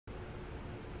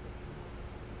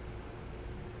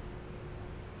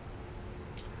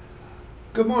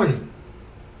Good morning.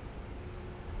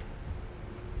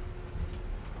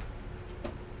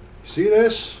 See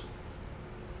this?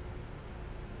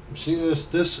 See this?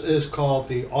 This is called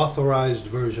the authorized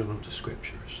version of the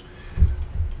scriptures.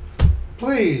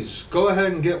 Please go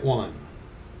ahead and get one.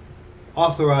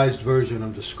 Authorized version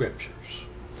of the scriptures.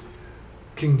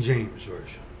 King James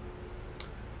Version.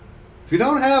 If you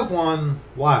don't have one,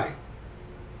 why?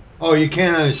 Oh, you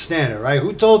can't understand it, right?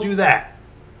 Who told you that?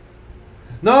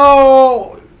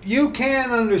 No, you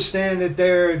can understand it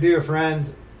there, dear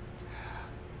friend.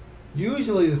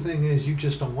 Usually the thing is you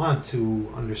just don't want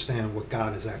to understand what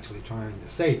God is actually trying to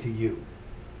say to you.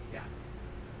 Yeah.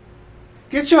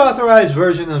 Get your authorized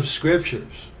version of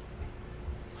scriptures.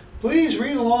 Please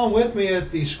read along with me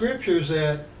at the scriptures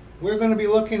that we're going to be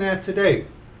looking at today.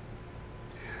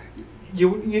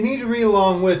 You need to read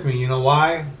along with me. You know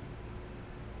why?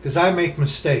 Because I make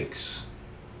mistakes.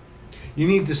 You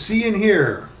need to see and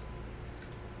hear.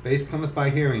 Faith cometh by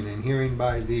hearing, and hearing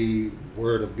by the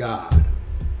word of God.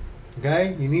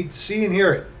 Okay? You need to see and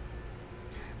hear it.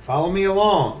 Follow me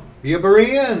along. Be a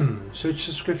Berean. Search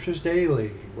the scriptures daily,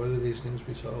 whether these things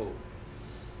be so.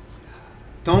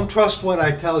 Don't trust what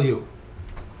I tell you.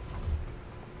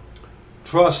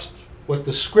 Trust what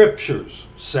the scriptures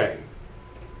say.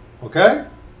 Okay?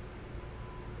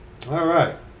 All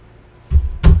right.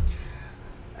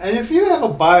 And if you have a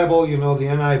Bible, you know, the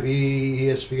NIV,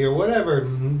 ESV, or whatever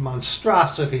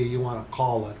monstrosity you want to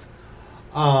call it,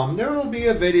 there will be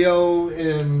a video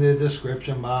in the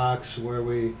description box where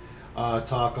we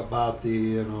talk about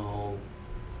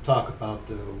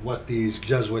what these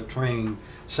Jesuit trained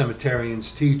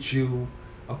cemeterians teach you.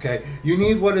 Okay, you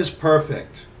need what is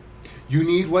perfect. You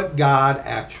need what God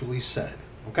actually said.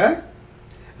 Okay,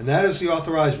 and that is the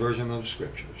authorized version of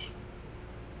scriptures.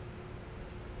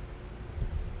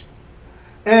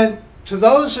 And to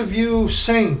those of you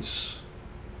saints,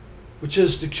 which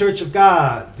is the Church of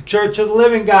God, the Church of the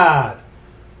living God,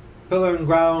 pillar and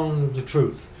ground of the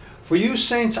truth. For you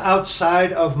saints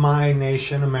outside of my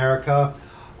nation, America,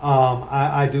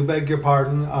 I do beg your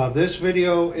pardon. This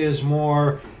video is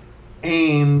more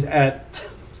aimed at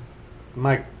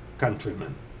my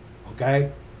countrymen.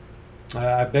 Okay?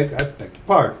 I beg your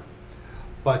pardon.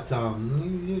 But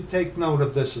you take note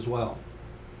of this as well.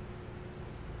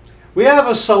 We have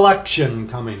a selection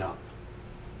coming up.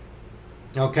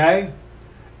 Okay?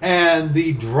 And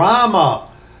the drama,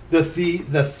 the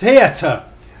theater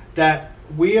that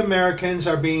we Americans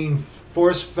are being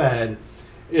force-fed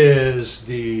is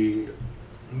the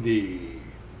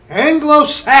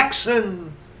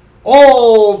Anglo-Saxon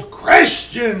old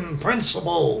Christian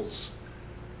principles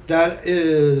that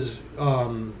is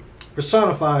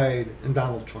personified in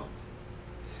Donald Trump.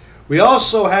 We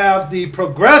also have the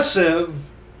progressive,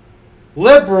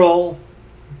 liberal,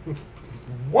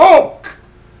 woke,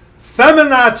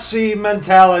 feminazi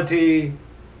mentality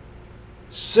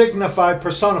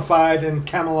personified in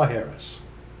Kamala Harris.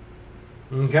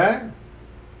 Okay?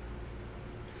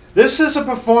 This is a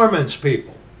performance,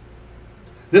 people.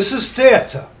 This is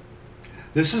theater.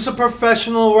 This is a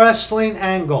professional wrestling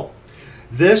angle.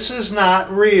 This is not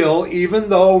real, even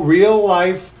though real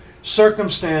life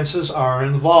circumstances are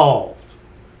involved.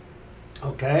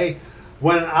 Okay?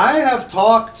 When I have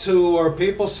talked to, or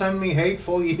people send me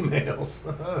hateful emails,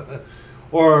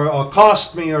 or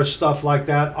accost me or stuff like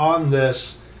that on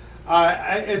this,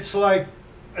 it's like,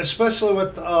 especially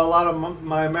with a lot of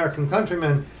my American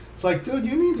countrymen, it's like, dude,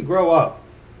 you need to grow up.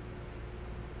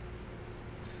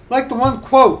 Like the one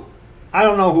quote, I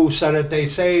don't know who said it, they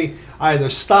say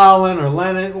either Stalin or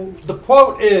Lenin. The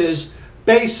quote is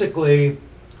basically,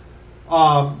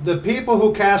 the people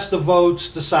who cast the votes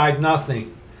decide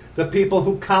nothing. The people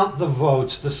who count the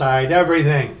votes decide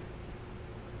everything.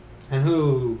 And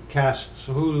who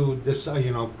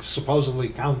supposedly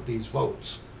count these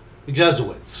votes? The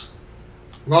Jesuits.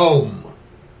 Rome.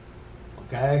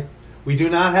 Okay? We do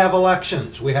not have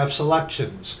elections. We have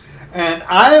selections. And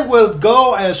I will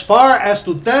go as far as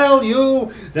to tell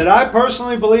you that I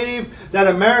personally believe that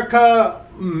America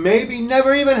maybe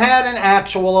never even had an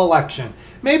actual election.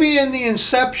 Maybe in the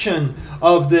inception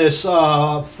of this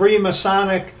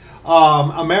Freemasonic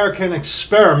American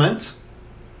experiment,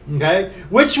 okay,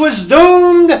 which was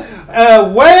doomed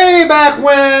way back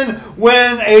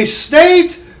when a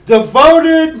state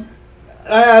devoted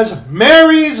as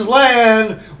Mary's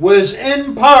land was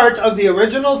in part of the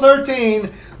original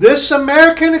 13. This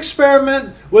American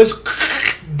experiment was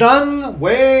done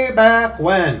way back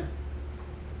when.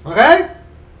 Okay?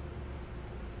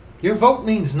 Your vote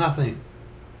means nothing.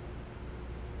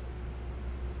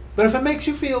 But if it makes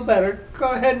you feel better,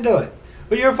 go ahead and do it.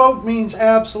 But your vote means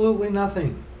absolutely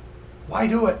nothing. Why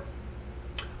do it?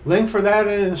 Link for that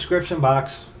in the description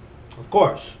box, of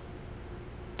course.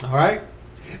 All right?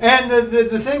 And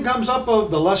the thing comes up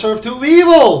of the lesser of two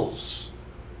evils.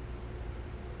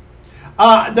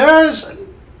 There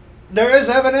is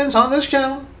evidence on this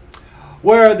channel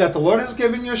where that the Lord has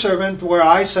given your servant, where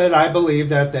I said I believe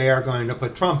that they are going to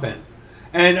put Trump in.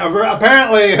 And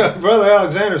apparently, Brother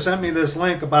Alexander sent me this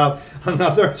link about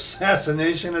another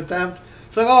assassination attempt.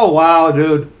 It's like, oh, wow,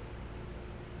 dude.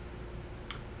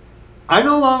 I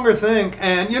no longer think,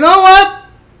 and you know what?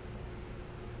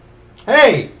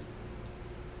 Hey,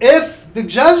 if the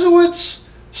Jesuits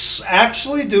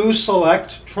actually do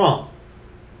select Trump,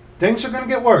 things are going to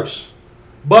get worse.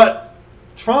 But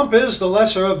Trump is the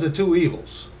lesser of the two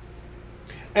evils.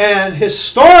 And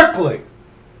historically,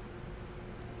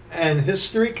 and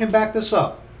history can back this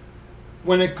up,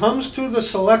 when it comes to the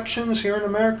selections here in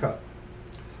America,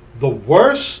 the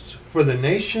worst for the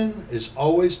nation is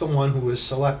always the one who is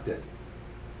selected.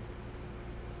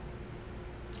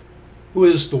 Who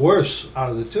is the worst out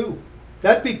of the two?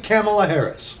 That'd be Kamala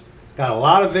Harris. Got a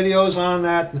lot of videos on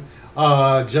that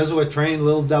Jesuit trained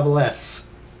little deviless.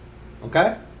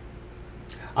 Okay?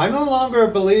 I no longer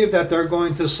believe that they're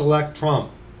going to select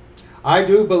Trump. I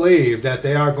do believe that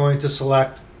they are going to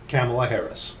select Kamala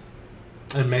Harris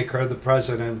and make her the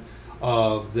president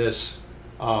of this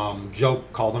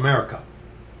joke called America.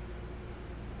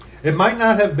 It might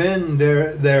not have been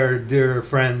their dear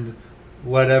friend,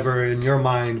 whatever in your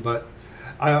mind, but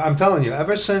I'm telling you,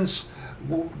 ever since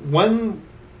when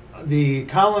the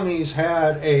colonies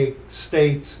had a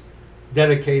state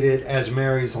dedicated as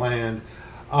Mary's land,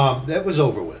 that was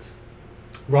over with.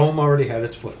 Rome already had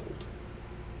its foothold.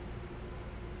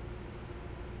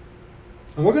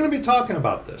 And we're going to be talking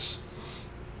about this.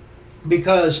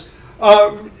 Because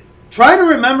try to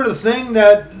remember the thing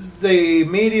that the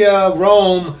media,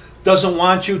 Rome, doesn't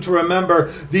want you to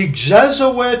remember. The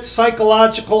Jesuit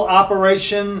psychological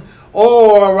operation,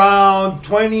 around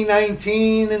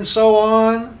 2019 and so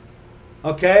on.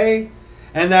 Okay?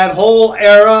 And that whole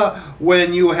era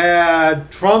when you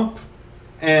had Trump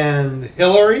and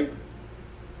Hillary.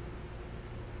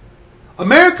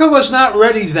 America was not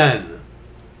ready then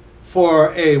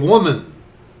for a woman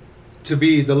to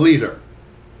be the leader.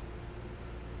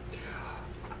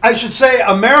 I should say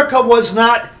America was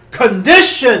not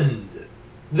conditioned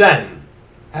then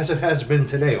as it has been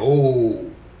today. Oh,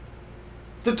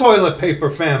 the toilet paper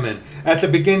famine at the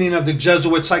beginning of the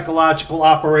Jesuit psychological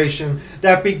operation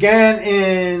that began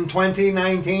in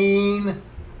 2019.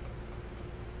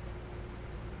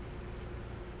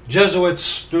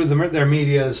 Jesuits, through their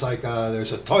media, is like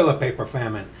there's a toilet paper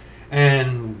famine,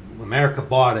 and America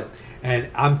bought it.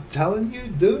 And I'm telling you,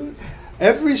 dude,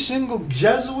 every single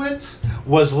Jesuit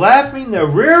was laughing their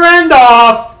rear end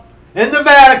off in the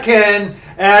Vatican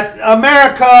at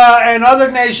America and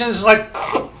other nations. Like,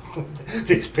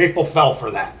 these people fell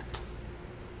for that.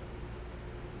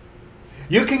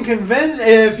 You can convince,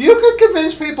 if you could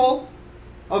convince people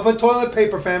of a toilet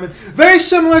paper famine, very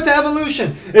similar to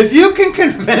evolution. If you can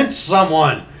convince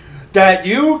someone that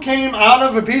you came out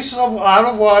of a piece of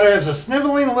water as a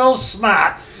sniveling little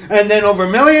snot, and then over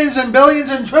millions and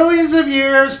billions and trillions of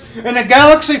years in a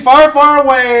galaxy far, far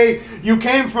away, you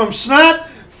came from snot,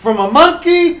 from a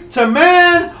monkey to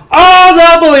man,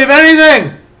 they'll believe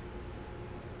anything.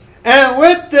 And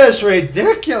with this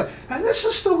ridiculous, and this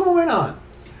is still going on,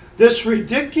 this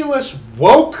ridiculous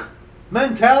woke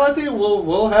mentality,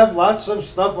 we'll have lots of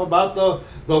stuff about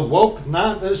the woke,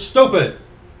 not the stupid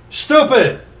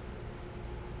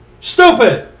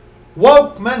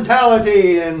woke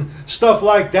mentality and stuff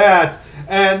like that,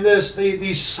 and this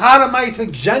the sodomite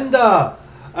agenda,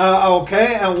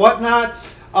 okay, and whatnot.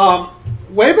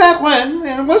 Way back when,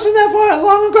 and it wasn't that far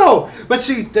long ago. But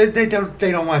see, they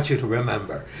don't want you to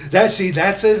remember. That's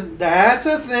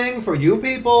a thing for you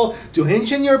people to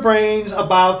hinge in your brains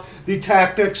about the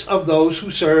tactics of those who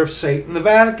serve Satan, the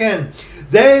Vatican.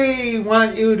 They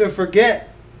want you to forget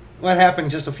what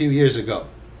happened just a few years ago.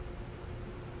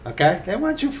 Okay? They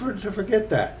want you to forget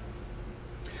that.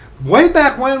 Way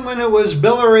back when it was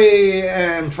Hillary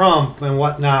and Trump and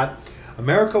whatnot,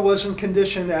 America wasn't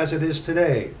conditioned as it is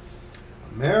today.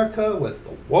 America with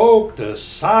the woke, the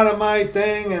sodomite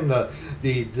thing, and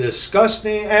the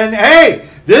disgusting. And hey,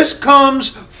 this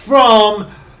comes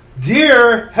from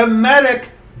dear Hamitic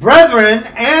brethren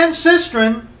and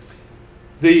sistren.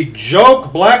 The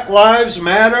joke Black Lives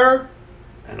Matter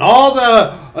and all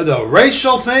the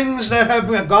racial things that have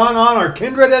gone on, or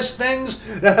kindredist things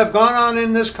that have gone on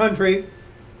in this country.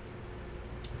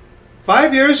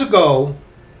 5 years ago,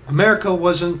 America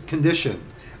wasn't conditioned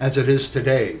as it is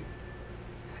today.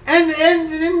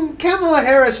 And Kamala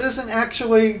Harris isn't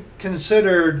actually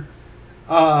considered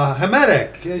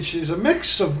Hamitic. She's a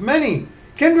mix of many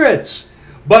kindreds.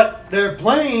 But they're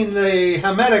playing the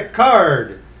Hamitic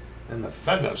card. And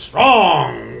the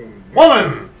strong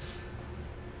woman.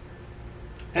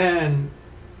 And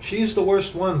she's the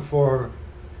worst one for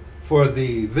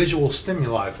the visual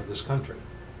stimuli for this country.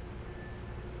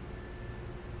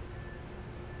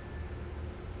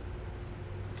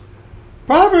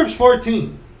 Proverbs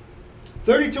 14,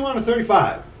 32 on to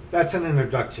 35. That's an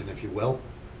introduction, if you will.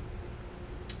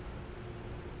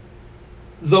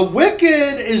 The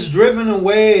wicked is driven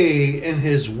away in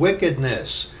his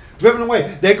wickedness. Driven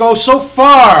away. They go so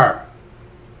far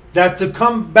that to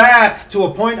come back to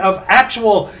a point of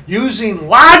actual using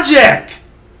logic,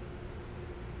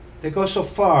 they go so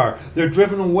far. They're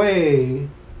driven away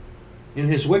in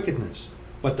his wickedness.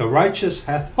 But the righteous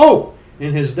hath hope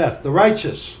in his death. The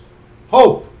righteous.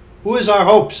 Hope. Who is our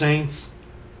hope, saints?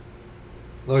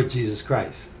 Lord Jesus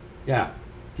Christ. Yeah,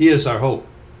 he is our hope.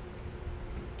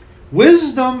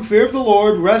 Wisdom, fear of the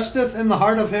Lord, resteth in the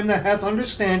heart of him that hath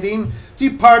understanding,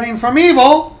 departing from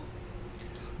evil.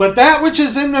 But that which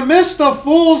is in the midst of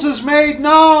fools is made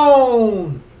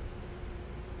known.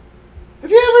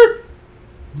 Have you ever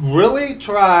really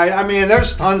tried? I mean,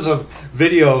 there's tons of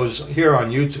videos here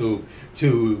on YouTube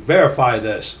to verify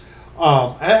this.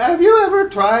 Have you ever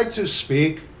tried to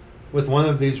speak with one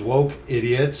of these woke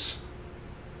idiots?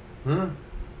 Have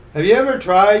you ever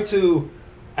tried to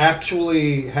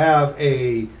actually have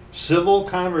a civil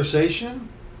conversation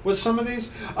with some of these?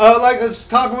 Like I was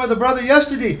talking with a brother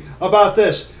yesterday about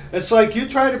this. It's like you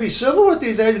try to be civil with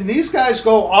these, and these guys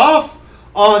go off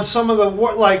on some of the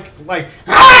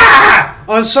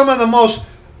on some of the most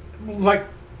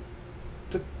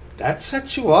that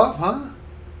sets you off, huh?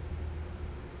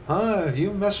 If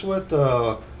you mess with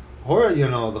the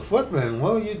the footmen,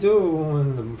 what will you do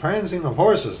in the prancing of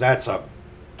horses? That's a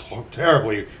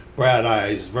terribly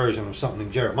Brad-eyes version of something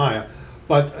in Jeremiah.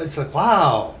 But it's like,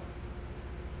 wow.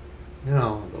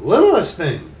 The littlest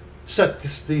thing set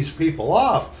these people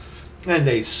off. And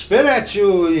they spit at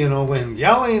you, when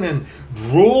yelling and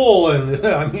drool. And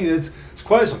I mean, it's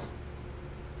quite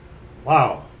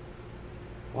wow.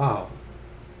 Wow.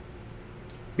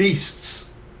 Beasts.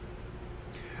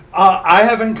 I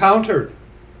have encountered,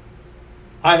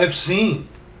 I have seen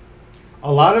a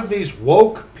lot of these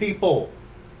woke people.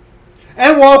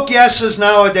 And woke, yes, is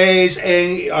nowadays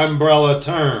a umbrella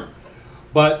term.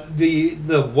 But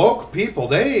the woke people,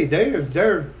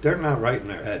 they're not right in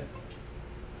their head.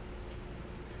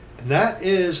 And that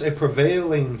is a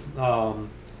prevailing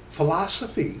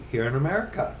philosophy here in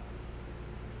America.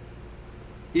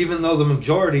 Even though the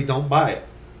majority don't buy it.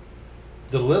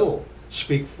 The little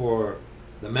speak for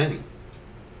the many.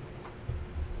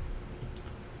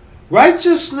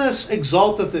 Righteousness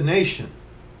exalteth a nation,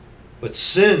 but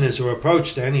sin is a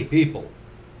reproach to any people.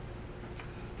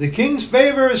 The king's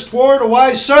favor is toward a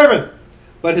wise servant,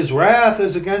 but his wrath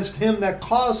is against him that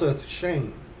causeth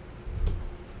shame.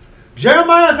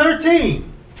 Jeremiah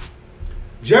 13.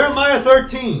 Jeremiah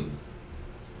 13.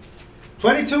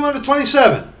 22 on to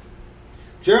 27.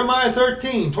 Jeremiah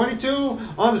 13, 22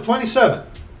 on to 27.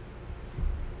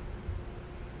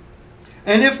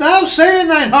 And if thou say in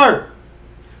thine heart,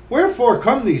 wherefore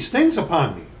come these things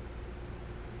upon me?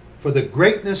 For the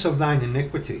greatness of thine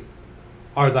iniquity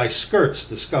are thy skirts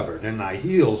discovered, and thy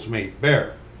heels made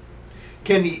bare.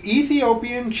 Can the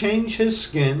Ethiopian change his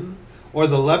skin, or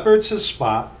the leopard's his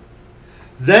spot?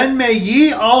 Then may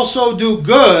ye also do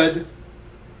good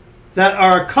that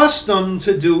are accustomed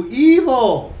to do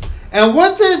evil. And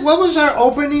what was our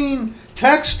opening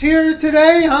text here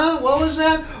today, huh? What was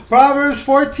that? Proverbs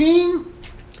 14?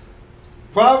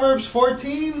 Proverbs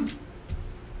 14?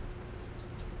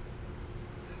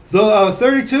 The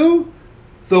 32?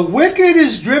 The wicked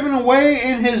is driven away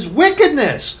in his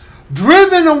wickedness.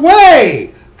 Driven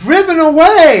away! Driven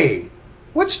away!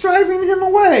 What's driving him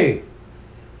away?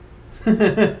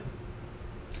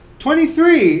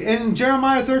 23 in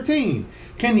Jeremiah 13.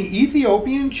 Can the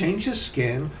Ethiopian change his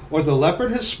skin, or the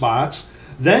leopard his spots?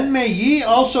 Then may ye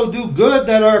also do good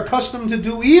that are accustomed to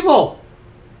do evil.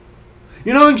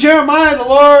 In Jeremiah, the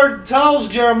Lord tells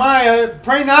Jeremiah,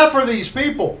 pray not for these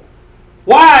people.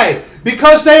 Why?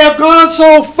 Because they have gone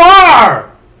so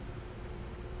far.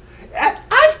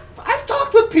 I've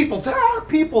talked with people. There are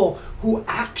people who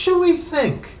actually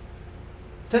think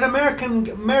that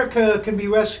America can be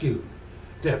rescued.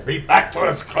 To be back to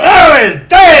its glorious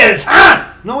days,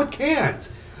 huh? No, it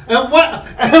can't. And what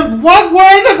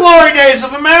were the glory days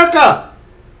of America?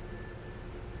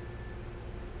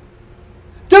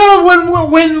 Dude,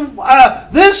 when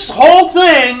this whole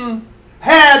thing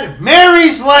had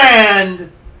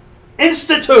and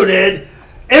instituted,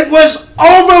 it was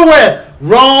over with.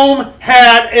 Rome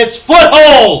had its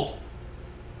foothold.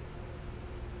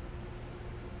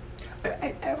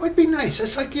 It would be nice.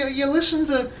 It's like you listen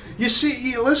to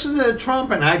Trump,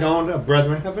 and I don't.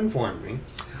 Brethren have informed me.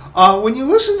 When you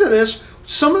listen to this,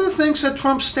 some of the things that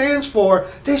Trump stands for,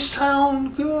 they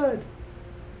sound good.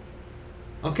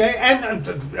 Okay, and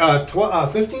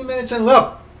 15 minutes in.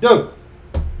 Look, dude,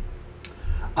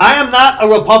 I am not a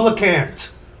Republican.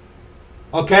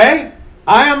 Okay,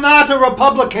 I am not a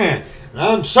Republican.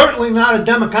 I'm certainly not a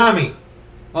Democrat.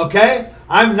 Okay,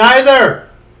 I'm neither.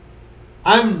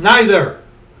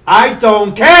 I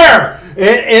don't care.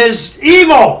 It is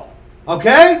evil.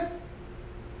 Okay?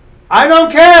 I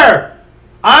don't care.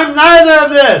 I'm neither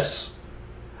of this.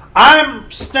 I'm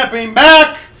stepping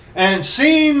back and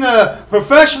seeing the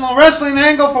professional wrestling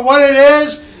angle for what it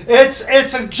is.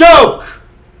 It's a joke.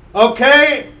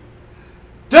 Okay?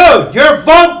 Dude, your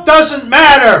vote doesn't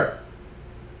matter.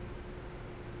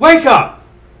 Wake up.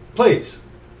 Please.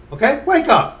 Okay? Wake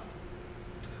up.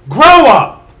 Grow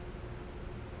up.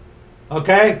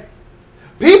 Okay?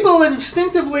 People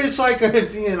instinctively, it's like,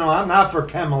 I'm not for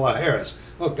Kamala Harris.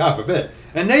 Oh, God forbid.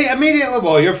 And they immediately,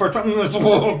 well, you're for Trump.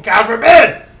 Oh, God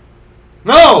forbid.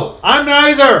 No, I'm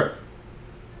neither.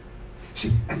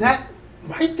 See, and that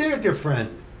right there, dear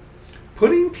friend,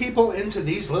 putting people into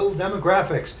these little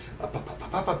demographics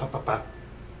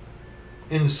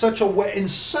in such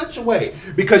a way,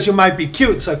 because you might be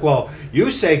cute. It's like, well,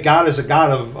 you say God is a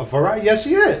God of variety. Yes,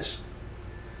 he is.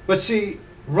 But see,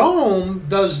 Rome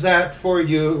does that for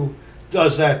you,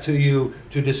 does that to you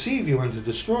to deceive you and to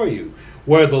destroy you.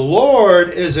 Where the Lord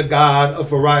is a God of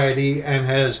variety and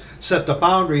has set the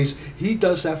boundaries, he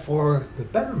does that for the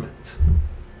betterment.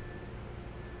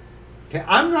 Okay,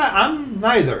 I'm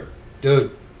neither,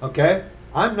 dude. Okay?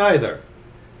 I'm neither.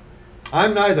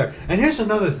 And here's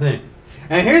another thing.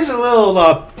 And here's a little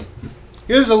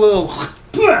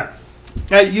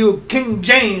that you King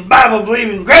James Bible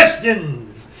believing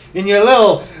Christians in your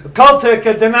little cultic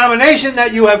denomination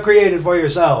that you have created for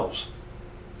yourselves.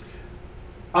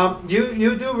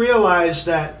 You do realize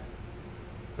that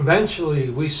eventually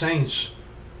we saints,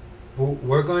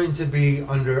 we're going to be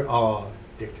under a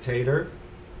dictator,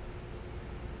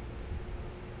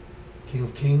 King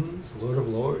of Kings, Lord of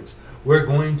Lords. We're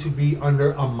going to be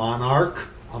under a monarch,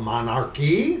 a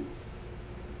monarchy.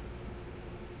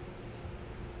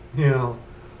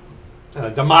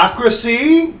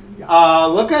 Democracy.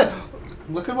 Look at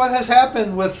what has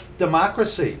happened with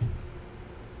democracy.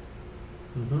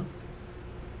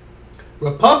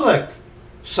 Republic,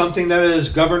 something that is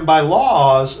governed by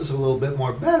laws, is a little bit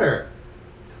more better.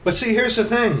 But see, here's the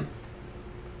thing.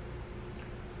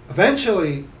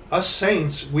 Eventually, us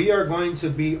saints, we are going to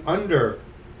be under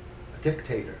a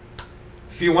dictator.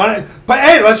 If you want it, but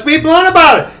hey, let's be blunt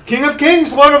about it. King of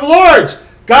Kings, Lord of Lords,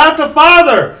 God the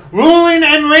Father, ruling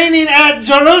and reigning at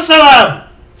Jerusalem.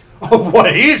 Oh,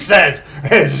 what he says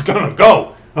is going to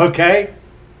go, okay?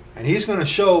 And he's going to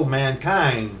show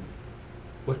mankind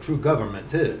what true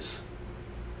government is.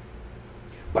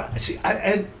 But see,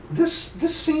 and this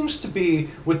seems to be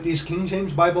with these King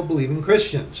James Bible believing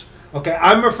Christians. Okay,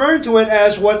 I'm referring to it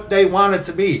as what they want it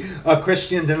to be, a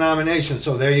Christian denomination.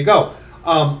 So there you go.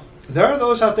 There are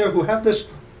those out there who have this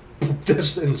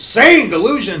insane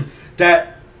delusion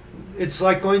that it's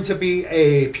like going to be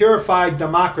a purified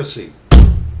democracy.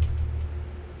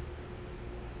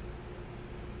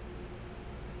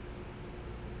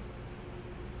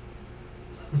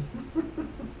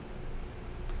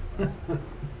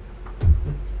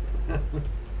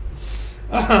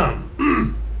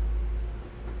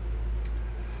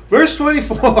 Verse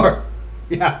 24.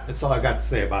 Yeah, that's all I got to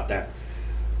say about that.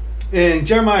 In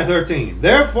Jeremiah 13,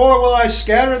 therefore will I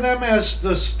scatter them as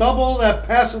the stubble that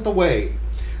passeth away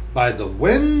by the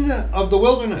wind of the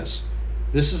wilderness.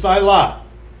 This is thy lot,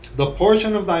 the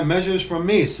portion of thy measures from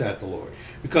me, saith the Lord,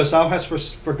 because thou hast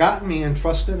forgotten me and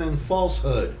trusted in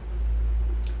falsehood.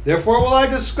 Therefore will I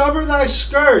discover thy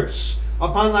skirts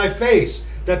upon thy face,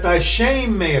 that thy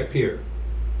shame may appear.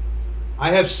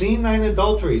 I have seen thine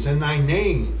adulteries and thy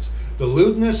names, the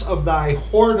lewdness of thy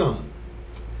whoredom,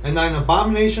 and thine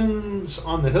abominations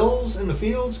on the hills and the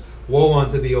fields. Woe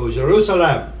unto thee, O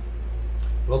Jerusalem!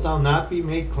 Wilt thou not be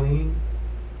made clean?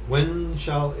 When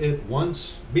shall it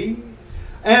once be?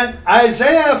 And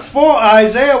Isaiah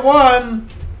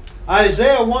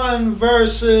 1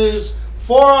 verses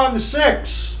 4 on to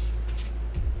 6.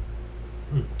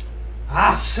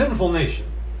 Sinful nation,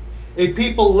 a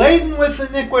people laden with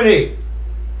iniquity.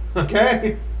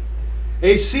 Okay?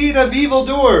 A seed of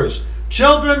evildoers,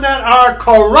 children that are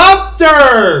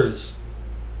corrupters.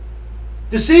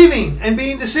 deceiving and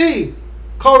being deceived.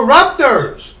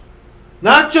 Corrupters.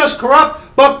 Not just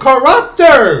corrupt, but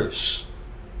corrupters.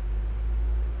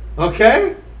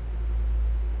 Okay?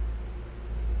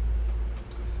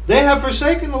 They have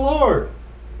forsaken the Lord.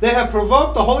 They have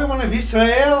provoked the Holy One of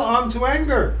Israel unto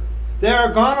anger. They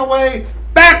are gone away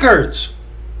backwards.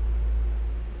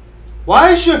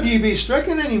 Why should ye be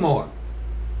stricken anymore?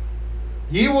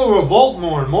 Ye will revolt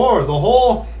more and more. The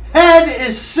whole head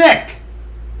is sick.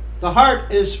 The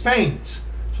heart is faint.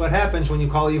 That's what happens when you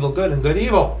call evil good and good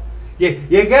evil. You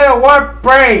get a warped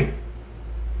brain.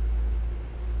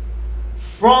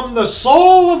 From the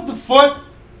sole of the foot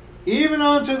even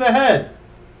onto the head.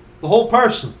 The whole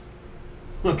person.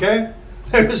 Okay?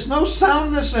 There is no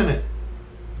soundness in it,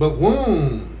 but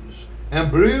wounds and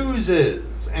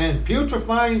bruises and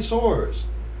putrefying sores.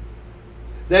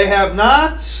 They have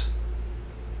not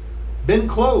been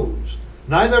closed,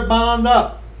 neither bound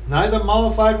up, neither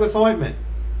mollified with ointment.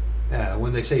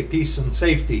 When they say peace and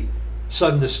safety,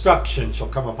 sudden destruction shall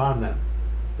come upon them.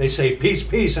 They say peace,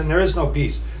 peace, and there is no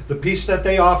peace. The peace that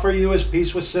they offer you is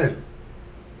peace with sin.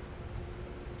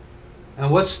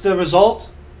 And what's the result?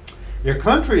 Your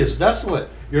country is desolate.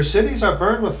 Your cities are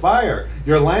burned with fire.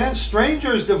 Your land,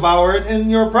 strangers devour it in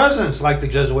your presence, like the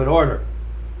Jesuit order.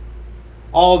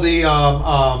 All the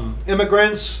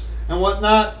immigrants and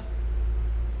whatnot.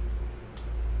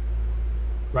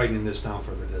 Writing this down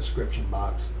for the description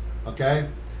box. Okay?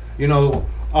 You know,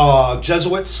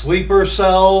 Jesuit sleeper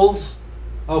cells.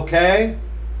 Okay?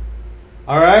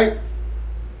 Alright?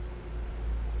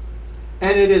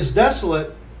 And it is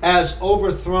desolate as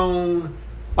overthrown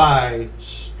by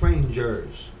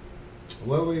strangers.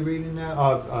 What were we reading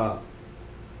now?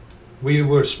 We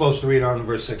were supposed to read on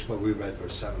verse 6, but we read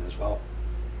verse 7 as well.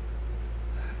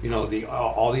 You know,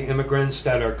 all the immigrants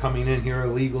that are coming in here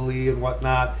illegally and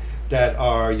whatnot, that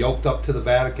are yoked up to the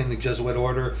Vatican, the Jesuit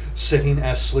order, sitting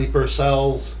as sleeper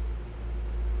cells,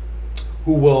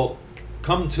 who will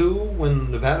come to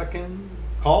when the Vatican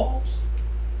calls.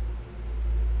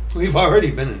 We've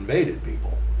already been invaded,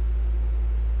 people.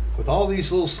 With all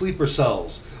these little sleeper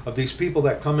cells of these people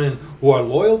that come in who are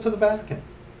loyal to the Vatican.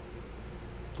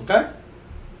 Okay?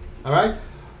 All right?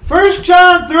 1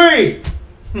 John 3.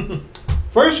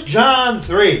 1 John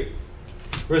 3.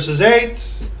 Verses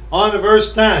 8 on to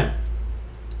verse 10.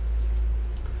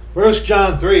 1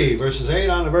 John 3, verses 8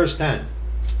 on to verse 10.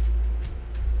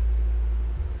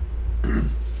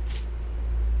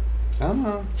 Come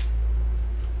on.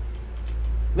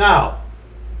 Now,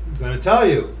 I'm going to tell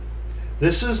you,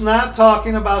 this is not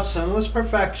talking about sinless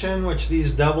perfection, which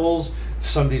these devils,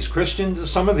 some of these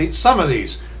Christians, some of these,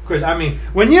 I mean,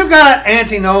 when you got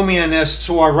antinomianists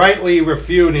who are rightly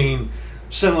refuting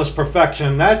sinless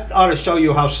perfection, that ought to show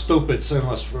you how stupid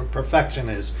sinless perfection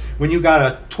is. When you got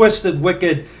a twisted,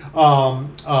 wicked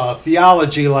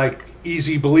theology like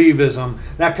easy believism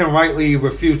that can rightly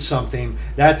refute something,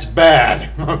 that's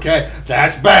bad. Okay,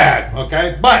 that's bad.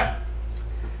 Okay, but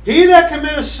he that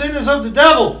committeth sin is of the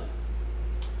devil.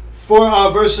 For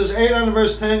verses 8 on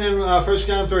verse 10 in 1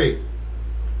 John 3.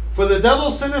 For the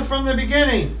devil sinneth from the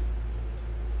beginning.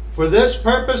 For this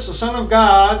purpose the Son of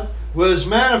God was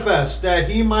manifest, that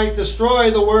he might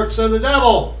destroy the works of the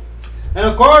devil. And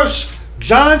of course,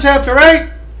 John chapter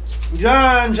 8.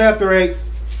 John chapter 8.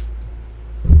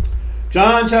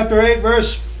 John chapter 8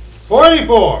 verse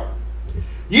 44.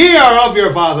 Ye are of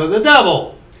your father the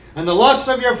devil, and the lusts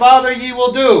of your father ye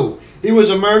will do. He was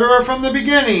a murderer from the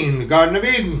beginning, the Garden of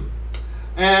Eden,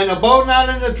 and abode not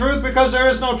in the truth, because there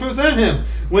is no truth in him.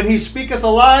 When he speaketh a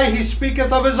lie, he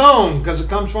speaketh of his own, because it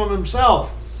comes from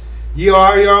himself. Ye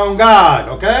are your own God,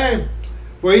 okay?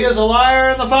 For he is a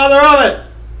liar and the father of it.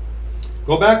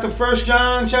 Go back to 1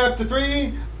 John chapter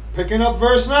 3, picking up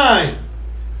verse 9.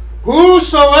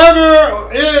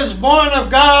 Whosoever is born of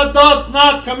God doth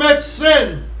not commit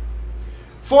sin,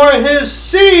 for his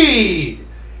seed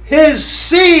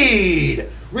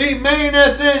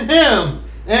remaineth in him,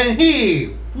 and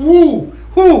he,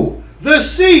 the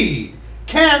seed,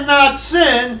 cannot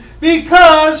sin,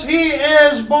 because he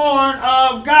is born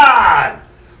of God.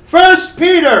 1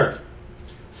 Peter,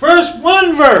 first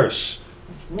one verse.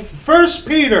 1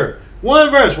 Peter, one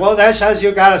verse. Well, that says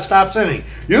you got to stop sinning.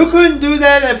 You couldn't do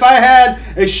that if I had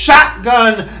a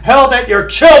shotgun held at your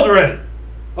children.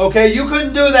 Okay, you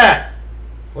couldn't do that.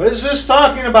 What is this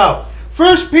talking about?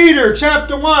 1 Peter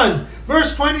chapter 1,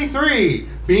 verse 23.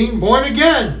 Being born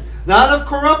again, not of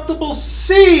corruptible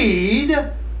seed,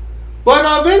 but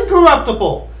of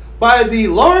incorruptible, by the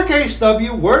lowercase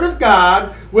w, word of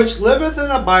God, which liveth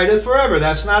and abideth forever.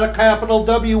 That's not a capital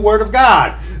W, word of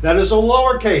God. That is a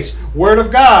lowercase, word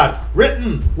of God,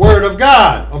 written, word of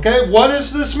God. Okay, what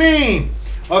does this mean?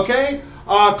 Okay?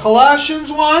 Colossians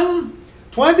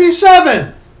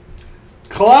 1:27.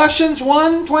 Colossians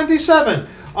 1:27.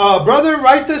 Brother,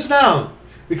 write this down,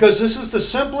 because this is the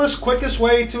simplest, quickest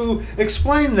way to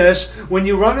explain this. When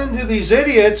you run into these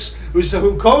idiots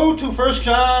who go to 1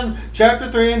 John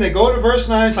chapter 3 and they go to verse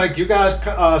 9, it's like, you guys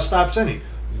stop sinning.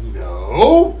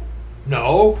 No.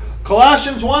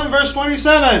 Colossians 1 verse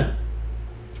 27.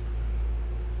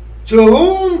 To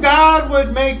whom God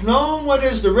would make known what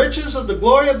is the riches of the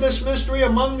glory of this mystery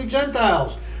among the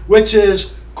Gentiles, which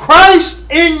is Christ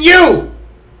in you,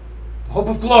 the hope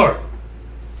of glory.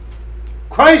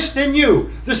 Christ in you,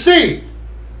 the seed.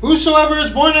 Whosoever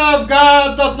is born of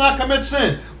God doth not commit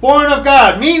sin. Born of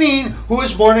God, meaning who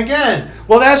is born again.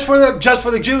 Well, that's just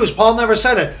for the Jews. Paul never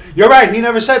said it. You're right, he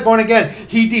never said born again.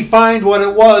 He defined what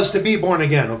it was to be born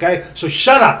again, okay? So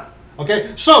shut up.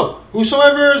 Okay, so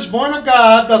whosoever is born of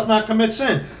God doth not commit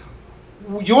sin.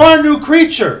 You are a new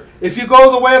creature if you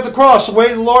go the way of the cross, the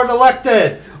way the Lord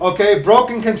elected. Okay,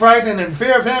 broken, contrite, and in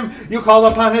fear of him, you call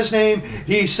upon his name.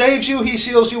 He saves you, he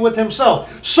seals you with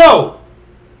himself. So,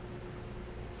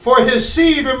 for his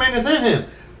seed remaineth in him.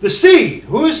 The seed,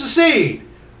 who is the seed?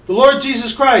 The Lord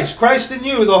Jesus Christ. Christ in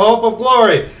you, the hope of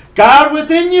glory. God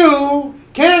within you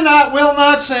cannot, will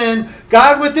not sin.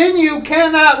 God within you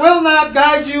cannot, will not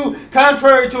guide you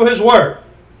contrary to his word.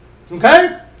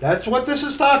 Okay? That's what this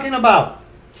is talking about.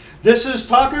 This is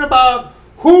talking about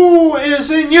who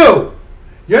is in you.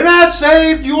 You're not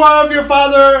saved. You are of your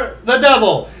father, the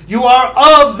devil. You are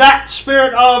of that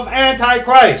spirit of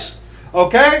Antichrist.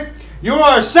 Okay? You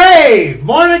are saved,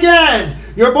 born again.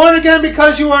 You're born again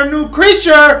because you are a new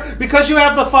creature, because you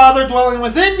have the Father dwelling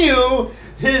within you.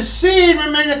 His seed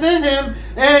remaineth in him,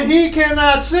 and he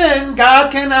cannot sin.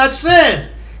 God cannot sin.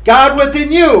 God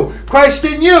within you, Christ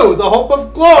in you, the hope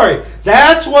of glory.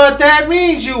 That's what that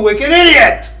means, you wicked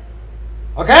idiot.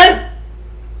 Okay?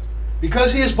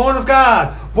 Because he is born of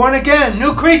God, born again,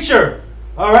 new creature.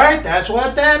 All right? That's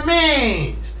what that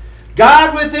means.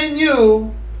 God within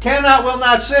you cannot, will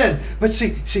not sin. But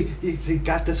see,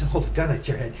 God doesn't hold a gun at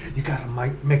your head. You got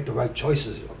to make the right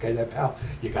choices. Okay, there, pal?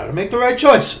 You got to make the right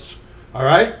choices. All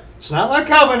right? It's not like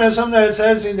Calvinism that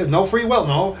says no free will.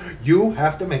 No, you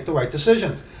have to make the right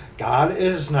decisions. God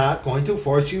is not going to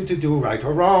force you to do right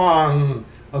or wrong.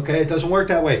 Okay, it doesn't work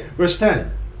that way. Verse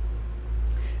 10.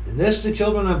 In this the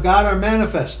children of God are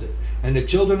manifested, and the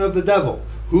children of the devil.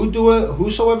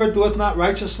 Whosoever doeth not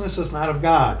righteousness is not of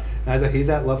God, neither he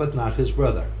that loveth not his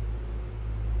brother.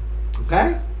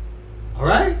 Okay? All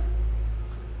right?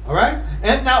 All right?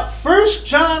 And now 1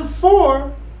 John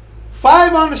 4,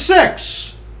 5 on to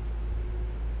 6.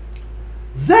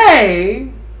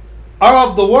 They are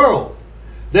of the world.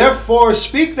 Therefore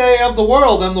speak they of the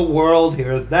world, and the world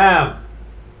heareth them.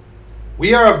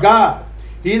 We are of God.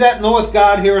 He that knoweth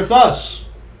God heareth us.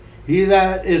 He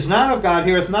that is not of God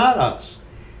heareth not us.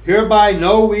 Hereby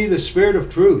know we the spirit of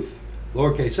truth,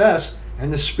 lowercase s,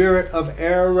 and the spirit of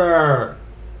error.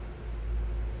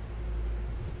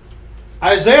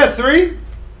 Isaiah 3.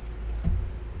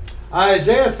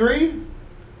 Isaiah 3,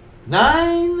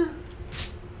 9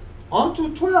 on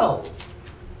to 12.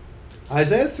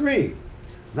 Isaiah 3,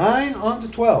 9 on to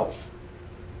 12.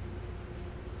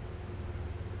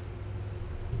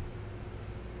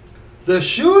 The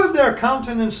shew of their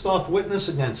countenance doth witness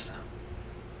against them,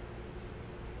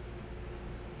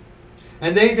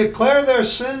 and they declare their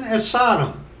sin as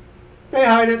Sodom. They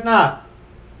hide it not.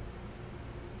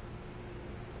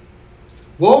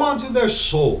 Woe unto their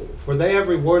soul, for they have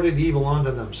rewarded evil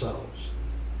unto themselves.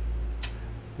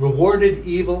 Rewarded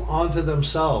evil unto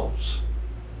themselves.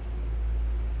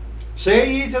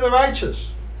 Say ye to the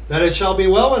righteous, that it shall be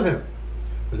well with him,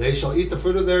 for they shall eat the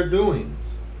fruit of their doings.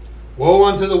 Woe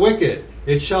unto the wicked,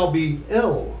 it shall be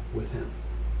ill with him,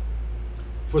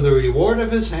 for the reward of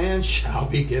his hand shall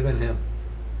be given him.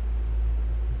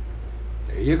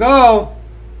 There you go.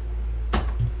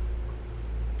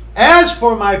 As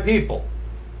for my people,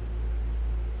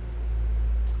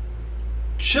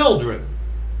 children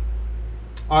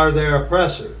are their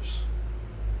oppressors,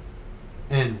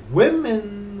 and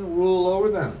women rule over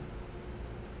them.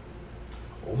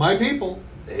 O my people,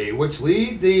 they which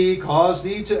lead thee cause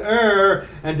thee to err,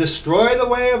 and destroy the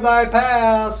way of thy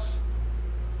paths.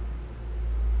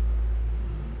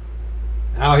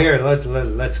 Now here,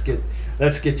 let's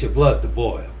get your blood to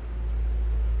boil.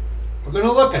 We're going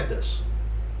to look at this.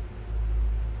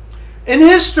 In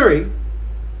history,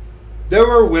 there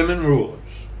were women rulers.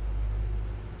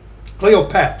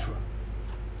 Cleopatra.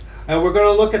 And we're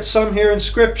going to look at some here in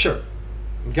Scripture.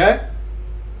 Okay?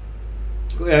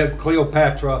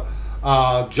 Cleopatra,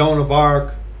 Joan of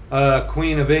Arc,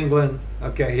 Queen of England,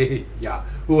 okay, yeah,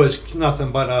 who was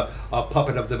nothing but a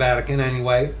puppet of the Vatican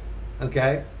anyway,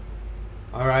 okay?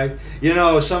 All right. You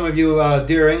know, some of you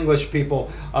dear English people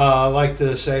like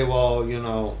to say, well,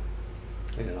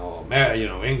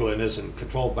 England isn't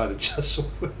controlled by the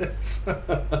Jesuits.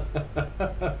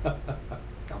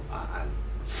 Come on.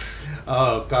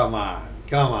 Oh, come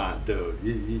on, dude.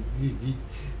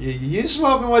 You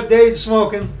smoking what Dave's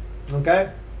smoking,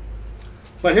 okay?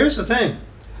 But here's the thing.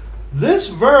 This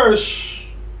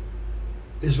verse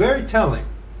is very telling.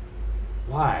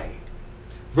 Why?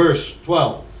 Verse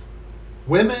 12.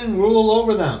 Women rule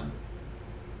over them.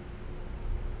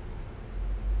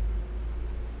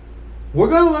 We're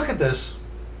going to look at this.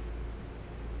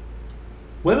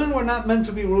 Women were not meant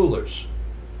to be rulers.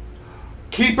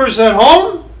 Keepers at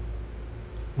home,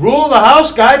 rule the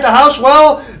house, guide the house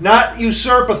well, not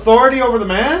usurp authority over the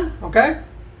man, okay?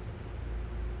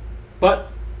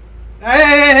 But,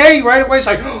 hey, right away it's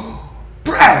like, oh,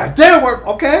 Brad, there we're,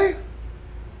 okay.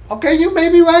 Okay, you may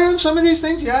be right on some of these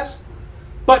things, yes.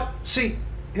 But, see,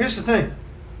 here's the thing.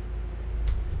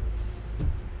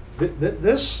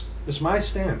 This is my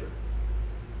standard.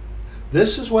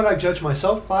 This is what I judge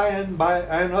myself by and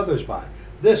others by.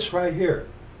 This right here.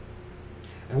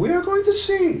 And we are going to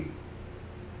see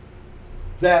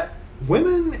that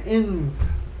women in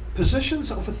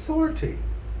positions of authority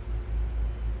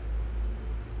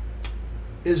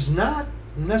is not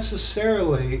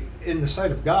necessarily, in the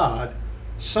sight of God,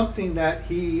 something that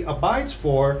he abides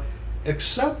for,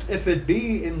 except if it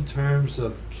be in terms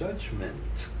of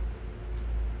judgment.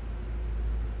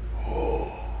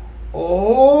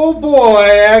 Oh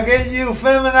boy, I get you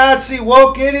feminazi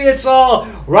woke idiots all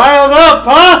riled up,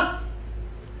 huh?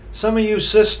 Some of you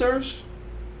sisters.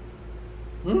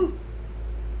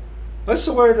 What's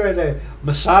the word right there?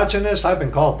 Misogynist? I've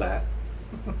been called that.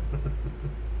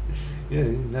 You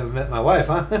never met my wife,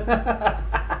 huh?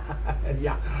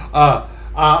 Yeah.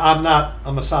 I'm not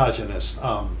a misogynist.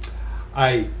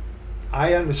 I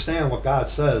understand what God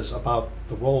says about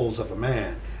the roles of a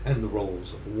man and the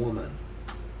roles of a woman.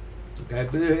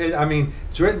 Okay, I mean,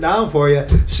 it's written down for you.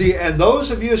 See, and those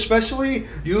of you, especially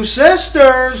you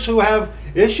sisters who have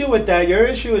issue with that, your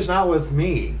issue is not with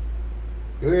me.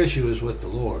 Your issue is with the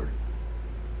Lord.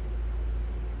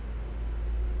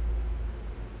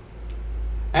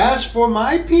 As for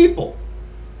my people,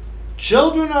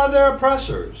 children are their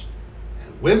oppressors,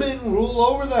 and women rule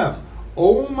over them.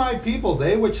 O my people,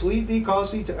 they which lead thee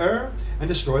cause thee to err, and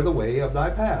destroy the way of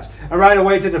thy past. And right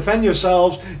away, to defend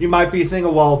yourselves, you might be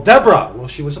thinking, well, Deborah, well,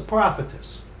 she was a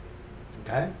prophetess.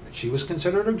 Okay? And she was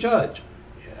considered a judge.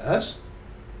 Yes.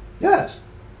 Yes.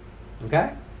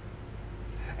 Okay?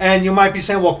 And you might be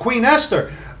saying, well, Queen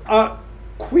Esther.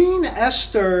 Queen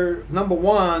Esther, number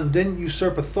one, didn't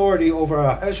usurp authority over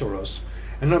Ahasuerus.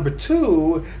 And number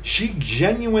two, she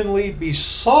genuinely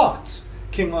besought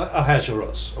King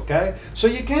Ahasuerus. Okay? So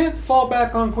you can't fall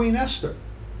back on Queen Esther.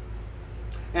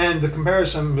 And the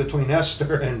comparison between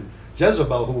Esther and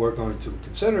Jezebel, who we're going to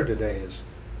consider today, is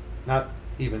not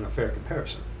even a fair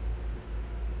comparison.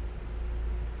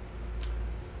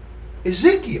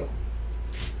 Ezekiel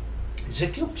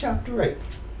chapter 8.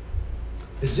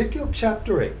 Ezekiel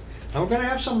chapter 8. Now we're going to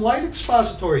have some light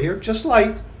expository here, just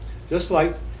light.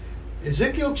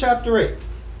 Ezekiel chapter 8.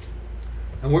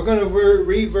 And we're going to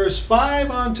read verse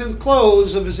 5 on to the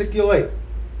close of Ezekiel 8.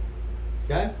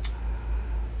 Okay?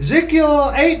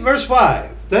 Ezekiel 8, verse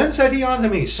 5. Then said he unto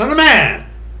me, Son of man,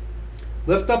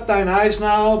 lift up thine eyes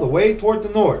now the way toward the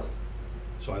north.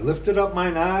 So I lifted up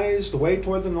mine eyes the way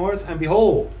toward the north, and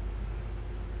behold,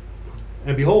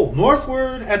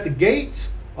 northward at the gate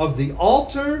of the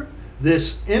altar,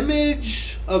 this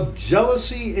image of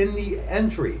jealousy in the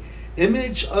entry.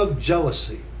 Image of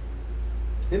jealousy.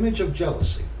 Image of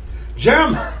jealousy.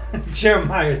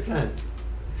 Jeremiah 10.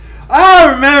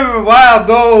 I remember a while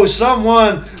ago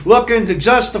someone looking to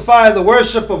justify the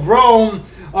worship of Rome,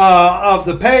 of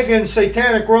the pagan,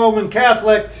 satanic Roman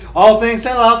Catholic, all things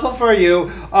lawful for you,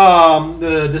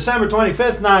 the December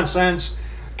 25th nonsense,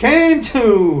 came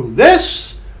to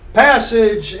this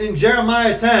passage in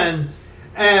Jeremiah 10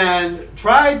 and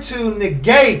tried to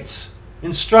negate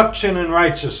instruction in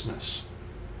righteousness,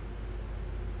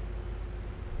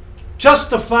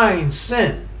 justifying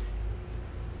sin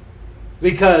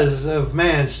because of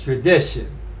man's tradition.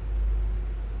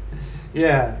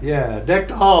 Yeah, deck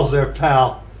the halls there,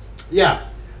 pal. Yeah.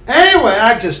 Anyway,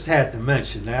 I just had to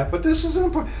mention that, but this is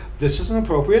an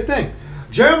appropriate thing.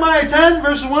 Jeremiah 10,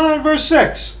 verse 1 and verse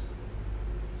 6.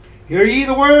 Hear ye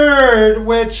the word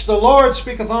which the Lord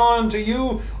speaketh unto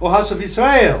you, O house of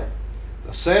Israel.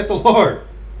 Thus saith the Lord.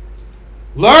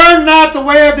 Learn not the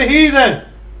way of the heathen,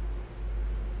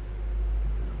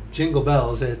 jingle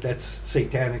bells, that's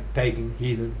satanic, pagan,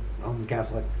 heathen, Roman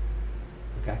Catholic.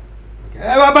 Okay?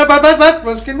 But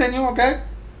let's continue, okay?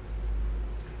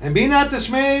 And be not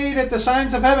dismayed at the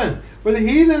signs of heaven, for the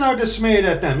heathen are dismayed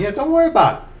at them. Yeah, don't worry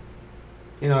about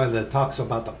it. You know, that talks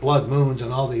about the blood moons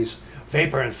and all these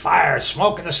vapor and fire,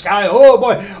 smoke in the sky. Oh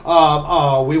boy.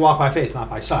 We walk by faith, not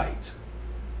by sight.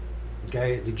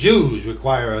 Okay? The Jews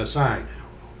require a sign.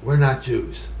 We're not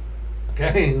Jews.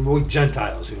 Okay? We're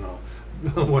Gentiles, you know.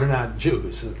 We're not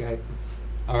Jews, okay?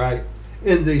 All right?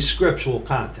 In the scriptural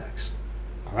context.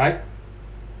 All right?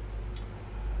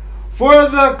 For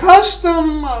the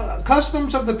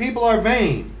customs of the people are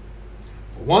vain.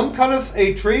 For one cutteth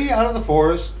a tree out of the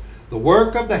forest, the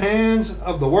work of the hands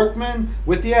of the workmen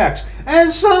with the axe.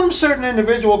 And some certain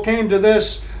individual came to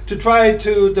this to try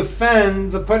to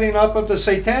defend the putting up of the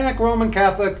satanic Roman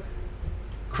Catholic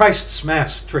Christ's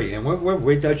Mass tree. And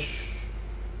we Dutch.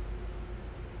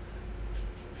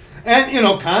 And, you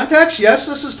know, context, yes,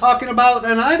 this is talking about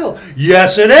an idol.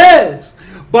 Yes, it is.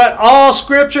 But all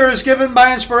scripture is given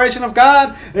by inspiration of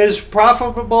God, is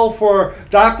profitable for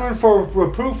doctrine, for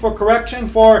reproof, for correction,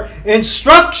 for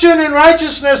instruction in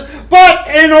righteousness, but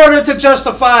in order to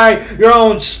justify your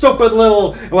own stupid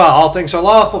little, well, all things are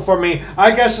lawful for me,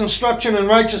 I guess instruction in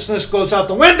righteousness goes out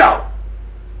the window.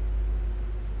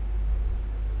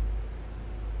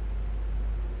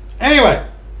 Anyway,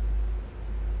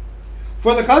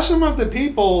 for the customs of the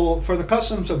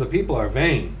people are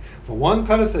vain. For one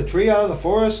cutteth a tree out of the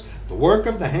forest, the work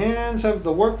of the hands of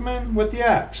the workmen with the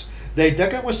axe. They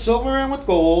deck it with silver and with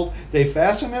gold. They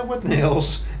fasten it with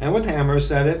nails and with hammers,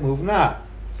 that it move not.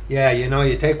 Yeah, you know,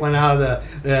 you take one out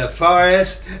of the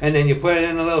forest, and then you put it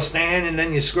in a little stand, and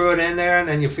then you screw it in there, and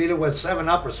then you feed it with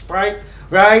 7-Up or Sprite,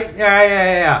 right?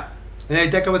 Yeah. And they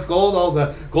deck it with gold, all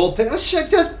the gold. Shit,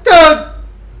 just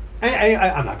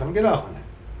I'm not going to get off on that.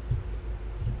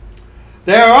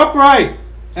 They are upright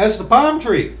as the palm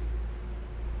tree,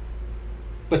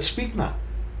 but speak not.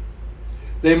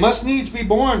 They must needs be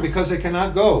born, because they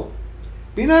cannot go.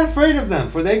 Be not afraid of them,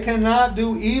 for they cannot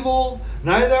do evil,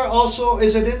 neither also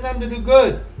is it in them to do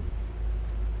good.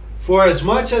 For as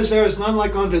much as there is none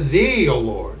like unto thee, O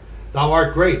Lord, thou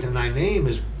art great, and thy name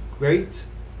is great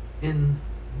in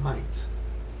might.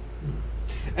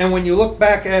 And when you look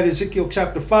back at Ezekiel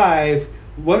chapter 5,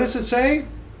 what does it say?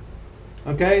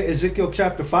 Okay, Ezekiel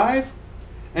chapter 5.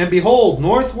 And behold,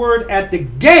 northward at the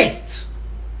gate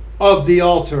of the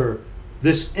altar,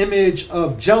 this image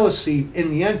of jealousy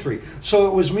in the entry. So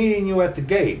it was meeting you at the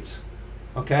gate.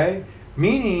 Okay?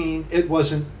 Meaning it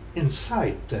wasn't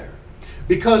inside there.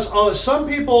 Because some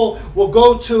people will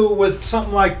go to, with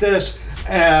something like this,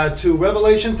 to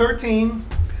Revelation 13.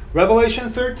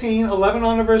 Revelation 13, 11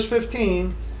 on to verse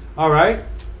 15. All right?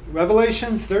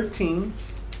 Revelation 13.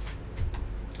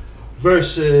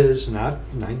 Verses, not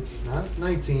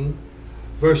 19,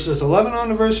 verses 11 on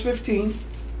to verse 15.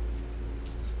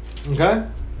 Okay?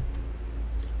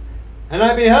 And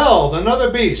I beheld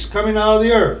another beast coming out of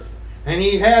the earth, and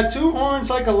he had 2 horns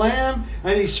like a lamb,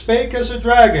 and he spake as a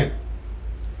dragon.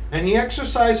 And he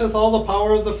exerciseth all the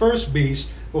power of the first beast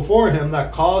before him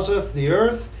that causeth the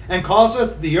earth, and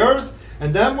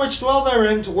them which dwell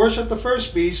therein, to worship the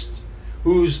first beast,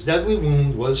 whose deadly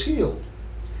wound was healed.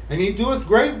 And he doeth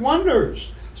great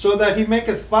wonders, so that he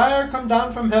maketh fire come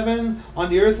down from heaven on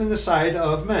the earth in the sight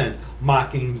of men,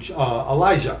 mocking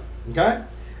Elijah. Okay?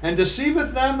 And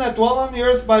deceiveth them that dwell on the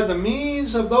earth by the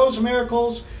means of those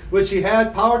miracles which he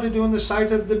had power to do in the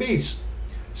sight of the beast,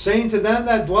 saying to them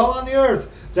that dwell on the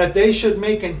earth, that they should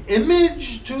make an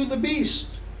image to the beast,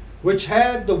 which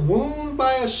had the wound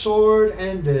by a sword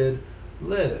and did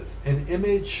live. An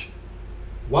image,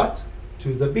 what?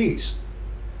 To the beast.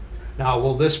 Now,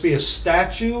 will this be a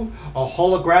statue, a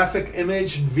holographic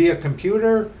image via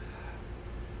computer?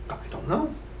 I don't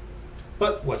know.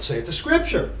 But what saith the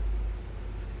scripture?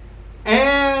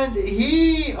 And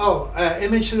he,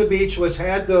 image to the beast, which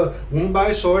had the wound by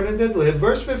a sword and did live.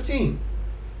 Verse 15.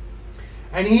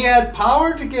 And he had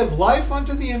power to give life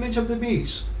unto the image of the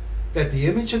beast, that the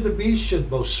image of the beast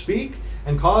should both speak,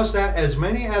 and cause that as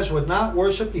many as would not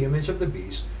worship the image of the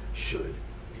beast should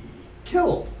be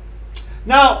killed.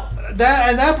 Now,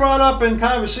 that brought up in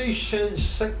conversation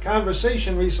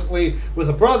recently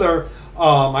with a brother.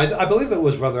 I believe it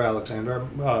was Brother Alexander,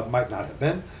 might not have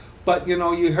been. But, you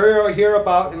know, you hear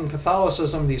about in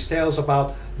Catholicism these tales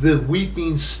about the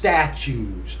weeping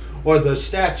statues, or the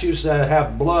statues that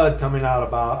have blood coming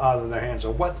out of their hands,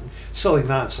 or what silly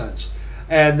nonsense.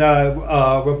 And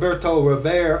Alberto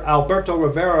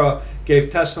Rivera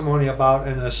gave testimony about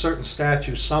in a certain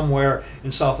statue somewhere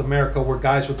in South America where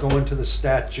guys would go into the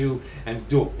statue and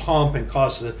do a pump and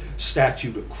cause the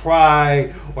statue to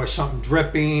cry or something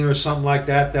dripping or something like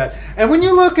that. And when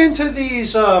you look into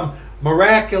these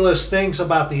miraculous things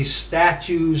about these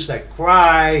statues that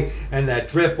cry and that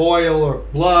drip oil or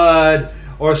blood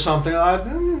or something,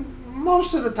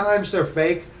 most of the times they're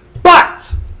fake.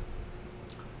 But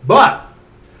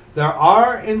there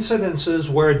are incidences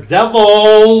where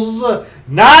devils,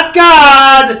 not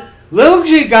God, little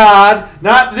g God,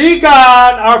 not the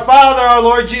God, our Father, our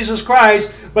Lord Jesus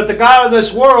Christ, but the God of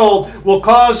this world will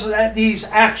cause these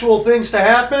actual things to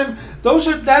happen. Those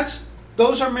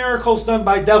are miracles done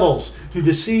by devils to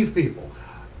deceive people.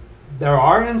 There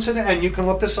are incidents, and you can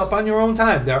look this up on your own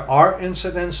time. There are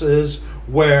incidences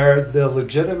where the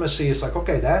legitimacy is like,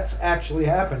 okay, that's actually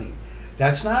happening.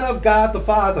 That's not of God the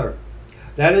Father.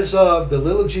 That is of the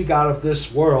little g God of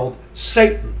this world,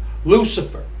 Satan,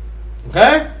 Lucifer.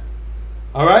 Okay?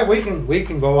 All right, we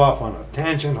can go off on a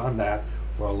tangent on that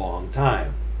for a long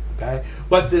time. Okay?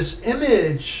 But this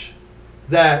image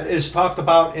that is talked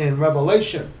about in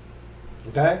Revelation,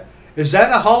 okay? Is that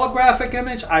a holographic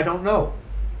image? I don't know.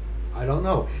 I don't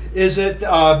know. Is it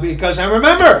because, and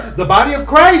remember, the body of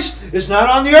Christ is not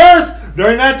on the earth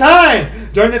during that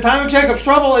time. During the time of Jacob's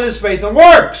trouble, it is faith and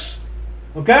works.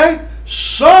 Okay?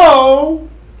 So,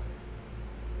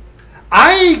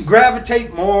 I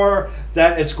gravitate more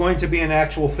that it's going to be an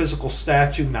actual physical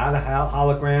statue, not a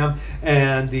hologram,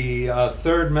 and the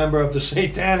third member of the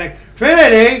Satanic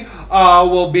Trinity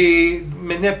will be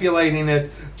manipulating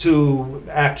it to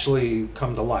actually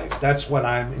come to life. That's what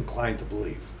I'm inclined to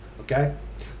believe. Okay?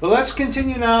 But let's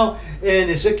continue now in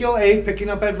Ezekiel 8, picking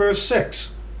up at verse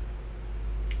 6.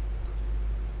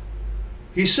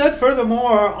 He said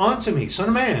furthermore unto me, Son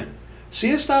of man,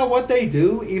 seest thou what they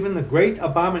do, even the great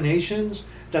abominations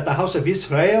that the house of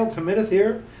Israel committeth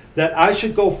here, that I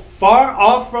should go far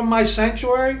off from my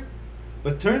sanctuary?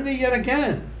 But turn thee yet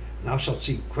again, and thou shalt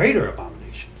see greater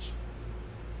abominations.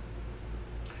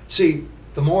 See,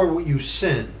 the more you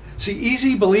sin. See,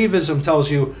 easy believism tells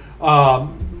you,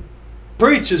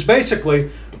 preach is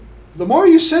basically, the more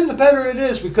you sin, the better it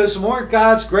is, because the more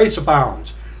God's grace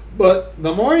abounds. But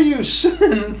the more you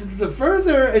sin, the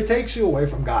further it takes you away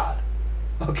from God.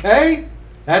 Okay?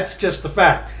 That's just the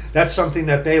fact. That's something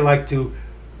that they like to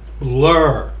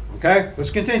blur. Okay? Let's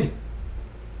continue.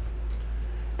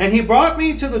 And he brought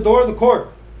me to the door of the court.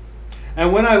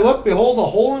 And when I looked, behold, a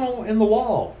hole in the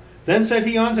wall. Then said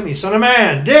he unto me, Son of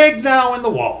man, dig now in the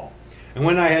wall. And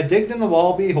when I had digged in the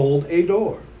wall, behold, a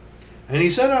door. And he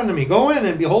said unto me, Go in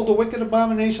and behold the wicked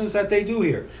abominations that they do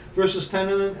here. Verses 10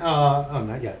 and...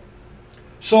 not yet.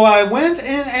 So I went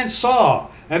in and saw,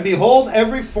 and behold,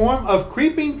 every form of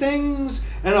creeping things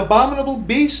and abominable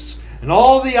beasts, and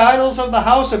all the idols of the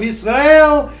house of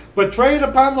Israel portrayed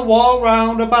upon the wall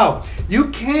round about.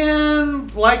 You can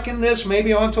liken this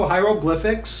maybe onto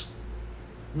hieroglyphics.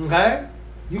 Okay?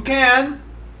 You can.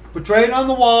 Portrayed on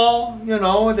the wall, you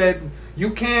know, that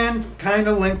you can kind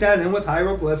of link that in with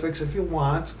hieroglyphics if you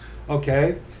want.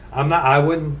 Okay? I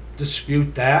wouldn't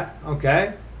dispute that.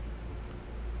 Okay?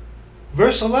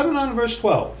 Verse 11 on verse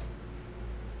 12.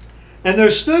 And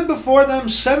there stood before them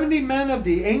 70 men of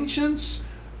the ancients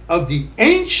of the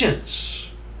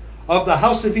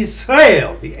house of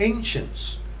Israel, the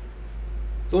ancients,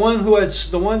 the ones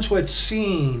who had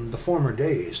seen the former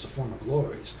days, the former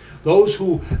glories,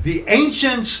 the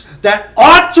ancients that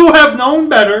ought to have known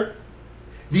better,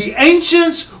 the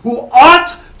ancients who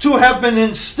ought to have been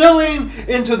instilling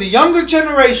into the younger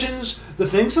generations the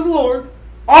things of the Lord,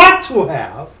 ought to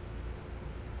have.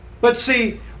 But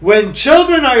see, when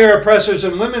children are your oppressors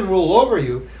and women rule over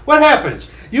you, what happens?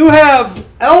 You have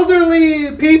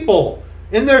elderly people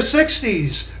in their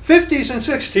 60s, 50s and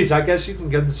 60s. I guess you can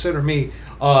consider me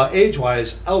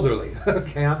age-wise elderly.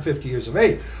 Okay, I'm 50 years of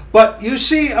age. But you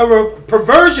see a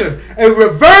perversion, a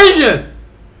reversion.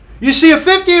 You see a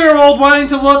 50-year-old wanting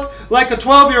to look like a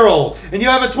 12-year-old, and you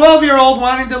have a 12-year-old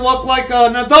wanting to look like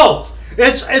an adult.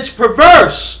 It's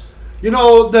perverse. You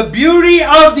know, the beauty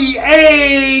of the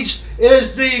age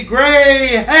is the gray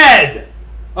head.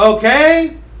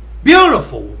 Okay?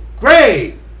 Beautiful,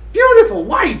 gray, beautiful,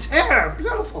 white hair,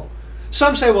 beautiful.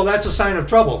 Some say, well, that's a sign of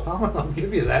trouble. I'll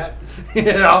give you that. You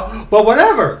know, but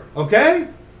whatever, okay?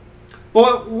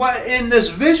 But what in this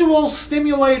visual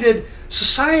stimulated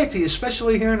society,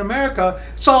 especially here in America,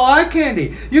 it's all eye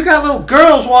candy. You got little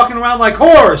girls walking around like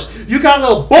whores. You got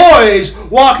little boys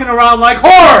walking around like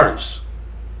whores.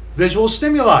 Visual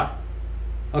stimuli.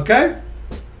 Okay?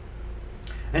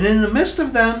 And in the midst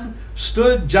of them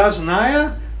stood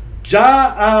Jaazaniah,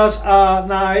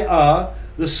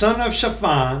 the son of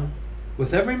Shaphan,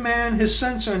 with every man his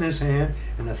censer in his hand,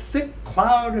 and a thick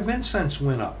cloud of incense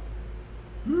went up.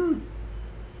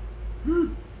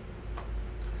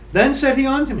 Then said he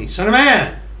unto me, Son of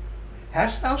man,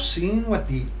 hast thou seen what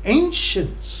the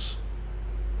ancients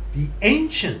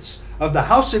of the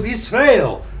house of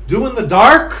Israel do in the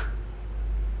dark?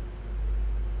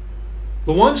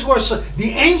 The ones who are,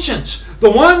 the ancients, the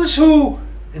ones who,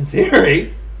 in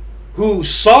theory, who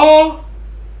saw,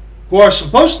 who are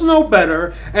supposed to know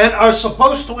better, and are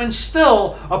supposed to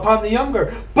instill upon the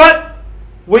younger. But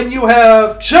when you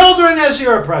have children as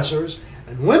your oppressors,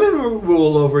 and women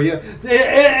rule over you,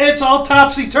 it's all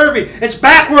topsy-turvy. It's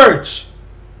backwards.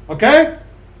 Okay?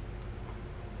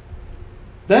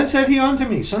 Then said he unto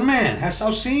me, Son of man, hast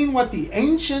thou seen what the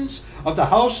ancients of the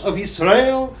house of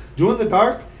Israel do in the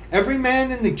dark? Every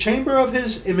man in the chamber of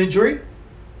his imagery?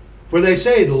 For they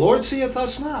say, the Lord seeth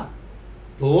us not.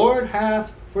 The Lord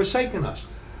hath forsaken us.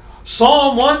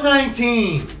 Psalm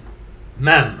 119.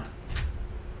 Mem.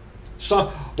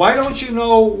 So, why don't you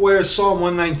know where Psalm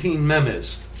 119 Mem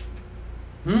is?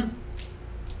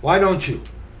 Why don't you?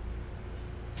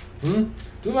 Do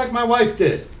like my wife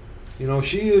did. You know,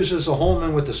 she uses a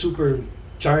Holman with the super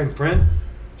giant print.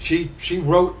 She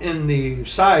wrote in the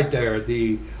side there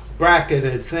the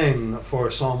bracketed thing for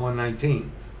Psalm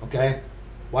 119. Okay?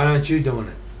 Why aren't you doing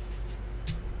it?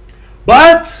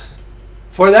 But,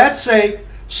 for that sake,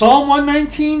 Psalm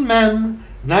 119 Mem,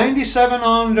 97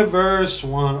 on to verse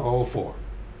 104.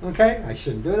 Okay? I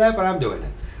shouldn't do that, but I'm doing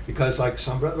it. Because like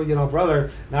some brother,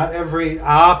 brother, not every,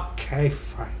 okay,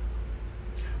 fine.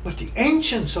 But the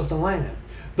ancients of the land,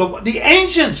 the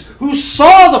ancients who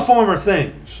saw the former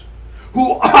things,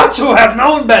 who ought to have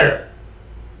known better.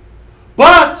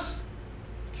 But,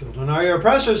 children are your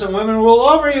oppressors and women rule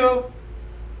over you.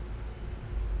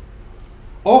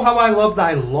 Oh, how I love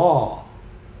thy law.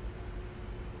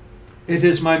 It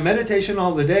is my meditation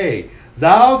all the day.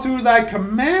 Thou through thy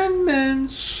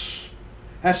commandments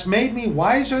hast made me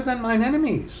wiser than mine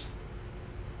enemies,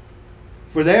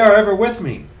 for they are ever with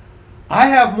me. I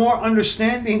have more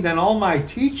understanding than all my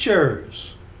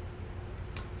teachers,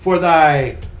 for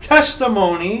thy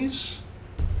testimonies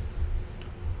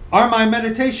are my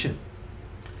meditation.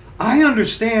 I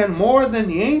understand more than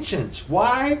the ancients.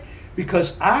 Why?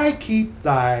 Because I keep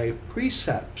thy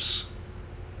precepts.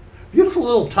 Beautiful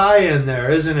little tie-in there,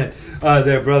 isn't it,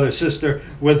 there, brother, sister,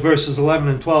 with verses 11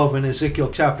 and 12 in Ezekiel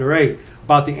chapter 8,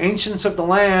 about the ancients of the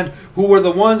land who were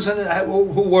the ones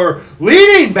who were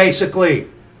leading, basically,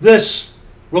 this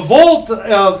revolt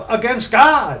against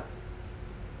God.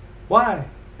 Why?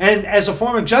 And as a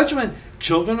form of judgment,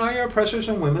 children are your oppressors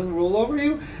and women rule over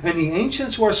you. And the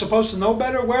ancients who are supposed to know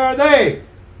better, where are they?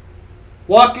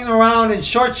 Walking around in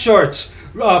short shorts,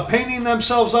 painting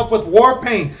themselves up with war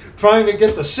paint, trying to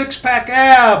get the six-pack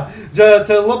ab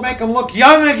to make them look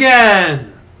young again.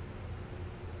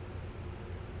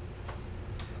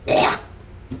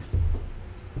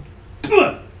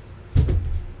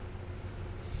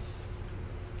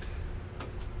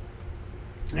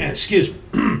 Excuse me.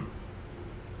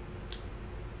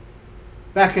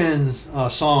 Back in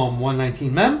Psalm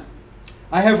 119, Mem,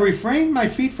 I have refrained my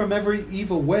feet from every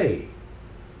evil way,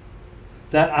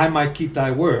 that I might keep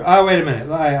thy word. Wait a minute.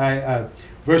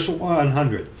 Verse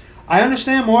 100. I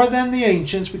understand more than the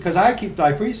ancients because I keep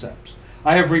thy precepts.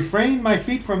 I have refrained my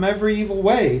feet from every evil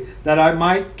way that I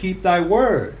might keep thy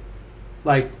word.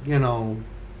 Like,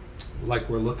 like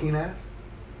we're looking at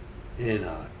in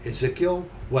Ezekiel,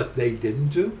 what they didn't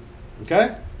do.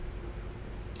 Okay?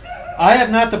 I have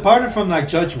not departed from thy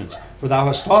judgments, for thou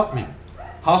hast taught me.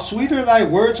 How sweet are thy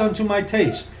words unto my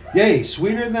taste, yea,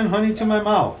 sweeter than honey to my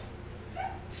mouth.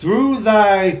 Through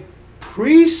thy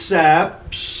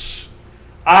precepts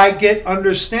I get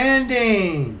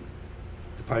understanding,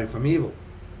 departing from evil.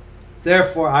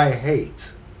 Therefore I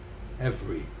hate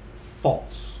every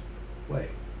false way.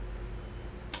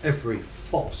 Every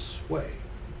false way.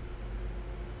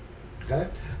 Okay?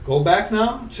 Go back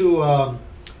now to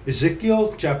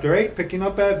Ezekiel chapter 8, picking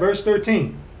up at verse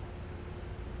 13.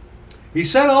 He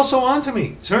said also unto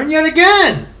me, turn yet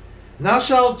again, and thou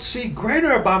shalt see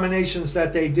greater abominations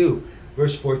that they do.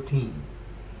 Verse 14.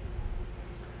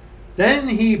 Then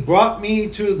he brought me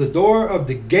to the door of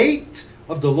the gate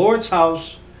of the Lord's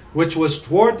house, which was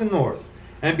toward the north.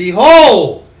 And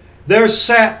behold, there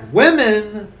sat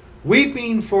women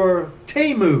weeping for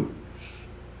Tammuz.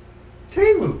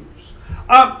 Tammuz.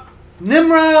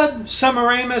 Nimrod,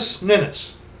 Semiramis,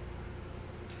 Ninnis.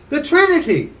 The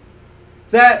Trinity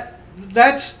that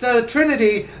That's the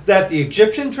Trinity that the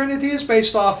Egyptian Trinity is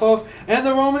based off of and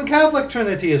the Roman Catholic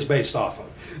Trinity is based off of.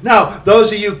 Now,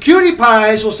 those of you cutie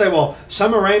pies will say, well,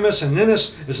 Semiramis and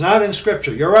Ninnis is not in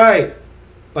Scripture. You're right.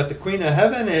 But the Queen of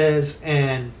Heaven is,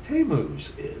 and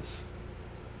Tammuz is.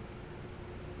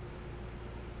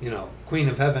 You know, Queen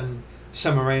of Heaven,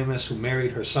 Semiramis, who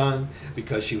married her son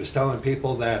because she was telling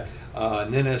people that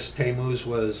Ninnis, Tammuz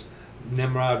was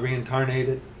Nimrod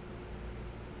reincarnated.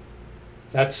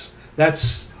 That's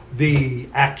the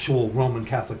actual Roman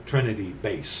Catholic Trinity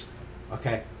base.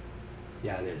 Okay?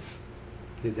 Yeah, it is.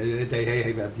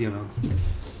 They you know.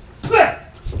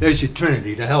 There's your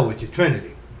Trinity. To hell with your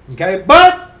Trinity. Okay?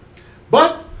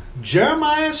 But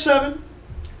Jeremiah 7,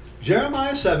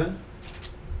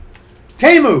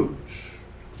 Tammuz.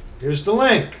 Here's the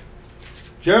link.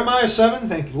 Jeremiah 7,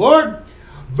 thank you, Lord.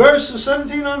 Verses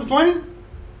 17 on to 20.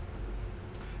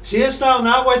 Seest thou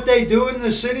not what they do in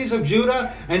the cities of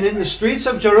Judah and in the streets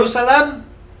of Jerusalem?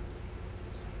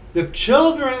 The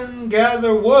children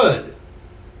gather wood.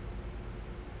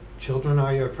 Children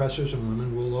are your oppressors, and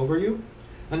women rule over you.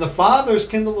 And the fathers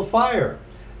kindle the fire,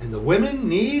 and the women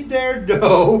knead their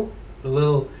dough. The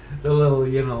little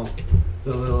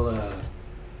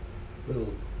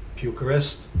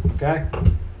Eucharist, okay,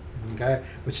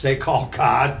 which they call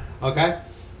God, okay.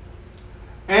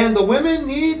 And the women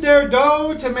knead their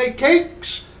dough to make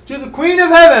cakes to the Queen of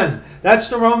Heaven. That's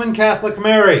the Roman Catholic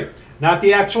Mary, not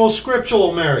the actual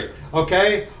scriptural Mary,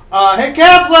 okay. Hey,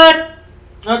 Catholic,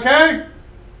 okay,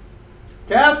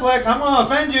 Catholic, I'm going to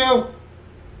offend you,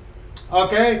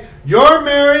 okay. Your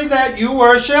Mary that you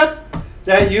worship,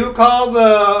 that you call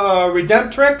the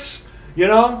Redemptrix, you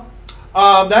know,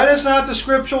 that is not the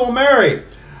scriptural Mary.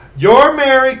 Your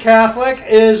Mary, Catholic,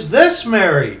 is this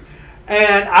Mary.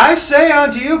 And I say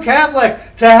unto you,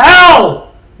 Catholic, to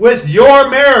hell with your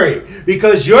Mary,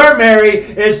 because your Mary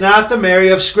is not the Mary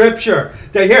of Scripture.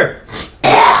 Here.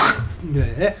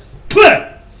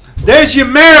 There's your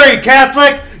Mary,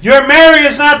 Catholic. Your Mary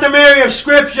is not the Mary of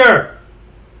Scripture.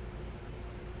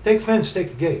 Take offense,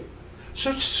 take a gate.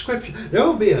 Search Scripture. There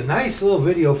will be a nice little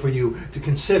video for you to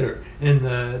consider in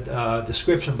the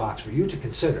description box for you to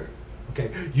consider.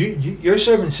 Okay, you're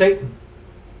serving Satan,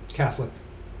 Catholic.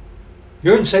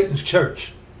 You're in Satan's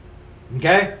church.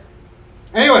 Okay?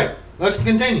 Anyway, let's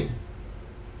continue.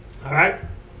 All right?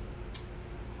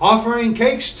 Offering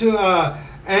cakes to,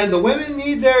 and the women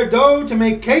knead their dough to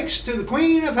make cakes to the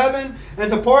Queen of Heaven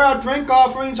and to pour out drink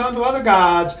offerings unto other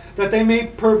gods, that they may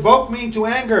provoke me to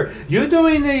anger. You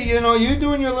doing your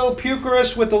little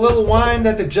Eucharist with the little wine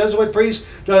that the Jesuit priest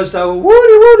does, the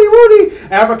woody,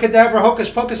 abracadabra,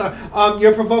 hocus pocus.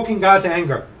 You're provoking God to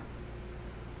anger.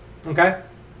 Okay?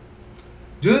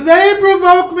 Do they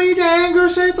provoke me to anger,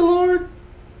 saith the Lord?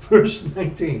 Verse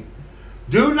 19.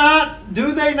 Do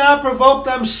they not provoke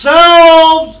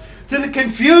themselves to the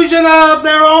confusion of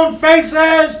their own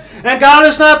faces? And God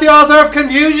is not the author of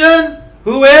confusion.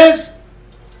 Who is?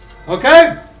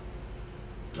 Okay?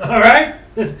 All right?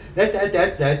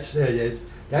 That's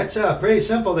pretty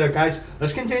simple there, guys.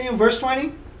 Let's continue. Verse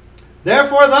 20.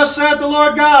 Therefore thus saith the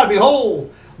Lord God,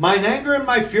 behold, mine anger and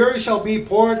my fury shall be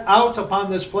poured out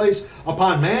upon this place,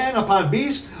 upon man, upon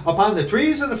beast, upon the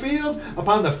trees of the field,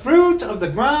 upon the fruit of the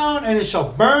ground, and it shall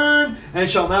burn, and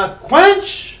shall not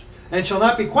quench, and shall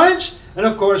not be quenched. And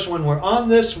of course, when we're on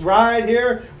this ride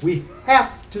here, we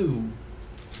have to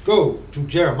go to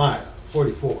Jeremiah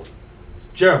 44.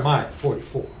 Jeremiah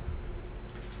 44.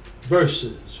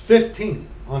 Verses 15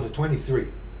 on to 23.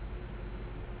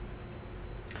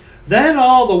 Then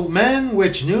all the men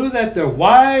which knew that their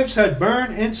wives had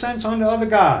burned incense unto other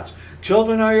gods.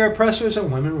 Children are your oppressors,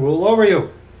 and women rule over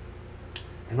you.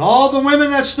 And all the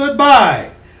women that stood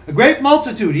by, a great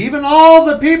multitude, even all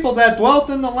the people that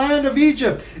dwelt in the land of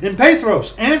Egypt, in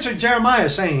Pathros, answered Jeremiah,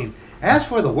 saying, As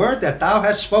for the word that thou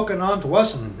hast spoken unto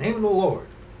us in the name of the Lord,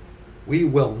 we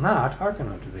will not hearken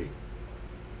unto thee.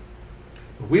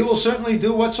 But we will certainly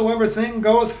do whatsoever thing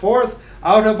goeth forth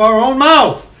out of our own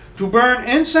mouth, to burn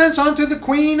incense unto the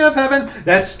Queen of Heaven.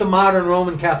 That's the modern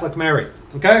Roman Catholic Mary.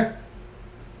 Okay?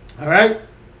 All right?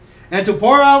 And to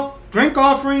pour out drink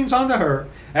offerings unto her,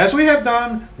 as we have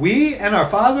done, we and our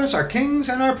fathers, our kings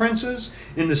and our princes,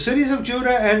 in the cities of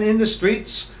Judah and in the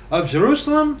streets of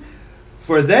Jerusalem.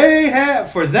 For then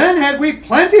had we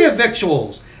plenty of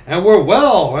victuals, and were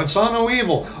well, and saw no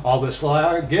evil. All this will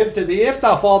I give to thee. If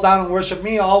thou fall down and worship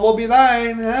me, all will be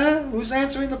thine. Who's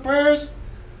answering the prayers?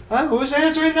 Who's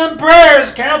answering them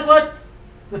prayers, Catholic?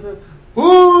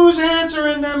 Who's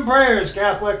answering them prayers,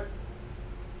 Catholic?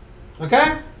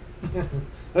 Okay?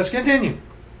 Let's continue.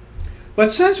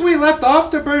 But since we left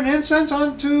off to burn incense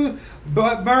to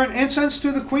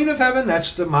the Queen of Heaven,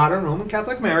 that's the modern Roman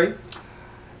Catholic Mary,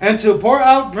 and to pour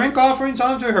out drink offerings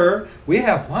unto her, we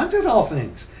have wanted all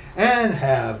things, and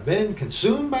have been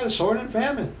consumed by the sword and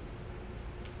famine.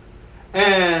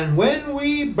 And when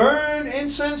we burn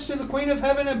incense to the Queen of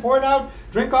Heaven and poured out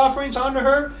drink offerings unto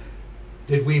her,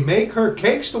 did we make her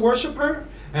cakes to worship her,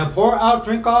 and pour out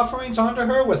drink offerings unto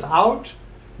her without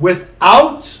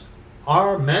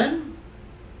our men?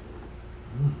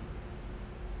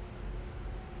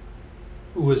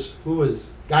 Who was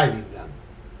guiding them?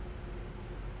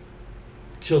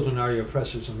 Children are your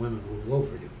oppressors, and women rule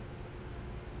over you.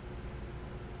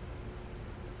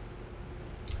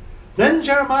 Then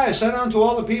Jeremiah said unto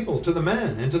all the people, to the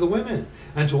men, and to the women,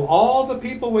 and to all the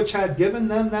people which had given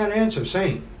them that answer,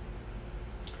 saying,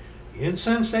 The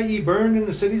incense that ye burned in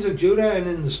the cities of Judah and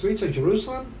in the streets of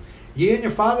Jerusalem, ye and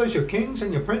your fathers, your kings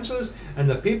and your princes, and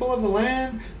the people of the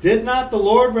land, did not the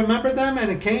Lord remember them,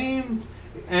 and came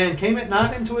it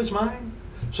not into his mind,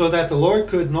 so that the Lord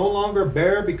could no longer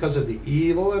bear because of the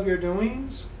evil of your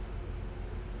doings,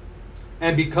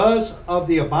 and because of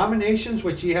the abominations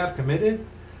which ye have committed?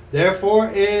 Therefore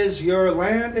is your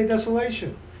land a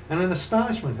desolation, and an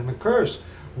astonishment, and a curse,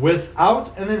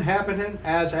 without an inhabitant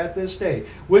as at this day.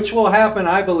 Which will happen,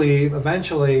 I believe,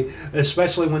 eventually,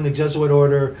 especially when the Jesuit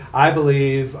order, I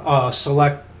believe,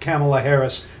 select Kamala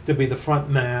Harris to be the front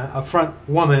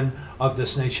woman of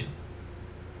this nation.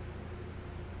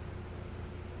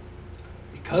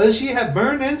 Because ye have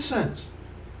burned incense,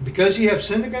 because ye have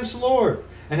sinned against the Lord,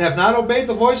 and have not obeyed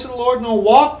the voice of the Lord, nor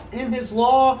walked in his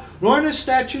law, nor in his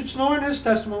statutes, nor in his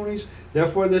testimonies,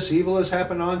 therefore this evil has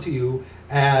happened unto you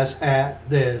as at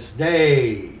this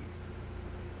day.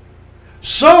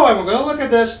 So, and we're going to look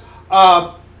at this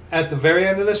at the very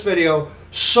end of this video.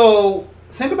 So,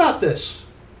 think about this.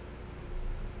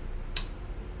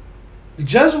 The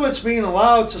Jesuits being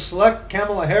allowed to select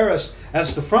Kamala Harris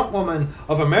as the front woman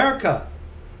of America.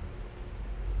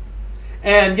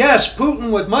 And yes,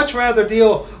 Putin would much rather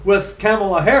deal with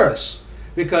Kamala Harris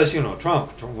because,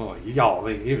 Trump well,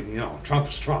 Trump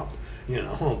is Trump,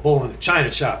 bull in a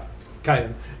china shop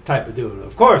type of dude.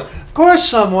 Of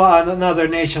course, another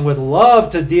nation would love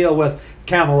to deal with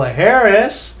Kamala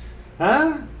Harris,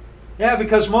 huh? Yeah,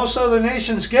 because most other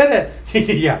nations get it.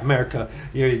 Yeah, America,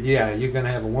 you're going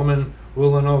to have a woman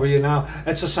ruling over you now.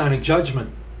 That's a sign of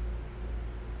judgment.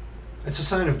 It's a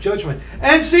sign of judgment.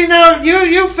 And see now,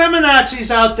 you feminazis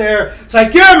out there, it's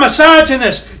like, you're a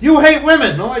misogynist. You hate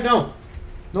women. No, I don't.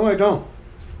 No, I don't.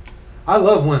 I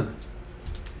love women.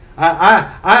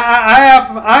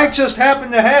 I just happen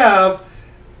to have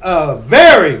a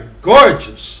very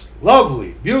gorgeous,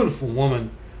 lovely, beautiful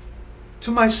woman to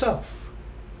myself.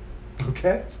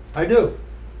 Okay? I do.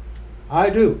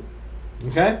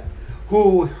 Okay?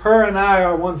 Her and I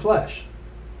are one flesh.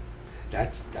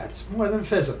 That's more than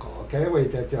physical, okay?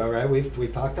 All right, we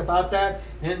talked about that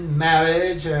in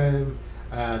marriage, and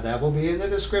that will be in the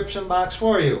description box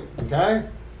for you, okay?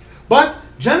 But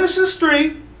Genesis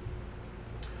 3,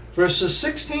 verses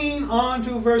 16 on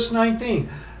to verse 19.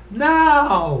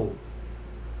 Now,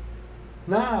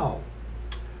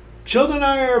 children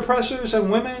are your oppressors,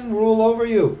 and women rule over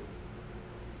you,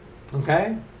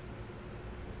 okay?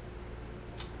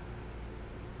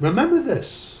 Remember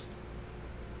this.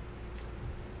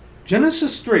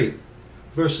 Genesis 3,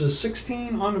 verses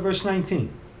 16 on to verse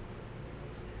 19.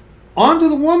 Unto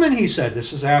the woman, he said,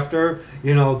 this is after,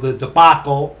 the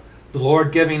debacle, the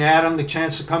Lord giving Adam the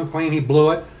chance to come clean, he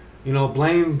blew it,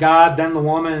 blamed God, then the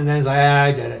woman, and then he's like,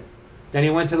 I did it. Then he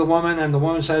went to the woman, and the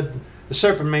woman said, the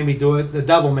serpent made me do it, the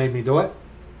devil made me do it.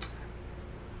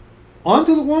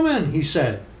 Unto the woman, he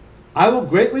said, I will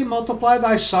greatly multiply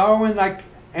thy sorrow and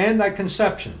thy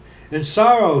conception. In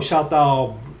sorrow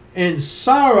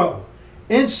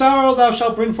thou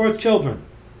shalt bring forth children.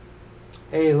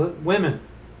 Hey, women,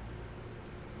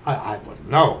 I wouldn't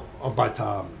know, but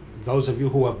those of you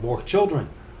who have more children,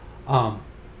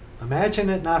 imagine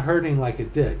it not hurting like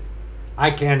it did.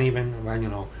 I can't even,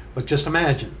 but just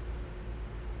imagine.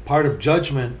 Part of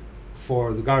judgment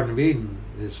for the Garden of Eden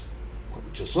is what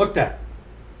we just looked at.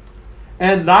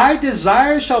 And thy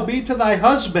desire shall be to thy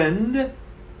husband,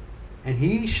 and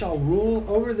he shall rule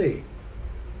over thee.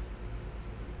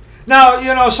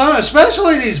 Now, some,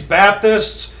 especially these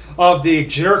Baptists of the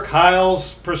Jerk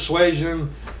Hiles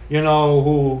persuasion,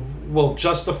 who will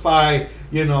justify,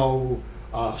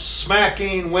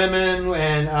 smacking women.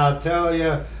 And I'll tell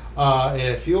you,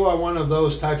 if you are one of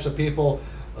those types of people,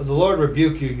 the Lord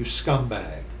rebuke you, you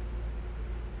scumbag.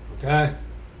 Okay?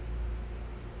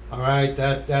 All right,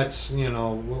 that's,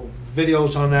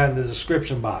 videos on that in the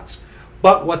description box.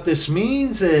 But what this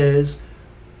means is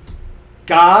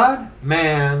God,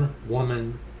 man,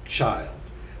 woman, child.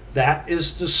 That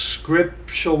is the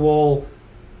scriptural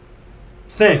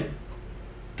thing.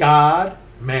 God,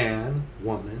 man,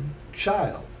 woman,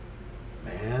 child.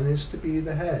 Man is to be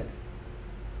the head.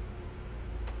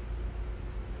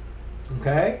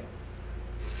 Okay?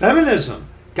 Feminism.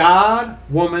 God,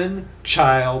 woman,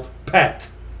 child, pet,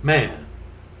 man.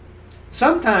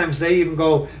 Sometimes they even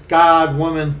go God,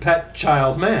 woman, pet,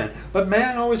 child, man. But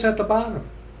man always at the bottom.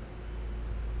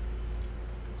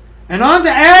 And unto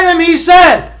Adam he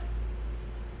said,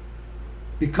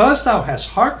 because thou hast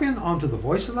hearkened unto the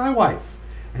voice of thy wife,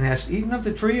 and hast eaten of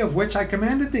the tree of which I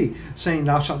commanded thee, saying,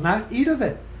 thou shalt not eat of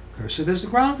it. Cursed is the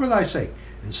ground for thy sake.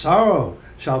 In sorrow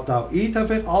shalt thou eat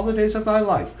of it all the days of thy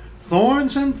life.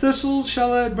 Thorns and thistles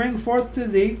shall it bring forth to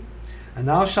thee, and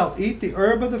thou shalt eat the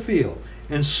herb of the field.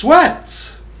 In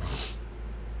sweat,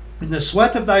 in the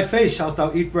sweat of thy face shalt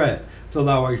thou eat bread, till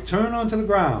thou return unto the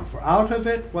ground. For out of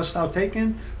it wast thou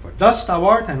taken, for dust thou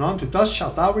art, and unto dust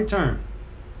shalt thou return.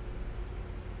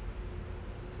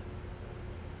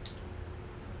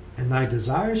 And thy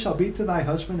desire shall be to thy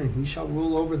husband, and he shall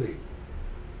rule over thee.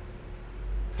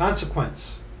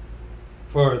 Consequence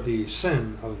for the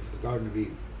sin of the Garden of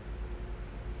Eden.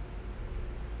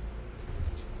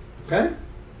 Okay?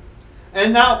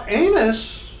 And now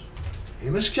Amos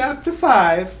chapter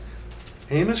 5,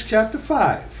 Amos chapter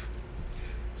 5.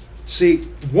 See,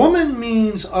 woman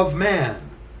means of man.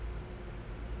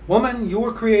 Woman, you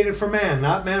were created for man,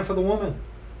 not man for the woman.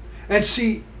 And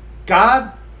see,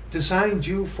 God designed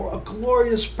you for a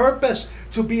glorious purpose,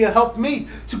 to be a helpmeet,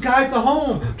 to guide the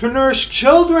home, to nourish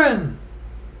children.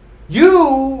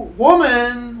 You,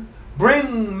 woman,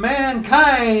 bring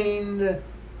mankind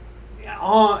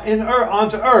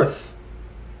onto earth.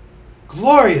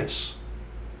 Glorious,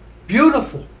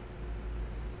 beautiful,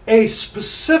 a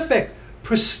specific,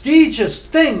 prestigious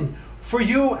thing for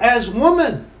you as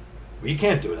woman. We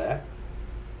can't do that.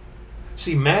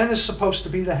 See, man is supposed to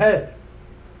be the head,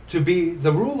 to be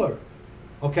the ruler,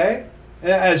 okay?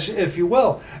 As if you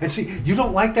will. And see, you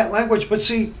don't like that language, but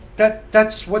see,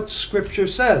 that's what Scripture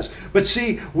says. But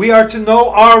see, we are to know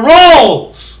our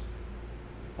roles,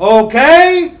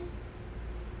 okay?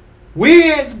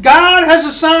 God has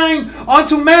assigned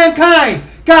unto mankind,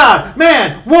 God,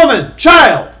 man, woman,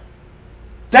 child.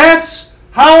 That's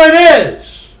how it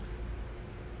is.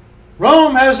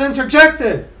 Rome has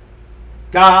interjected.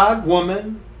 God,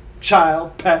 woman,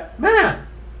 child, pet, man.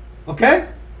 Okay?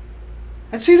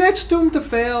 And see, that's doomed to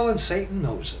fail, and Satan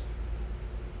knows it.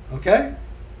 Okay?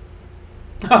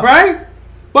 All right?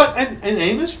 But in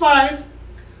Amos 5,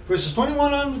 verses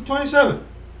 21 on to 27,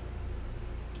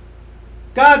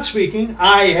 God speaking,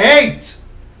 I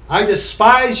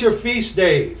despise your feast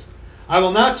days. I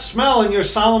will not smell in your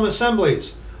solemn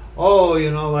assemblies. Oh,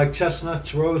 like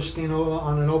chestnuts roasting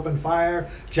on an open fire,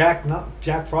 Jack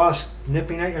Frost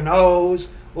nipping at your nose.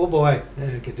 Oh boy,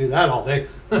 you could do that all day.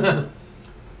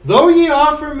 Though ye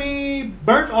offer me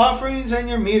burnt offerings and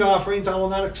your meat offerings, I will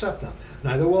not accept them.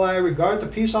 Neither will I regard the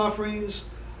peace offerings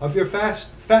of your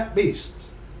fat beasts.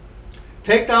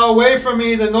 Take thou away from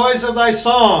me the noise of thy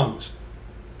songs.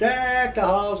 Deck the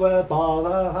halls with balls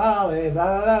of holly.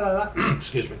 Blah, blah, blah, blah.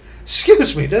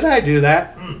 Excuse me, did I do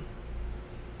that?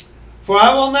 For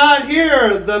I will not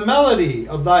hear the melody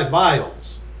of thy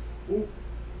viols. Ooh,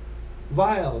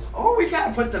 viols. Oh, we got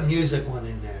to put the music one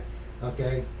in there.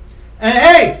 Okay? And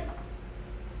hey,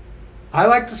 I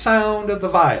like the sound of the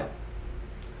viol.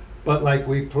 But like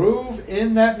we prove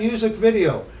in that music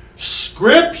video,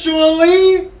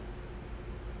 scripturally,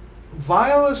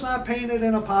 viol is not painted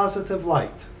in a positive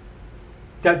light.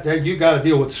 That you got to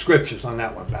deal with the scriptures on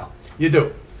that one, pal. You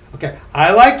do. Okay.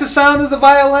 I like the sound of the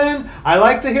violin. I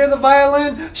like to hear the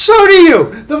violin. So do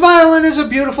you. The violin is a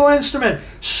beautiful instrument.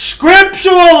 Scripturally,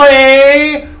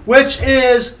 which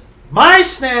is my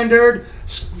standard,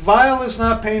 viol is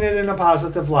not painted in a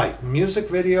positive light. Music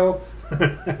video,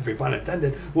 every pun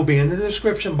intended, will be in the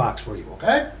description box for you,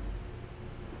 okay?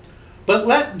 But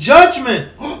let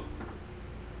judgment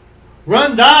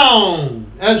run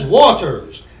down as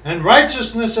waters, and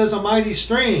righteousness as a mighty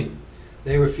stream.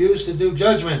 They refuse to do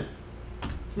judgment.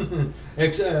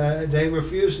 They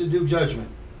refuse to do judgment.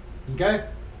 Okay?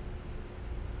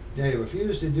 They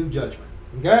refuse to do judgment.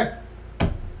 Okay?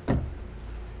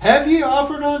 Have ye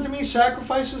offered unto me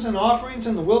sacrifices and offerings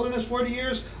in the wilderness 40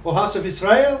 years, O house of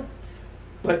Israel?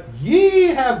 But ye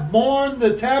have borne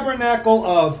the tabernacle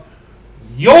of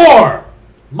your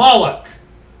Moloch,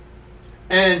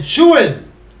 and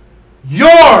chewing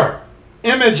your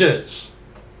images,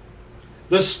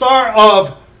 the star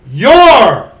of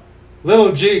your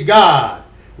little g God,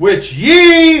 which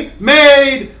ye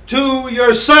made to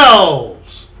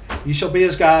yourselves. Ye shall be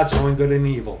as gods, knowing good and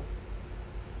evil.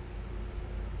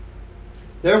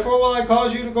 Therefore will I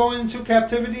cause you to go into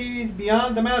captivity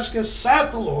beyond Damascus,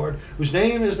 saith the Lord, whose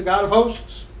name is the God of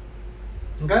hosts.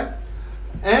 Okay?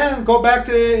 And go back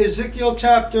to Ezekiel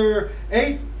chapter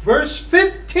 8, verse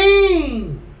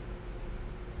 15.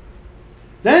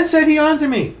 Then said he unto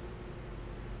me,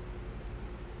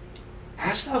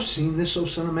 Hast thou seen this, O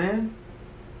son of man?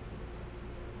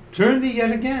 Turn thee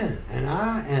yet again,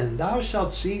 and thou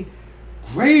shalt see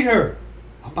greater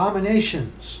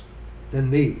abominations than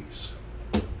these.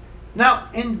 Now,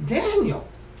 in Daniel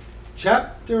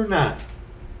chapter 9,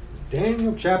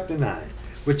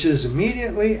 which is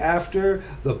immediately after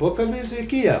the book of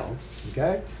Ezekiel,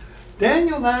 okay?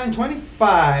 Daniel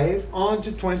 9:25 on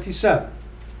to 27.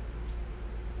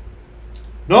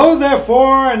 Know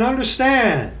therefore and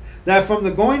understand that from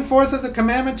the going forth of the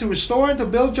commandment to restore and to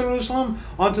build Jerusalem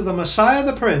unto the Messiah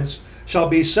the Prince shall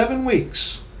be 7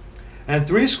 weeks, and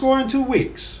 62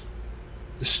 weeks.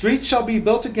 The street shall be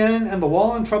built again, and the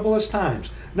wall in troublous times.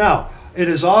 Now, it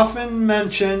is often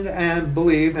mentioned and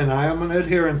believed, and I am an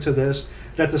adherent to this,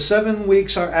 that the 7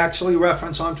 weeks are actually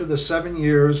reference onto the 7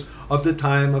 years of the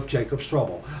time of Jacob's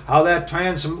trouble. How that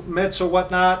transmits or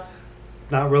whatnot,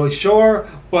 not really sure,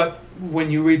 but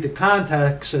when you read the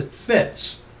context, it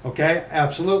fits. Okay,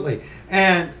 absolutely.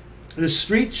 And the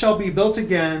street shall be built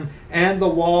again, and the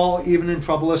wall even in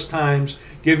troublous times,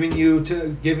 giving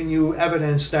you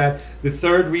evidence that the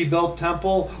third rebuilt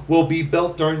temple will be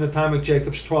built during the time of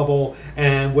Jacob's trouble,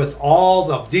 and with all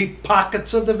the deep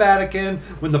pockets of the Vatican,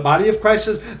 when the body of Christ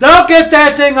says, they'll get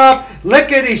that thing up,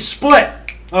 lickety split.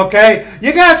 Okay,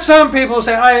 you got some people who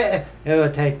say, it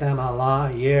would take them a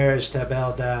long years to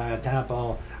build a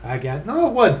temple again. No,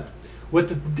 it wouldn't. With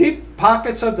the deep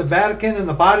pockets of the Vatican and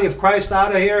the body of Christ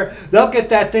out of here, they'll get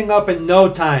that thing up in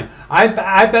no time. I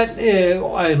bet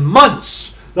in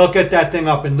months they'll get that thing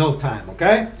up in no time,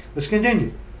 okay? Let's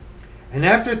continue. And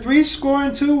after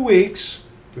 62 weeks,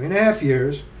 3.5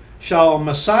 years, shall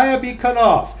Messiah be cut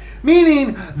off.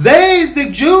 Meaning, the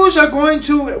Jews are going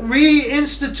to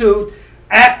reinstitute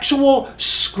actual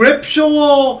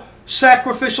scriptural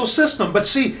sacrificial system. But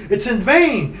see, it's in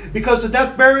vain, because the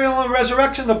death, burial, and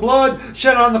resurrection, the blood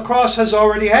shed on the cross has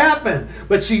already happened.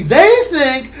 But see, they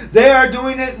think they are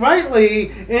doing it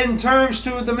rightly in terms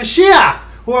to the Mashiach,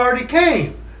 who already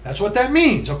came. That's what that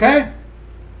means, okay?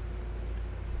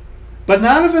 But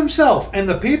not of himself. And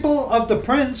the people of the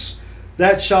prince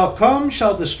that shall come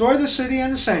shall destroy the city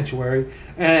and the sanctuary,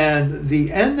 and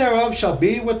the end thereof shall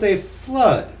be with a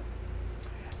flood.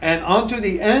 And unto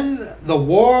the end the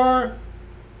war,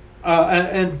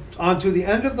 and unto the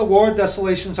end of the war,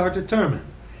 desolations are determined.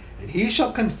 And he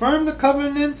shall confirm the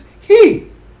covenant. He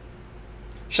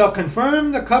shall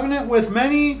confirm the covenant with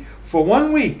many for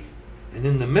 1 week. And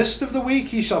in the midst of the week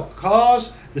he shall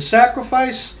cause the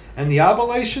sacrifice and the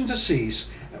oblation to cease.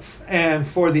 And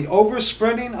for the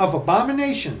overspreading of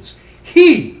abominations,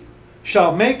 he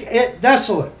shall make it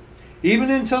desolate,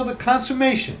 even until the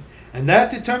consummation. And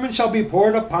that determined shall be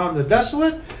poured upon the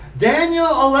desolate. Daniel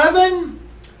 11,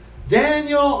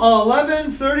 30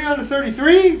 on to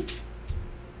 33.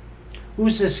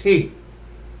 Who's this he?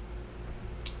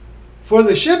 For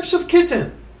the ships of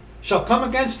Kittim shall come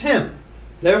against him.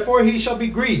 Therefore he shall be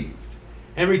grieved,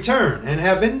 and return, and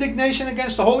have indignation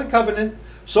against the holy covenant.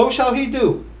 So shall he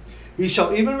do. He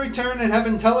shall even return and have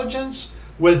intelligence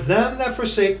with them that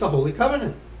forsake the holy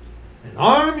covenant. And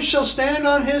arms shall stand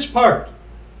on his part.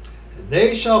 And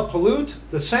they shall pollute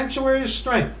the sanctuary of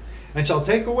strength, and shall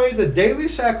take away the daily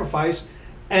sacrifice,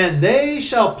 and they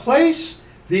shall place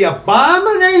the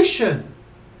abomination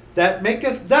that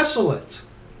maketh desolate.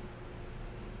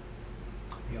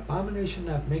 The abomination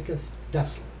that maketh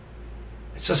desolate.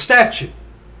 It's a statue.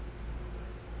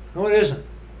 No, it isn't.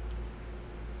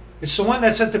 It's the one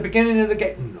that's at the beginning of the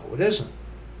gate. No, it isn't.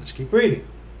 Let's keep reading.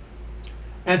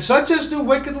 And such as do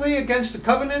wickedly against the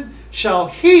covenant shall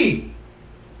he.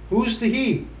 Who's the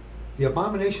he? The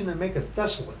abomination that maketh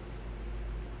desolate.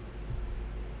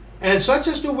 And such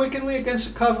as do wickedly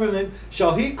against the covenant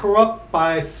shall he corrupt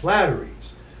by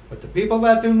flatteries. But the people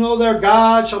that do know their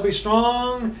God shall be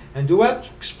strong and do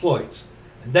exploits.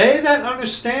 And they that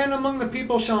understand among the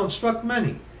people shall instruct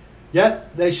many.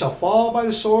 Yet they shall fall by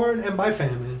the sword and by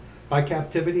famine, by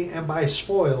captivity and by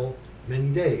spoil many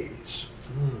days.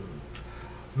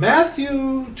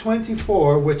 Matthew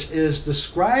 24, which is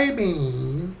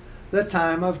describing the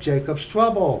time of Jacob's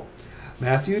trouble.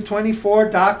 Matthew 24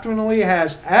 doctrinally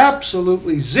has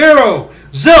absolutely zero,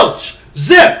 zilch,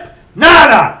 zip,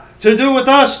 nada to do with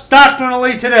us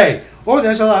doctrinally today. Oh,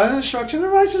 there's a lot of instruction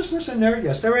and righteousness in there.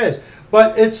 Yes, there is.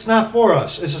 But it's not for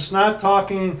us. It's just not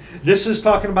talking. This is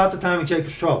talking about the time of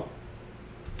Jacob's trouble.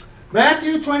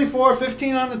 Matthew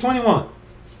 24:15 on to 21.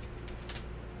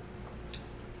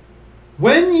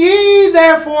 When ye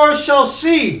therefore shall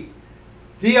see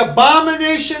the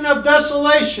abomination of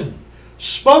desolation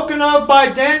spoken of by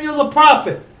Daniel the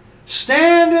prophet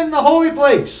stand in the holy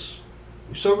place,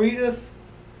 whoso readeth,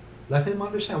 let him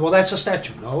understand. Well, that's a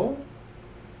statue. No.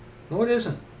 No, it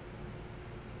isn't.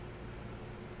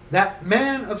 That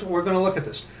man of, we're going to look at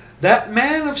this. That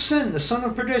man of sin, the son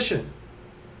of perdition,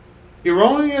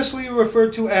 erroneously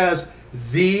referred to as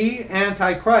the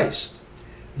Antichrist.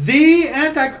 The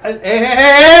Antichrist.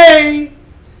 Hey!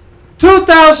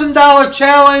 $2,000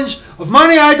 challenge of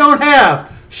money I don't have.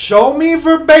 Show me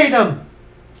verbatim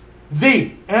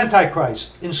the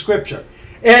Antichrist in Scripture.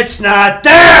 It's not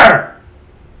there!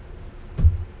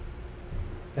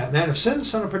 That man of sin,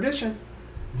 son of perdition,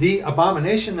 the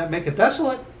abomination that maketh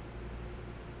desolate.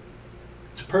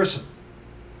 It's a person.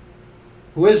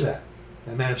 Who is that?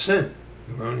 That man of sin,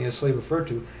 erroneously referred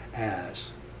to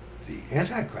as the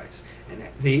Antichrist. And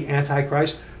the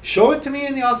Antichrist, show it to me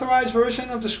in the authorized version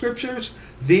of the Scriptures,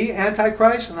 the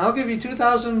Antichrist, and I'll give you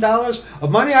 $2,000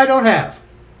 of money I don't have.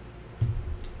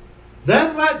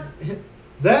 Then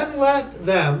let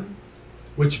them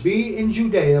which be in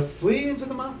Judea flee into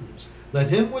the mountains. Let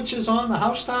him which is on the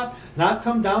housetop not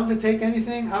come down to take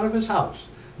anything out of his house.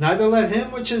 Neither let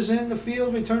him which is in the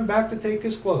field return back to take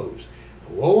his clothes.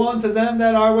 Woe unto them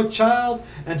that are with child,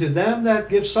 and to them that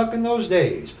give suck in those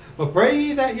days. But pray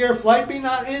ye that your flight be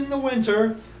not in the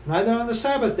winter, neither on the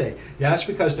Sabbath day. Yes,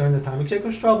 because during the time of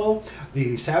Jacob's trouble,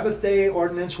 the Sabbath day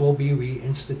ordinance will be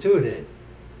reinstituted.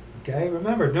 Okay,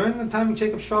 remember, during the time of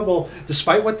Jacob's trouble,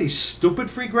 despite what these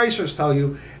stupid free gracers tell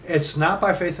you, it's not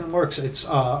by faith and works. It's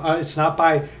not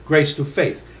by grace through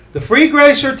faith. The free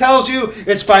gracer tells you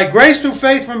it's by grace through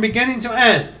faith from beginning to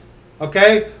end.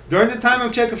 Okay, during the time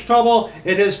of Jacob's trouble,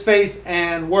 it is faith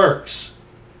and works.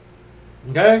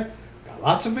 Okay, got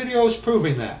lots of videos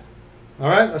proving that. All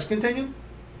right, let's continue.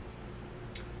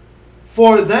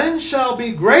 For then shall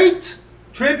be great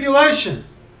tribulation.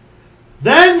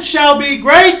 Then shall be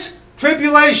great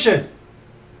tribulation.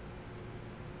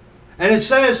 And it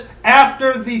says,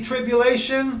 after the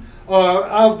tribulation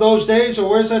of those days, or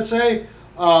where does that say?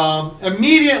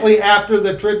 Immediately after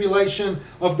the tribulation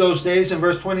of those days, in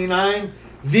verse 29,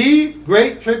 the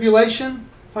great tribulation.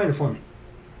 Find it for me.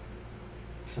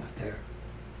 It's not there.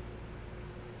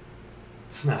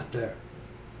 It's not there.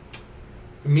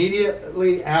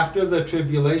 Immediately after the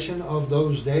tribulation of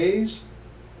those days.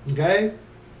 Okay?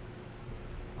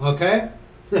 Okay?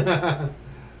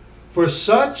 For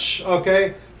such,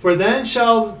 okay, for then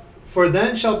shall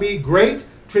be great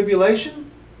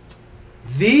tribulation.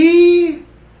 The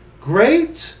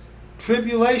great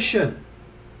tribulation.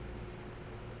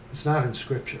 It's not in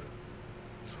Scripture.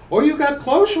 Or you got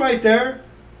close right there.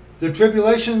 The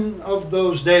tribulation of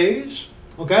those days.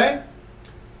 Okay?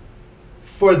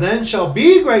 For then shall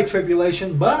be great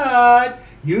tribulation, but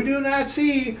you do not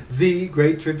see the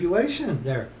great tribulation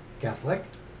there, Catholic.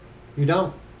 You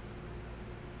don't.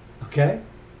 Okay?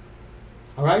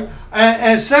 All right?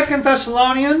 And 2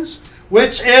 Thessalonians,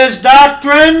 which is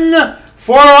doctrine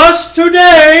for us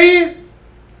today.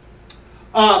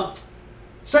 2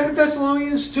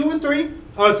 Thessalonians 2 and 3,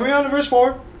 or 3 on to verse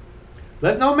 4.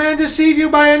 Let no man deceive you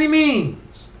by any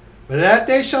means, for that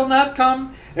day shall not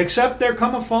come, except there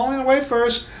come a falling away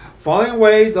first. Falling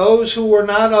away, those who were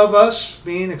not of us,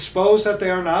 being exposed that they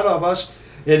are not of us.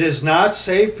 It is not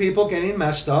saved people getting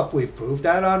messed up. We've proved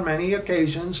that on many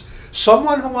occasions.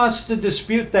 Someone who wants to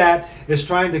dispute that is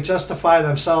trying to justify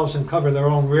themselves and cover their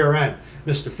own rear end.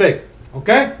 Mr. Fig.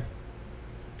 Okay?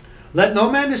 Let no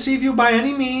man deceive you by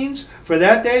any means, for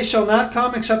that day shall not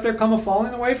come except there come a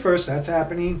falling away first. That's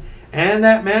happening. And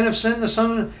that man of sin,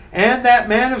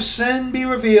 be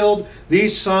revealed, the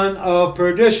son of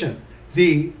perdition.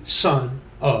 The son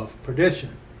of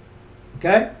perdition.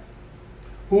 Okay?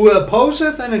 Who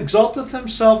opposeth and exalteth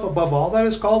himself above all that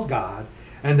is called God,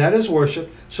 and that is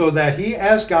worshipped, so that he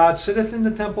as God sitteth in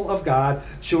the temple of God,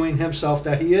 shewing himself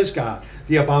that he is God,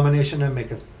 the abomination that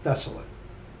maketh desolate.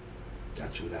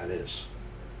 That's who that is.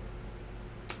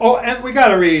 Oh, and we got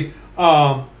to read,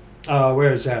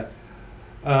 where is that?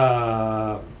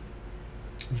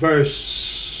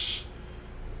 Verse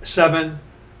 7.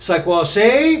 It's like, well,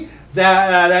 see,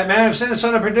 that man of sin, the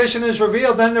son of perdition is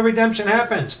revealed, then the redemption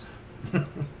happens.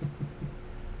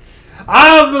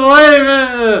 I believe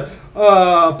in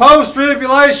the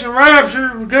post-tribulation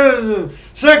rapture because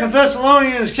of 2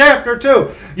 Thessalonians chapter 2.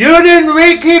 You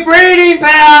didn't keep reading,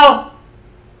 pal.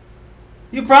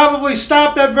 you probably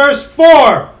stopped at verse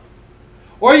 4.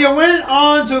 Or you went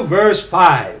on to verse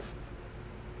 5.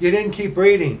 You didn't keep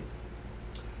reading.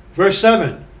 Verse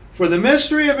 7. For the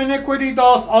mystery of iniquity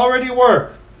doth already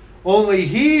work. Only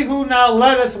he who now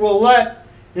letteth will let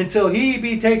until he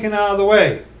be taken out of the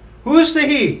way. Who's the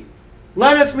he?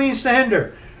 Letteth means to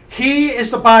hinder. He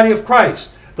is the body of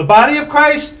Christ. The body of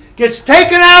Christ gets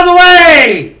taken out of the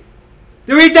way.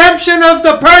 The redemption of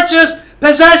the purchased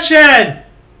possession.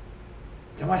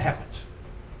 Then what happens?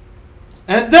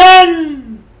 And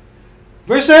then,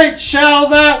 verse 8, shall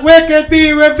that wicked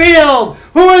be revealed.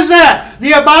 Who is that?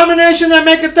 The abomination that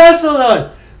maketh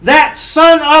desolate. That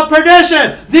son of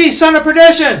perdition. The son of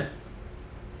perdition.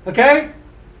 Okay?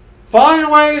 Falling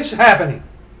away is happening.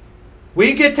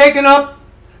 We get taken up.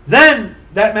 Then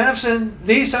that man of sin,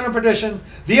 the son of perdition,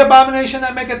 the abomination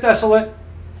that maketh desolate.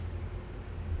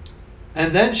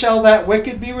 And then shall that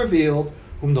wicked be revealed,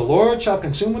 whom the Lord shall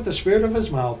consume with the spirit of his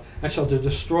mouth, and shall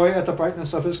destroy at the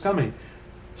brightness of his coming.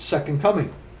 Second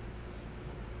coming.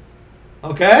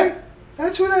 Okay?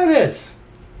 That's what that is.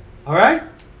 Alright?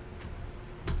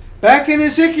 Back in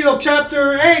Ezekiel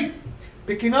chapter 8,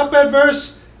 picking up at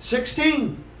verse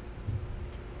 16.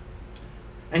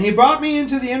 And he brought me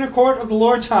into the inner court of the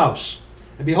Lord's house.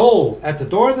 And behold, at the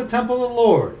door of the temple of the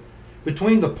Lord,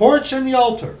 between the porch and the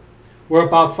altar, were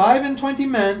about 25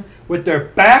 men with their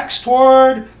backs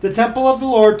toward the temple of the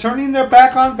Lord, turning their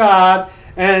back on God,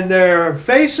 and their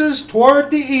faces toward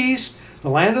the east, the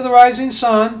land of the rising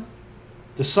sun.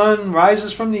 The sun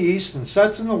rises from the east and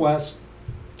sets in the west.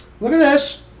 Look at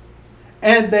this.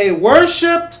 And they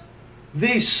worshipped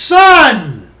the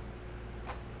sun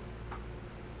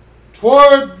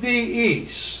toward the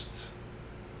east.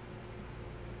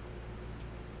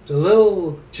 The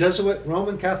little Jesuit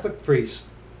Roman Catholic priest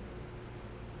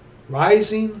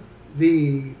rising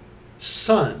the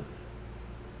sun,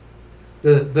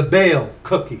 the Baal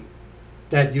cookie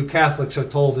that you Catholics are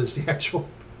told is the actual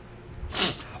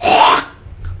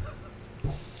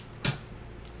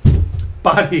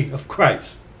body of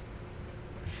Christ.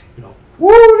 You know,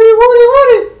 woody, woody,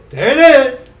 woody. There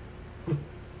it is.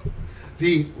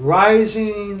 The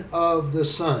rising of the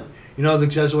sun. You know, the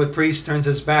Jesuit priest turns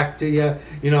his back to you.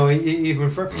 You know, even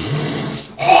for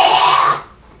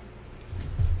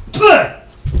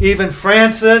even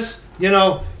Francis, you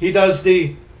know, he does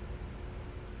the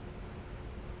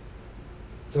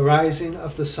rising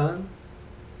of the sun.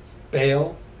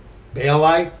 Baal,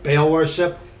 Baalite, Baal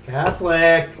worship,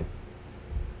 Catholic.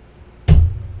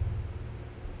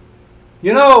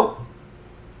 You know,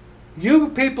 you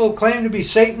people claim to be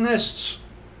Satanists.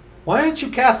 Why aren't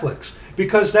you Catholics?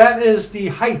 Because that is the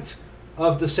height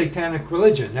of the satanic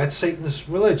religion. That's Satanist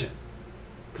religion.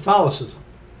 Catholicism.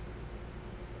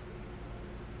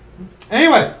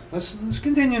 Anyway, let's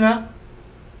continue now.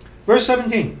 Verse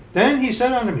 17. Then he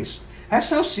said unto me, hast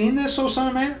thou seen this, O son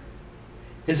of man?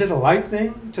 Is it a light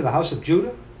thing to the house of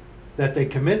Judah, that they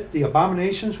commit the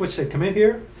abominations which they commit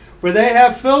here? For they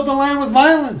have filled the land with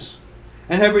violence,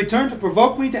 and have returned to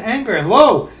provoke me to anger. And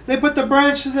lo, they put the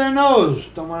branch to their nose.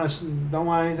 Don't want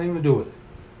anything to do with it.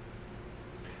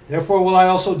 Therefore will I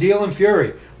also deal in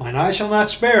fury. Mine eye shall not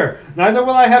spare, neither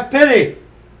will I have pity.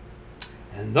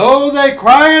 And though they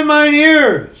cry in mine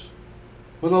ears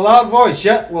with a loud voice,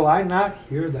 yet will I not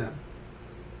hear them.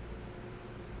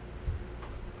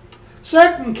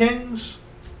 2 Kings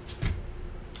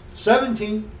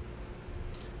 17.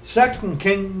 2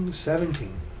 Kings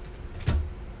 17.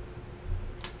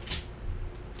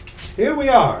 Here we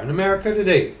are in America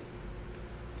today.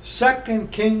 2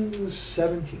 Kings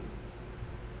 17.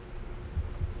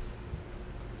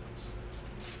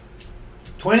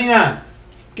 29.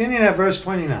 Beginning at verse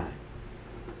 29.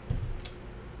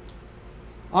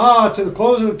 To the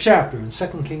close of the chapter in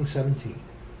 2 Kings 17.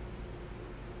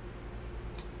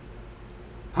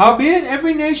 Howbeit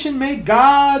every nation made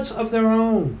gods of their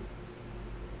own,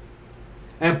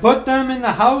 and put them in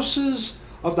the houses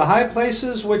of the high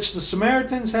places which the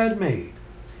Samaritans had made.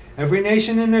 Every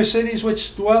nation in their cities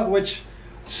which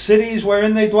cities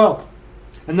wherein they dwelt.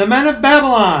 And the men of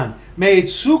Babylon made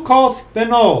Succoth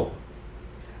Benob,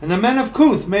 and the men of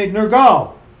Cuth made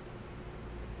Nergal,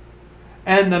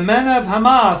 and the men of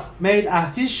Hamath made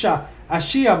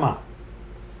Ashiyama,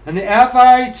 and the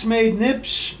Avites made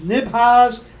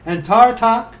Nibhaz and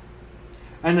Tartak,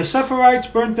 and the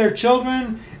Sephirites burnt their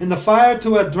children in the fire to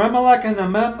Adremelech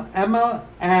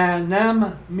and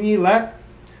Nammelech,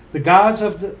 the gods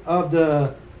of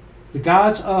the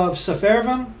gods of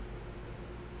Sepharvaim.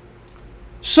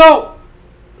 So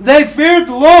they feared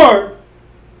the Lord,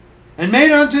 and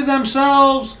made unto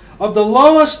themselves of the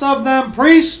lowest of them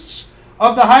priests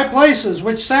of the high places,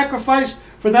 which sacrificed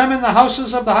for them in the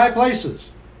houses of the high places.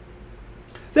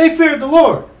 They feared the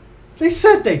Lord. They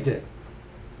said they did.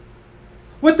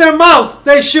 With their mouth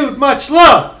they shewed much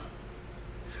love.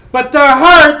 But their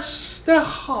hearts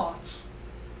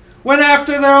went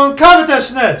after their own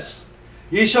covetousness.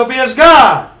 Ye shall be as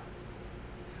God.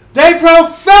 They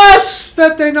profess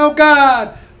that they know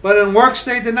God, but in works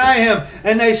they deny him.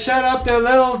 And they set up their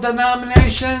little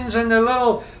denominations and their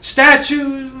little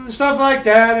statues and stuff like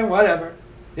that and whatever.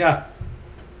 Yeah.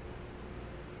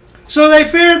 So they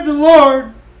feared the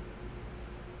Lord.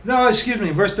 No, excuse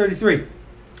me, verse 33.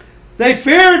 They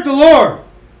feared the Lord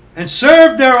and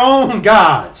served their own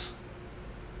gods.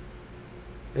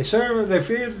 They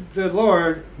feared the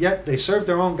Lord, yet they served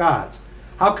their own gods.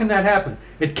 How can that happen?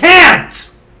 It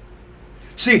can't!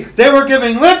 See, they were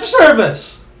giving lip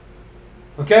service.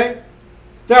 Okay?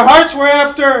 Their hearts were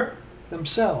after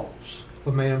themselves,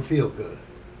 what made them feel good.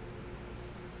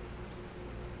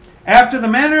 After the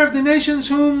manner of the nations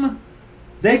whom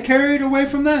they carried away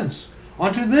from thence.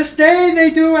 Unto this day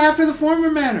they do after the former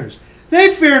manners.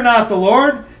 They fear not the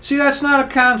Lord. See, that's not a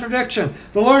contradiction.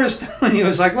 The Lord is telling you,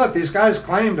 it's like, look, these guys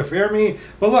claim to fear me,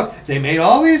 but look, they made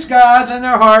all these gods in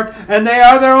their heart, and they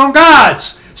are their own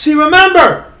gods. See,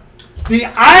 remember, the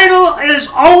idol is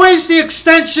always the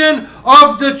extension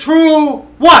of the true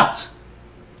what?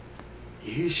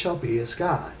 Ye shall be as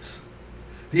gods.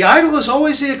 The idol is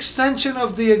always the extension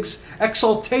of the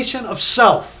exaltation of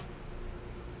self.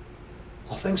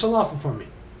 All things are lawful for me.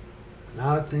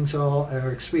 Not all things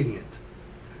are expedient.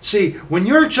 See, when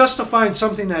you're justifying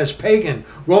something that is pagan,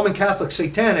 Roman Catholic,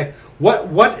 satanic,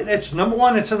 it's number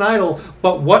one, it's an idol,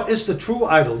 but what is the true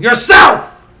idol?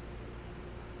 Yourself!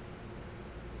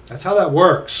 That's how that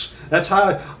works. That's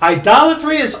how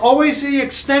idolatry is always the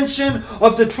extension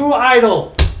of the true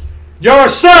idol.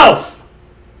 Yourself!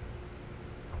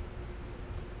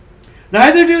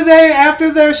 Neither do they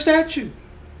after their statutes,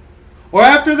 or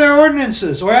after their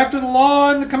ordinances, or after the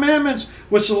law and the commandments,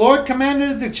 which the Lord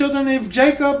commanded the children of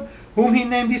Jacob, whom he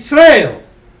named Israel,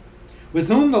 with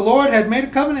whom the Lord had made a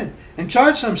covenant, and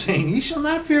charged them, saying, Ye shall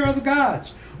not fear other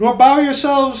gods, nor bow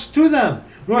yourselves to them,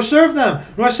 nor serve them,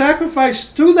 nor sacrifice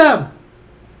to them.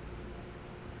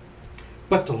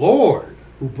 But the Lord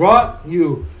who brought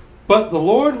you up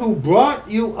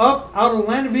out of the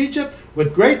land of Egypt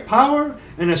with great power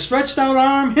and a stretched out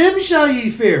arm, him shall ye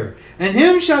fear, and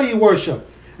him shall ye worship,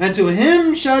 and to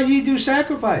him shall ye do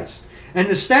sacrifice. And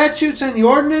the statutes and the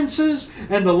ordinances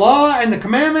and the law and the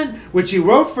commandment which he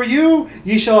wrote for you,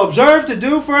 ye shall observe to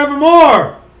do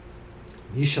forevermore.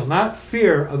 Ye shall not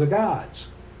fear other gods.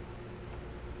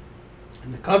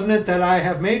 And the covenant that I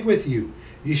have made with you,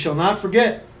 ye shall not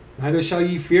forget, neither shall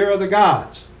ye fear other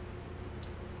gods.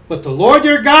 But the Lord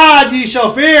your God ye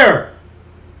shall fear,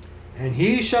 and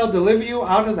he shall deliver you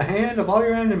out of the hand of all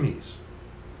your enemies.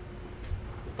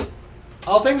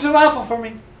 All things are lawful for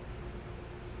me,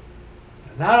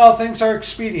 but not all things are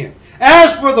expedient.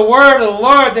 As for the word of the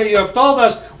Lord that you have told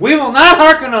us, we will not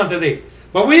hearken unto thee,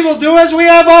 but we will do as we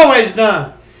have always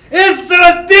done. It's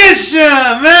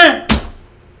tradition, man.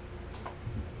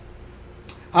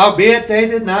 Howbeit they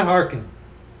did not hearken,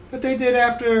 but they did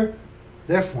after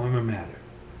their former manner.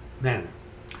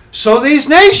 So these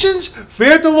nations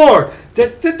feared the Lord.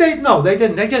 Did they? No, they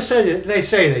didn't. They just said it. They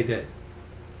say they did.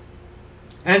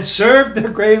 And served their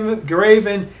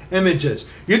graven images.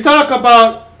 You talk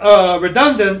about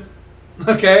redundant,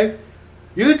 okay?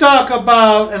 You talk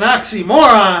about an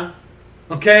oxymoron,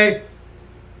 okay?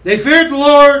 They feared the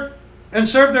Lord and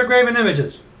served their graven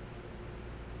images.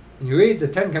 And you read the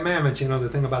Ten Commandments, you know, the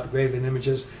thing about the graven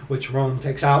images, which Rome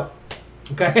takes out,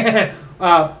 okay?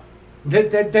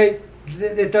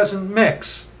 It doesn't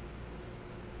mix.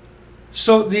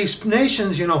 So these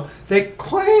nations, you know, they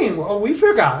claim, oh, we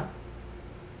fear God.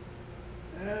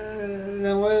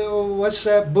 What's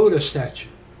that Buddha statue?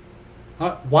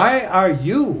 Why are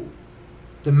you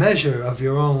the measure of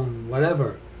your own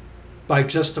whatever by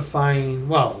justifying,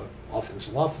 well, all things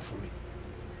are lawful for me?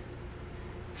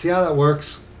 See how that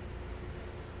works?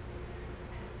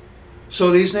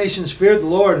 So these nations feared the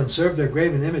Lord and served their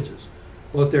graven images.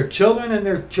 Both their children and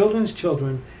their children's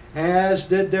children, as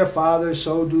did their fathers,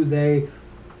 so do they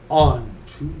on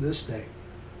to this day.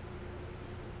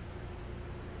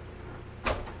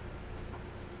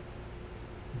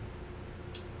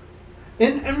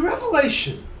 In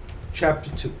Revelation chapter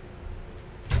 2.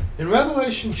 In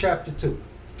Revelation chapter 2.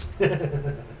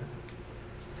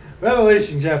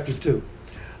 Revelation chapter 2.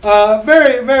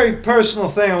 Very, very personal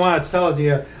thing I want to tell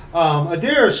you. A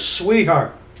dear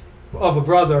sweetheart of a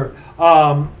brother.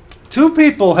 Two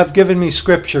people have given me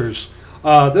scriptures.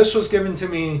 This was given to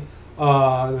me,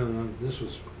 this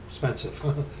was expensive.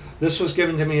 This was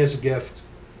given to me as a gift.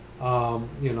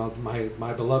 You know,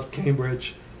 my beloved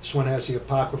Cambridge. This one has the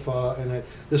Apocrypha in it.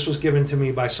 This was given to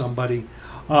me by somebody.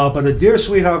 But a dear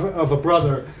sweetheart of a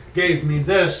brother gave me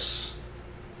this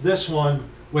one,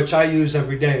 which I use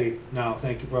every day. Now,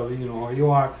 thank you, brother. You know who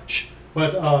you are. Shh.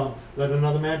 But let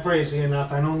another man praise thee, and not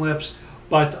thine own lips.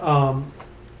 But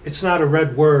it's not a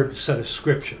red word set of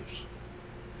scriptures.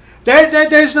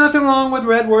 There's nothing wrong with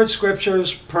red word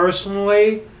scriptures.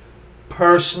 Personally,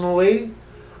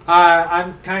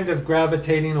 I'm kind of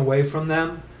gravitating away from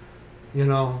them. You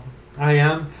know, I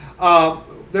am.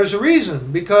 There's a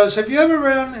reason, because have you ever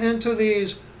run into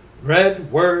these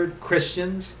red word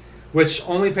Christians, which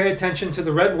only pay attention to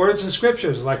the red words in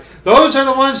scriptures? Like, those are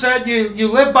the ones that you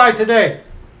live by today.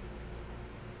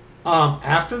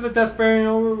 After the death,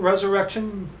 burial,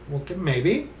 resurrection, okay,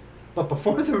 maybe. But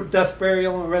before the death,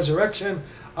 burial, and resurrection,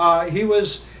 he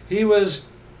was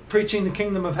preaching the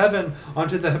kingdom of heaven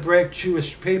unto the Hebraic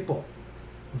Jewish people.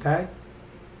 Okay?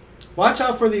 Watch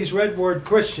out for these red word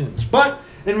Christians. But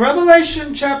in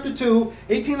Revelation chapter 2,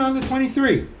 18 on to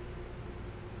 23.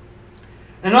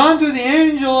 And unto the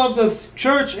angel of the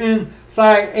church in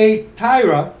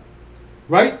Thyatira,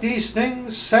 write these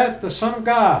things, saith the Son of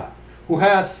God, who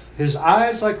hath his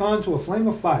eyes like unto a flame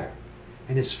of fire,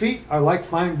 and his feet are like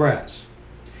fine brass.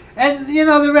 And, you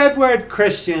know, the red word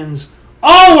Christians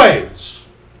always,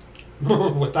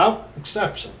 without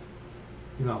exception,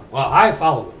 you know, well, I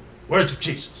follow the words of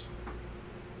Jesus.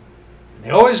 And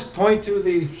they always point to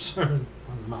the Sermon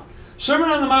on the Mount. Sermon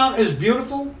on the Mount is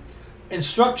beautiful.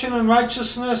 Instruction in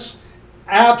righteousness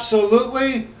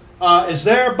absolutely is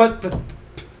there, but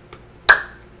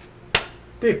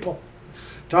people,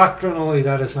 doctrinally,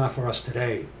 that is not for us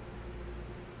today.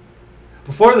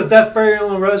 Before the death,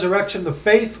 burial, and resurrection, the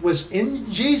faith was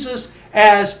in Jesus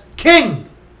as King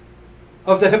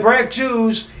of the Hebraic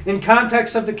Jews in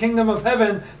context of the kingdom of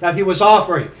heaven that he was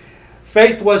offering.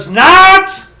 Faith was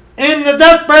not in the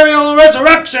death, burial, and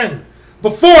resurrection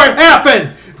before it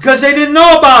happened, because they didn't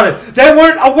know about it. They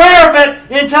weren't aware of it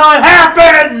until it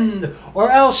happened. Or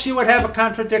else you would have a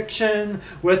contradiction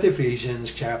with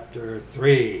Ephesians chapter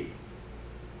 3.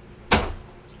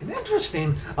 And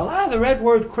interesting, a lot of the red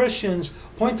word Christians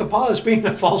point to Paul as being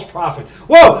a false prophet.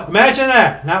 Whoa, imagine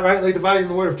that. Not rightly dividing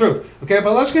the word of truth. Okay,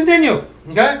 but let's continue.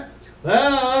 Okay?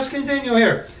 Let's continue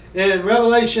here. In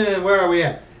Revelation, where are we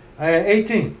at?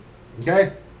 18.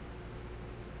 Okay?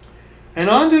 And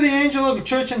unto the angel of the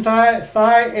church in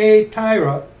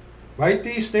Thyatira, write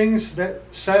these things that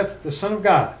saith the Son of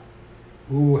God,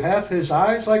 who hath his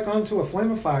eyes like unto a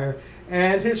flame of fire,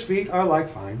 and his feet are like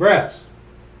fine brass.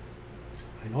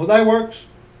 I know thy works,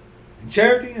 in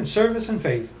charity and service and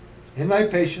faith, in thy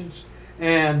patience,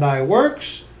 and thy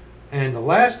works, and the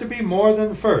last to be more than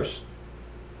the first.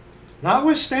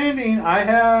 Notwithstanding, I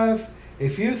have a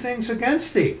few things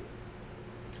against thee,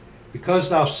 because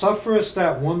thou sufferest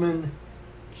that woman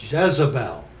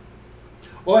Jezebel.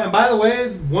 Oh, and by the way,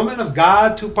 Woman of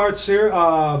God 2-part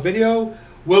video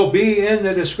will be in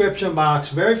the description box.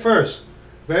 Very first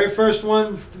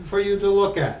one for you to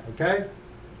look at. Okay?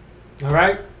 All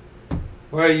right?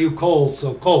 Or are you cold?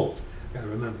 So cold. Gotta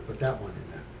remember, put that one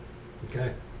in there.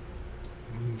 Okay?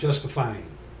 Justifying.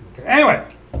 Okay. Anyway.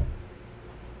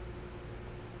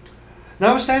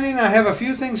 Notwithstanding, I have a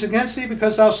few things against thee,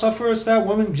 because thou sufferest that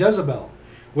woman Jezebel,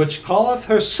 which calleth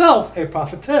herself a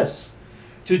prophetess,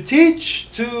 to teach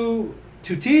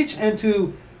and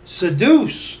to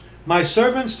seduce my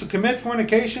servants to commit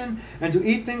fornication and to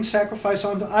eat things sacrificed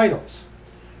unto idols.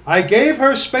 I gave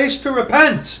her space to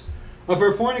repent of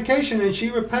her fornication, and she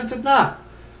repented not.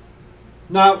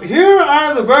 Now, here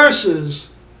are the verses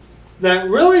that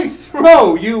really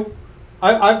throw you.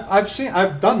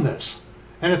 I've done this,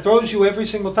 and it throws you every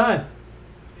single time.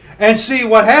 And see,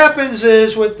 what happens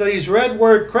is with these red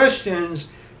word Christians,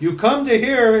 you come to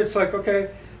hear, it's like,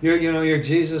 okay, you're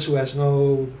Jesus who has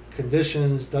no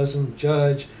conditions, doesn't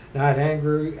judge, not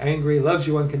angry, loves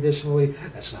you unconditionally.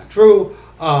 That's not true.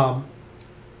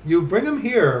 You bring them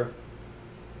here,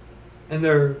 and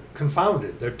they're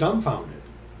confounded. They're dumbfounded.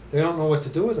 They don't know what to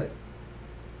do with it.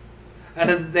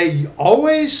 And they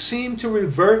always seem to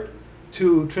revert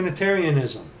to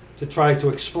Trinitarianism to try to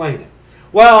explain it.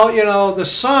 Well, you know, the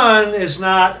Son is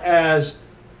not as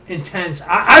intense.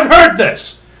 I've heard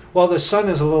this. Well, the Son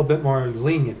is a little bit more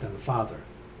lenient than the Father.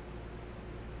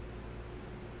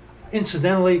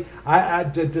 Incidentally,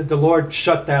 the Lord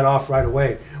shut that off right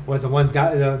away. With the one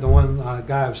guy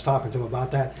I was talking to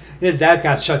about that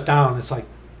got shut down. It's like,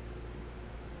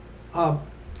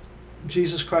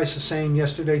 Jesus Christ is the same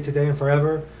yesterday, today, and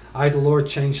forever. I, the Lord,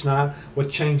 change not. What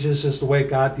changes is the way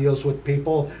God deals with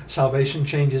people. Salvation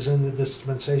changes in the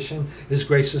dispensation. His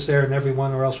grace is there in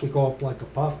everyone, or else we go up like a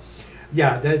puff.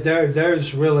 Yeah,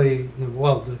 there's really,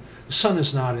 well, the Son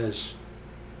is not as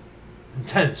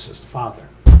intense as the Father.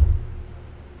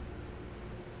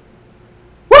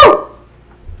 Woo!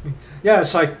 Yeah,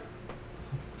 it's like,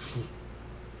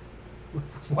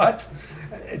 what?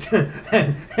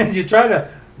 and you try to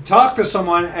talk to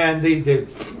someone, and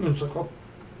it's like,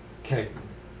 okay,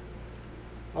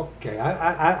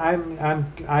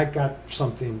 I got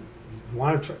something. You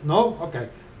want to try? No, okay,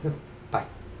 bye.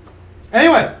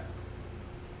 Anyway,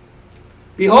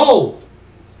 behold,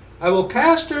 I will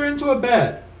cast her into a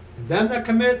bed, and them that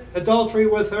commit adultery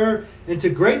with her into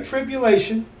great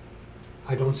tribulation.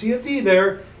 I don't see a thee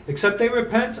there, except they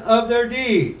repent of their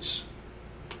deeds.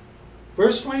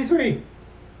 Verse 23.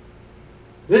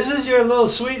 This is your little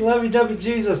sweet lovey-dovey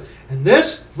Jesus. And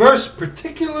this verse,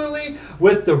 particularly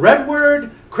with the red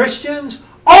word, Christians,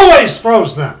 always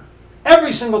throws them.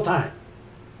 Every single time.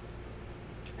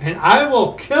 And I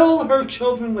will kill her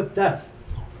children with death.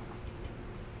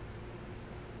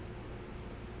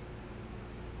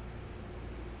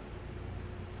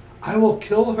 I will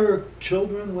kill her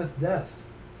children with death.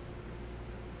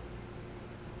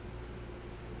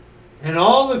 And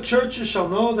all the churches shall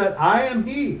know that I am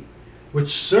he, which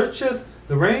searcheth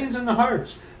the reins and the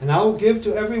hearts, and I will give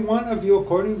to every one of you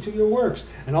according to your works.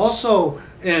 And also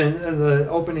in the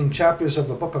opening chapters of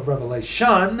the book of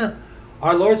Revelation,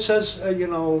 our Lord says,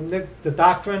 the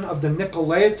doctrine of the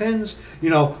Nicolaitans,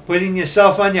 putting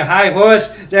yourself on your high horse,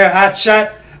 their hot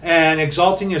shot, and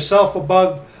exalting yourself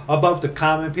above the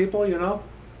common people,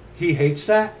 He hates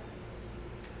that.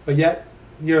 But yet,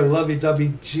 your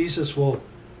lovey-dovey Jesus will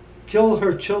kill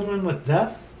her children with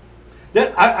death.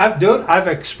 I've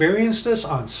experienced this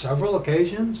on several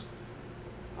occasions.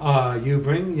 You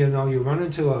run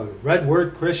into a red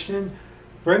word Christian,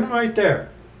 bring them right there.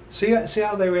 See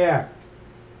how they react.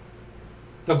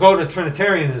 They'll go to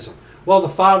Trinitarianism. Well, the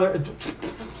Father,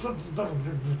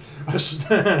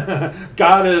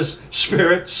 God is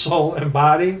spirit, soul, and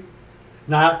body,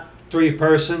 not three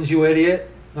persons, you idiot.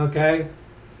 Okay,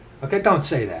 don't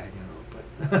say that,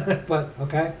 but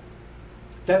okay.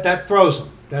 That throws them.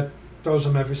 That throws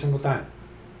them every single time.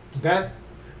 Okay?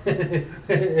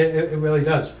 it really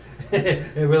does.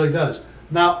 It really does.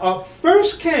 Now, 1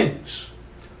 Kings.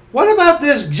 What about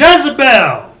this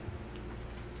Jezebel?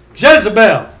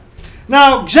 Jezebel.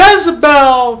 Now,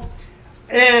 Jezebel,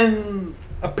 in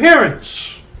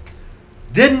appearance,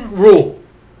 didn't rule.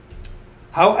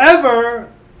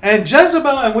 However, and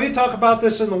Jezebel, and we talk about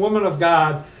this in the Woman of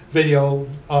God video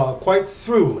quite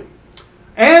thoroughly.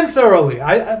 And thoroughly.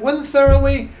 Wouldn't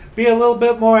thoroughly be a little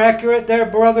bit more accurate there,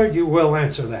 brother? You will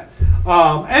answer that.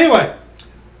 Anyway,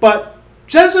 but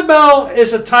Jezebel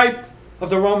is a type of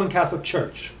the Roman Catholic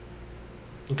Church.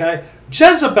 Okay?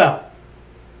 Jezebel.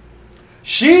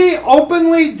 She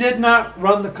openly did not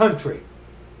run the country.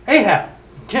 Ahab,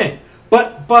 king.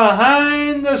 But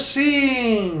behind the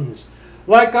scenes,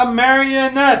 like a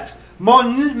marionette,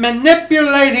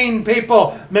 manipulating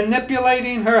people,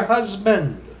 manipulating her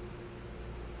husband.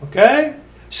 Okay?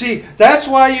 See, that's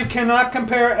why you cannot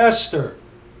compare Esther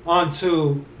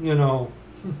onto,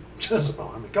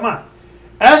 Jezebel. I mean, come on.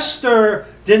 Esther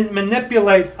didn't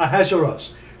manipulate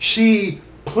Ahasuerus. She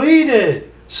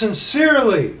pleaded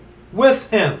sincerely with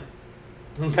him.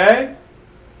 Okay?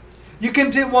 You can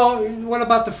do, well, what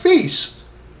about the feast?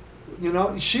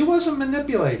 She wasn't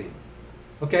manipulating.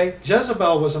 Okay?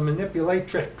 Jezebel was a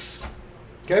manipulatrix.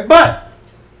 Okay? But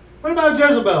what about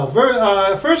Jezebel?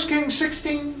 1 Kings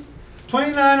 16,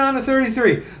 29 on to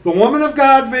 33. The Woman of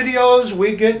God videos,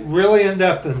 we get really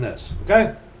in-depth in this.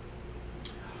 Okay?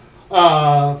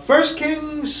 1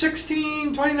 Kings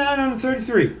 16, 29 on to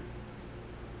 33.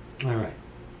 All right.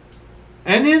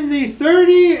 And in the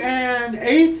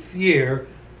 38th year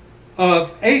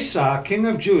of Asa, king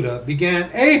of Judah, began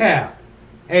Ahab.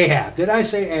 Ahab. Did I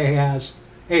say Ahaz?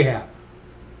 Ahab.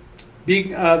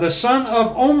 The son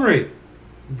of Omri.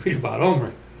 Read about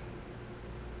Omri.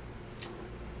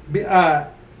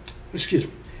 Excuse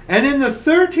me. And in the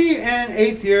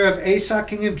 38th year of Asa,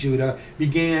 king of Judah,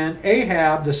 began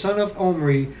Ahab, the son of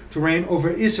Omri, to reign over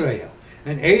Israel.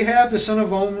 And Ahab, the son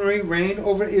of Omri, reigned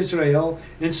over Israel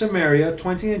in Samaria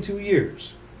 22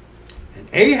 years. And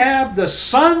Ahab, the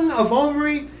son of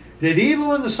Omri, did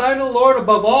evil in the sight of the Lord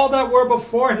above all that were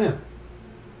before him.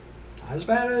 Not as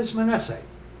bad as Manasseh.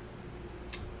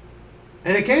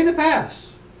 And it came to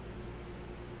pass,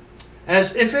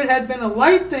 as if it had been a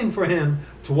light thing for him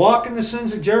to walk in the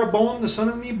sins of Jeroboam, the son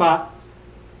of Nebat,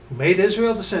 who made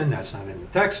Israel to sin. That's not in the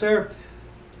text there.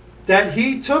 that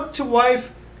he took to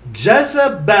wife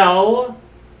Jezebel,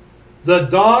 the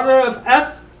daughter of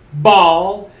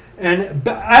Ethbaal, and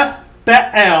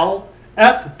Ethbaal,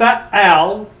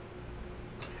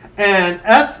 and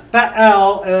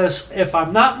Ethbaal is, if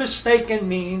I'm not mistaken,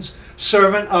 means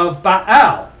servant of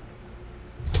Baal.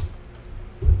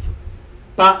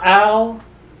 Baal,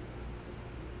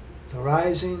 the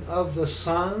rising of the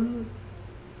sun.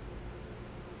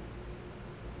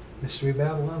 Mystery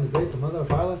Babylon the Great, the mother of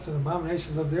harlots and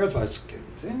abominations of the earth. Let's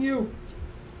continue.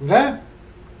 Okay?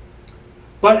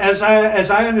 But as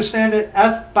I understand it,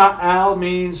 Ethbaal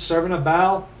means servant of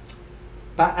Baal.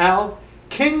 Baal,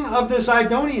 king of the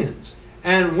Zidonians,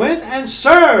 and went and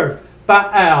served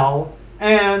Baal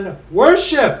and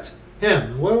worshipped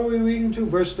him. What are we reading to?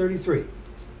 Verse 33.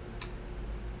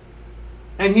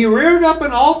 And he reared up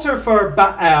an altar for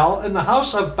Baal in the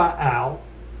house of Baal,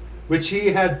 which he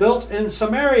had built in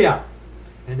Samaria.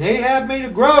 And Ahab made a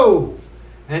grove.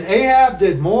 And Ahab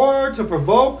did more to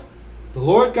provoke the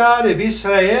Lord God of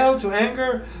Israel to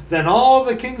anger than all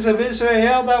the kings of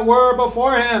Israel that were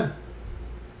before him.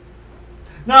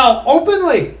 Now,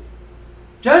 openly,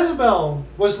 Jezebel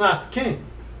was not the king.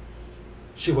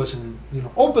 She wasn't,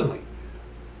 openly.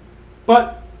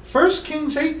 But 1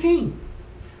 Kings 18,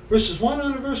 verses 1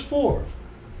 on to verse 4.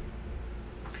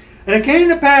 And it came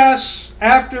to pass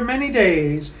after many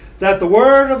days that the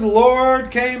word of the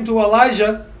Lord came to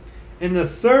Elijah in the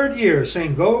 3rd year,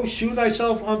 saying, Go, shew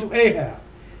thyself unto Ahab,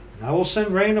 and I will send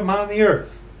rain upon the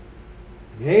earth.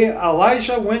 And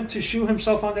Elijah went to shew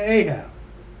himself unto Ahab.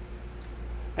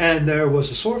 And there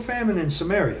was a sore famine in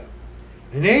Samaria.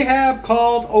 And Ahab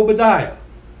called Obadiah,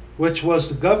 which was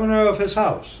the governor of his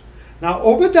house. Now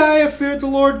Obadiah feared the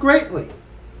Lord greatly.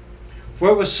 For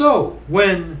it was so,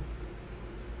 when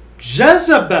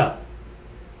Jezebel,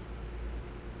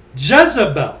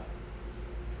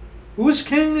 who was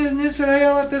king in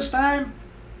Israel at this time?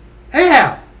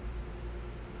 Ahab.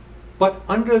 But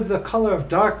under the color of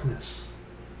darkness,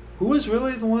 who was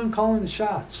really the one calling the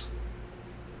shots?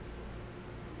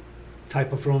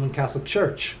 Type of Roman Catholic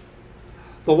Church.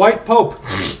 The white Pope.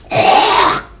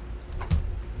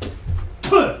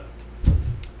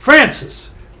 Francis,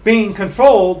 being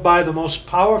controlled by the most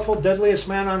powerful, deadliest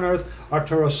man on earth,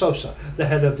 Arturo Sosa, the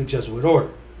head of the Jesuit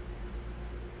order.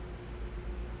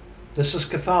 This is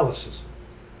Catholicism.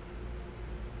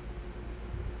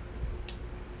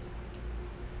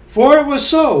 For it was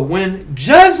so, when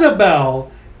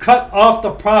Jezebel cut off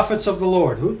the prophets of the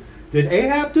Lord. Who did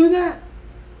Ahab do that?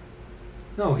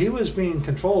 No, he was being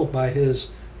controlled by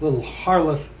his little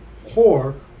harlot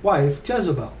whore wife,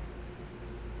 Jezebel.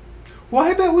 Well,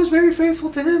 I bet was very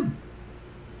faithful to him.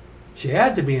 She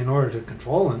had to be in order to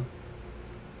control him.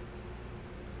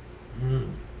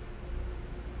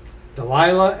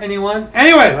 Delilah, anyone?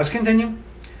 Anyway, let's continue.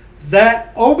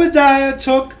 That Obadiah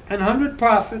took 100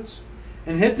 prophets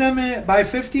and hid them by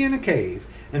 50 in a cave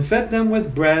and fed them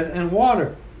with bread and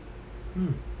water.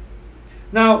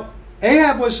 Now,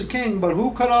 Ahab was the king, but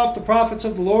who cut off the prophets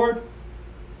of the Lord?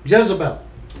 Jezebel.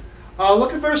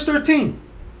 Look at verse 13.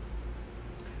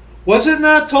 Was it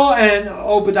not told, and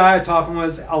Obadiah talking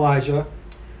with Elijah,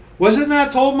 was it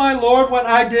not told my Lord what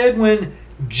I did when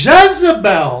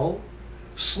Jezebel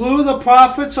slew the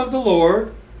prophets of the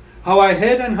Lord, how I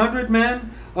hid 100 men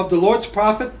of the Lord's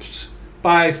prophets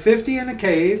by 50 in a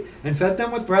cave and fed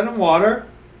them with bread and water?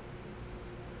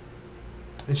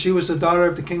 And she was the daughter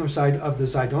of the king of the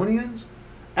Zidonians,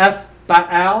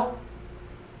 Ethbaal.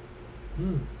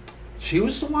 She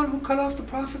was the one who cut off the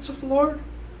prophets of the Lord?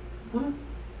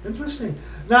 Interesting.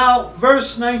 Now,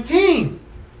 verse 19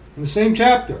 in the same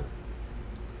chapter.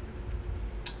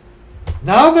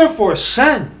 Now therefore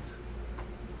send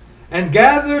and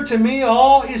gather to me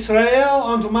all Israel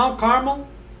unto Mount Carmel,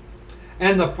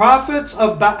 and the prophets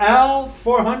of Baal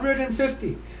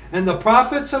 450, and the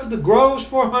prophets of the groves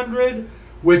 400,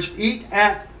 which eat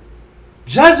at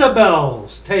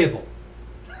Jezebel's table.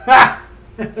 Ha!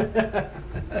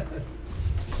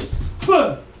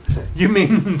 You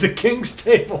mean the king's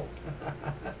table?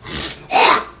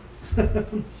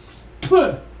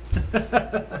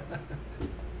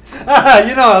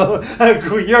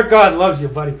 Your God loves you,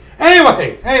 buddy.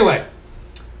 Anyway,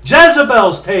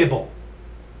 Jezebel's table.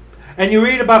 And you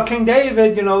read about King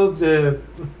David, the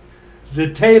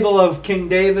table of King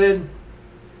David.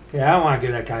 Okay, I don't want to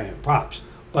give that guy any props.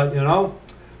 But,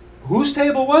 whose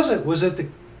table was it? Was it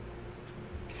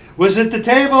the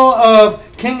table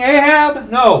of King Ahab?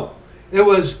 No, it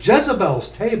was Jezebel's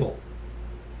table.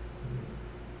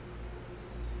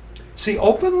 See,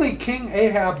 openly King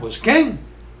Ahab was king.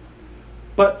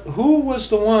 But who was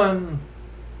the one?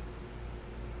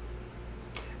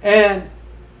 And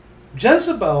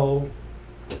Jezebel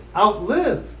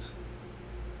outlived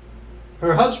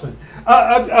her husband.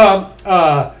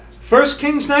 1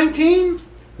 Kings 19,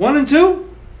 1 and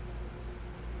 2.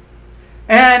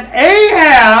 And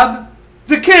Ahab,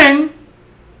 the king,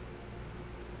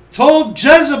 told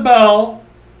Jezebel,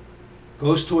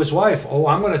 goes to his wife, oh,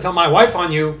 I'm going to tell my wife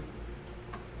on you,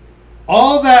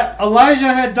 all that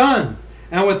Elijah had done,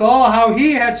 and withal how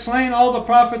he had slain all the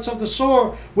prophets of the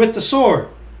sword with the sword.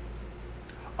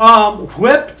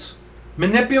 Whipped,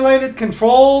 manipulated,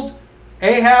 controlled.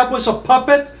 Ahab was a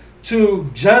puppet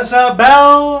to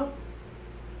Jezebel.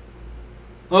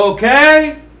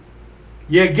 Okay?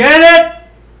 You get it?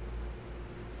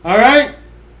 All right?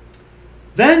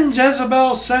 Then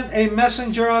Jezebel sent a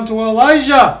messenger unto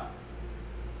Elijah,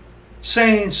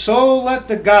 saying, so let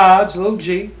the gods, little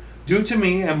g, do to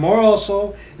me, and more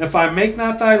also, if I make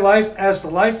not thy life as the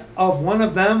life of one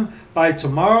of them by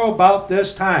tomorrow about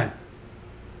this time.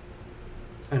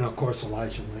 And of course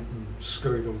Elijah went and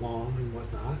scurried along and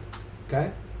whatnot.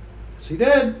 Okay? Yes, he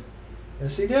did.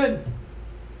 Yes, he did.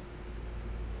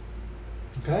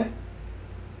 Okay?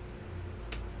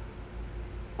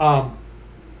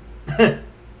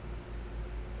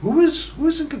 Who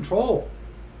was in control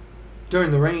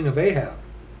during the reign of Ahab?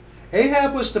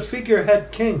 Ahab was the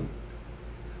figurehead king,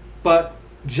 but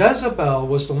Jezebel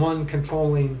was the one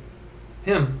controlling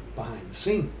him behind the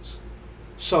scenes.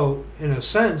 So, in a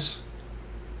sense,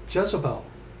 Jezebel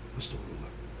was the ruler.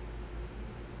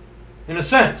 In a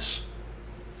sense.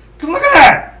 Because look at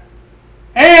that!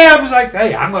 Ahab was like,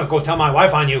 hey, I'm going to go tell my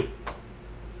wife on you.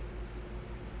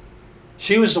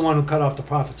 She was the one who cut off the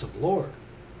prophets of the Lord.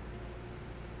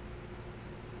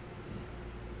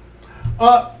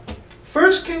 1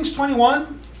 Kings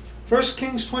 21. 1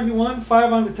 Kings 21,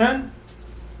 5 on to 10.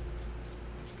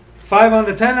 5 on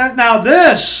to 10. Now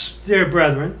this, dear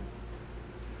brethren,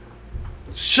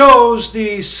 shows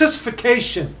the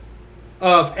sissification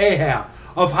of Ahab,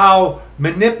 of how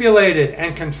manipulated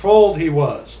and controlled he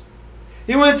was.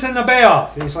 He went to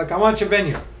Naboth. He's like, I want your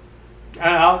vineyard.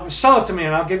 And I'll sell it to me,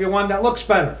 and I'll give you one that looks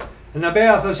better. And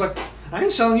Naboth is like, I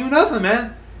ain't selling you nothing,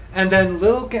 man. And then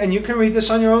and you can read this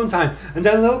on your own time. And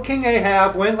then little King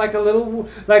Ahab went like a little boy,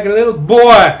 like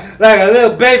a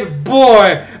little baby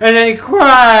boy. And then he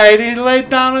cried. He laid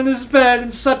down on his bed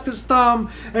and sucked his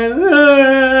thumb.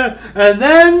 And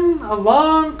then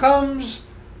along comes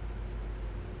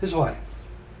his wife.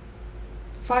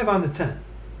 5 on to 10.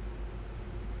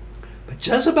 But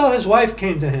Jezebel, his wife,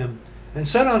 came to him and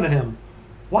said unto him,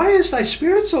 why is thy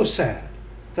spirit so sad,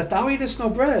 that thou eatest no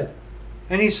bread?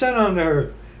 And he said unto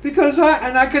her, because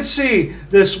I could see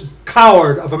this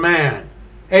coward of a man,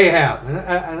 Ahab,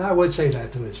 and I would say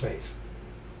that to his face.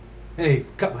 Hey,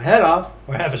 cut my head off,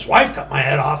 or have his wife cut my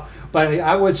head off, but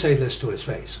I would say this to his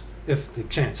face, if the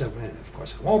chance ever, and of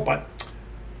course I won't, but.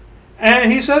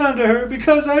 And he said unto her,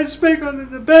 because I spake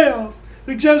unto Naboth,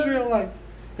 the Jezreelite,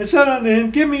 and said unto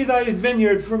him, give me thy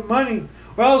vineyard for money,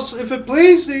 or else, if it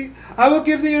please thee, I will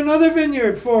give thee another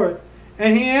vineyard for it.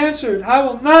 And he answered, I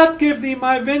will not give thee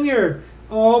my vineyard.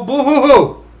 Oh,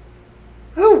 boo-hoo-hoo.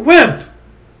 Little wimp.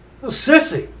 Little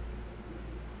sissy.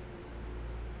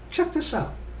 Check this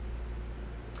out.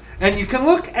 And you can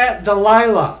look at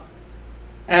Delilah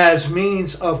as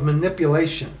means of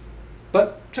manipulation.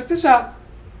 But check this out.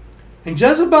 And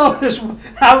Jezebel is...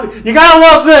 You got to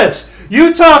love this.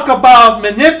 You talk about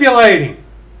manipulating.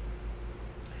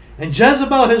 And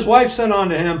Jezebel, his wife, said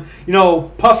unto him,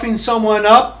 puffing someone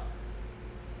up.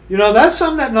 That's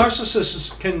something that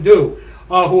narcissists can do,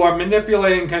 who are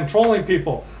manipulating, controlling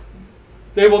people.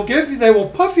 They will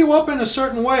puff you up in a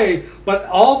certain way, but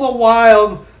all the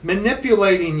while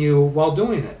manipulating you while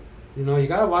doing it. You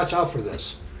got to watch out for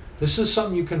this. This is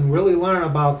something you can really learn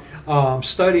about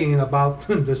studying about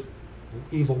this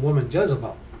evil woman,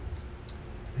 Jezebel.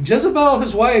 And Jezebel,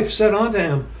 his wife, said unto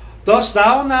him, dost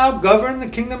thou now govern the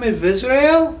kingdom of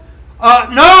Israel?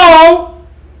 No!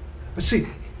 But see,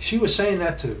 she was saying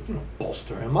that to,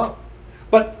 bolster him up.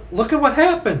 But look at what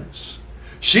happens.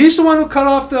 She's the one who cut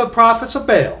off the prophets of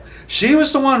Baal. She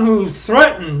was the one who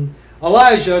threatened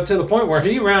Elijah to the point where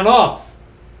he ran off.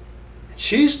 And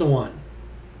she's the one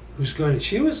who's going to,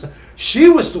 she was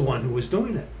the one who was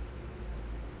doing it.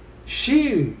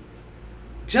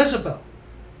 Jezebel,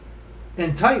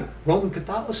 in type, Roman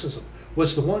Catholicism,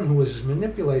 was the one who was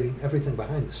manipulating everything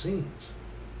behind the scenes.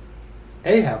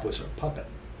 Ahab was her puppet.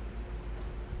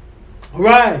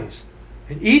 Arise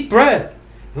and eat bread,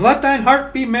 and let thine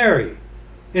heart be merry,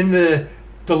 in the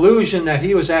delusion that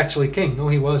he was actually king. No,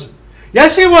 he wasn't.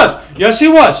 Yes, he was. Yes, he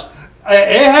was.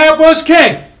 Ahab was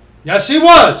king. Yes, he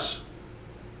was.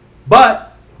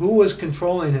 But who was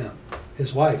controlling him?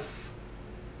 His wife.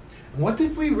 And what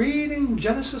did we read in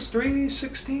Genesis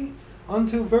 3:16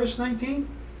 unto verse 19?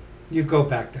 You go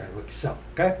back there and look yourself,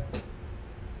 okay?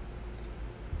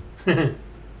 And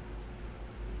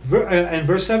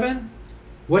verse 7,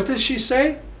 what does she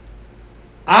say?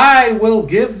 I will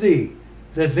give thee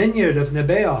the vineyard of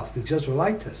Nebaioth, the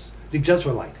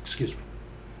Jezreelite, excuse me.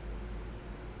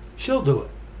 She'll do it.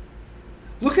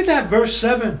 Look at that verse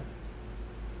 7.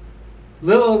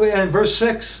 And verse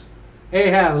 6.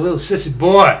 Ahab, a little sissy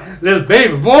boy, little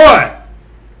baby boy,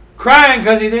 crying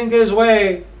because he didn't get his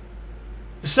way.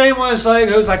 The same one who's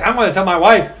like, I'm going to tell my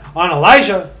wife on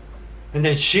Elijah. And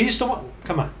then she's the one.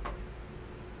 Come on.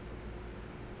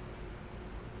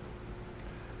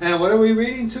 And what are we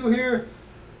reading to here?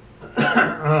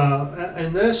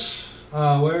 In this,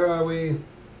 where are we?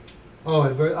 Oh,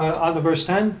 on the verse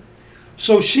 10.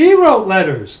 So she wrote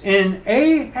letters in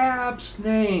Ahab's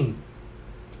name,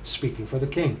 speaking for the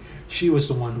king. She was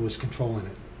the one who was controlling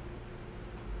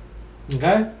it.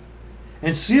 Okay?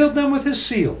 And sealed them with his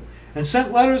seal, and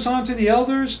sent letters on to the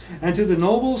elders and to the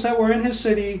nobles that were in his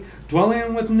city,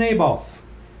 dwelling with Naboth.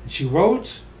 And she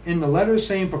wrote in the letters,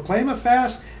 saying, proclaim a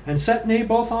fast, and set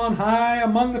Naboth on high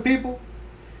among the people.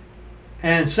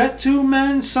 And set 2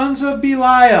 men, sons of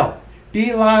Belial,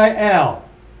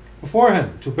 before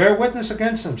him, to bear witness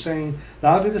against him, saying,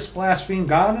 thou didst blaspheme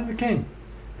God and the king.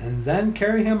 And then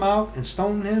carry him out and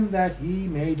stone him that he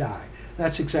may die.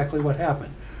 That's exactly what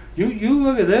happened. You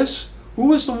look at this. Who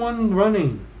was the one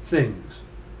running things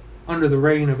under the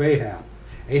reign of Ahab?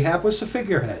 Ahab was the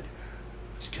figurehead.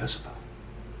 It was Jezebel.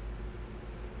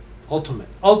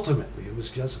 Ultimately, it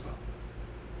was Jezebel.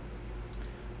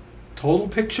 Total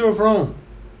picture of Rome.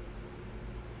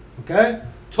 Okay?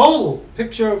 Total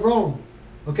picture of Rome.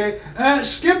 Okay?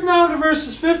 Skip now to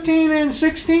verses 15 and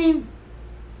 16.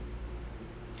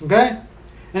 Okay?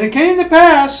 And it came to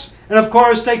pass, and of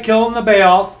course they killed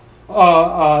Nebaioth,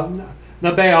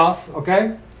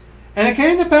 okay? And it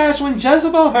came to pass when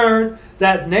Jezebel heard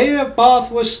that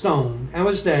Naboth was stoned and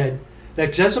was dead,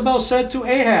 that Jezebel said to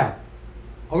Ahab,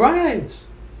 arise,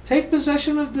 take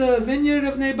possession of the vineyard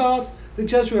of Naboth the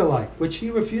Jezreelite, which he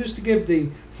refused to give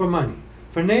thee for money.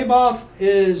 For Naboth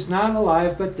is not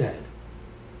alive but dead.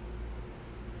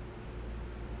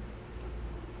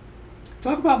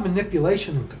 Talk about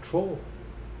manipulation and control.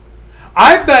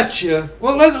 I bet you,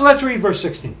 well, let's read verse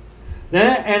 16.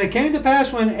 And it came to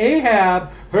pass when Ahab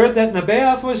heard that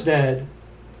Naboth was dead,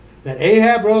 that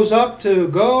Ahab rose up to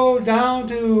go down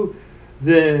to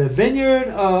the vineyard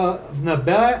of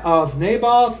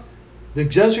Naboth, the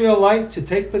Jezreelite, to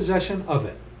take possession of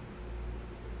it.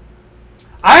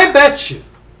 I bet you,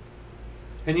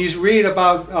 and you read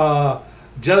about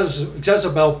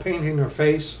Jezebel painting her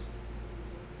face,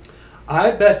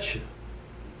 I bet you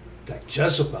that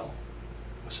Jezebel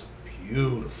was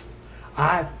beautiful.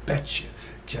 I bet you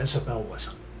Jezebel was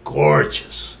a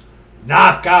gorgeous,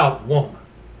 knockout woman.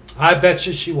 I bet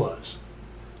you she was.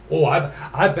 Oh,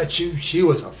 I bet you she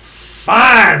was a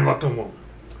fine-looking woman.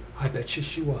 I bet you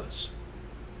she was.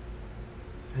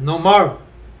 And no marvel,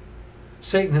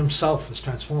 Satan himself was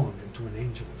transformed into an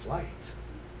angel of light.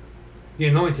 The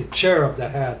anointed cherub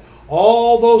that had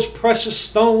all those precious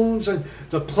stones and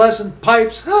the pleasant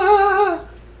pipes,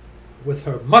 with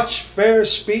her much fair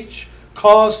speech,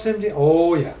 caused him to,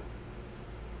 oh yeah.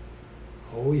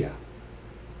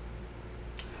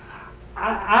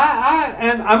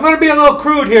 And I'm going to be a little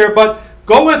crude here, but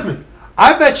go with me.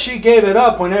 I bet she gave it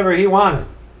up whenever he wanted.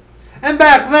 And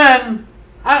back then,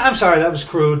 I'm sorry, that was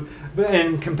crude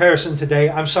in comparison today.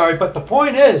 I'm sorry, but the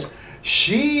point is,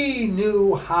 she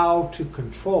knew how to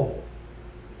control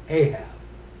Ahab.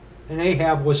 And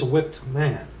Ahab was a whipped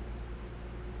man.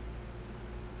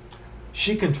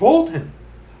 She controlled him.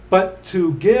 But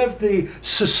to give the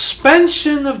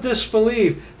suspension of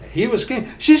disbelief that he was king,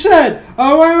 she said,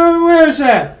 oh, where is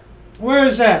that? Where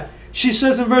is that? She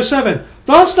says in verse 7,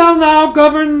 dost thou now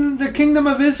govern the kingdom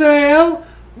of Israel?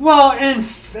 Well, in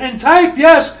type,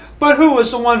 yes, but who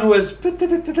was the one who was?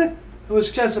 It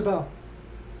was Jezebel.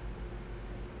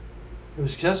 It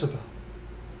was Jezebel.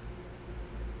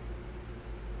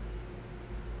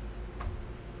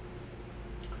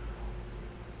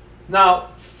 Now,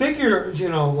 figure,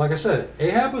 like I said,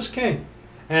 Ahab was king.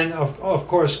 And of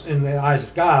course, in the eyes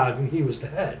of God, he was the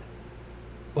head.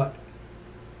 But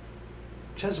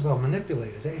Jezebel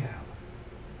manipulated Ahab.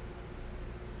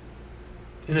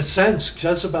 In a sense,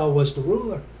 Jezebel was the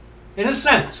ruler. In a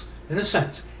sense.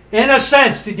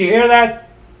 Did you hear that?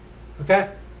 Okay?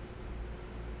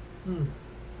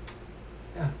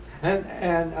 Yeah.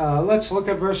 And let's look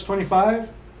at verse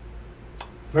 25.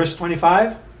 Verse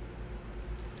 25.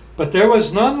 But there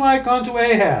was none like unto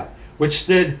Ahab, which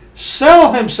did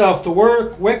sell himself to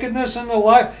work wickedness in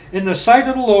the sight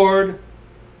of the Lord,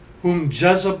 whom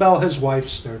Jezebel his wife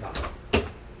stirred up.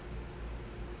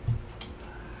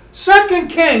 2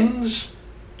 Kings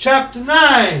chapter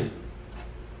 9.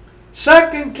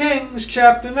 2 Kings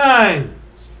chapter 9.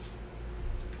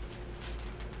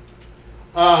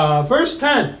 Verse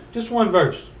 10. Just one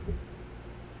verse.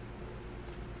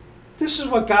 This is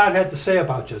what God had to say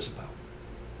about Jezebel.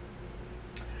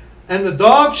 And the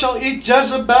dog shall eat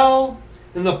Jezebel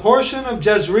in the portion of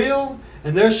Jezreel,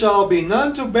 and there shall be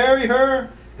none to bury her.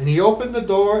 And he opened the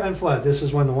door and fled. This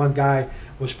is when the one guy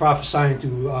was prophesying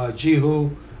to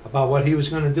Jehu about what he was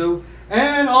going to do.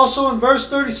 And also in verse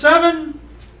 37,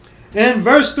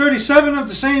 of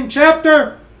the same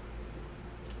chapter,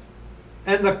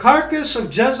 and the carcass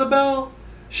of Jezebel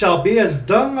shall be as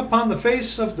dung upon the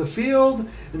face of the field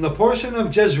in the portion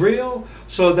of Jezreel,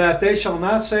 so that they shall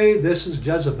not say, this is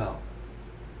Jezebel.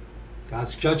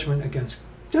 God's judgment against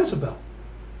Jezebel.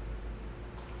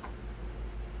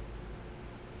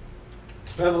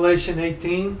 Revelation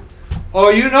 18. Oh,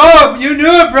 you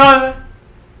knew it, brother,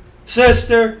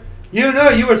 sister. You knew,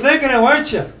 you were thinking it,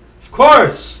 weren't you? Of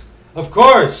course, of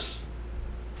course,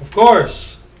 of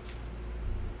course,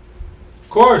 of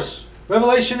course.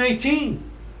 Revelation 18,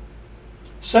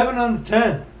 7 on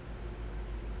 10.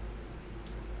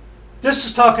 This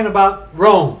is talking about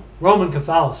Rome, Roman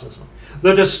Catholicism.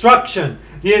 The destruction,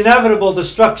 the inevitable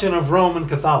destruction of Roman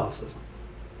Catholicism.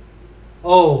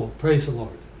 Oh, praise the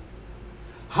Lord.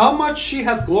 How much she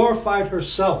hath glorified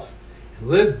herself, and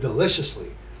lived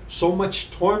deliciously, so much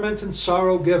torment and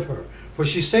sorrow give her. For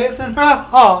she saith in her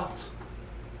heart,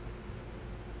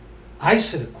 I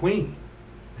sit a queen,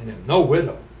 and am no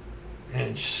widow,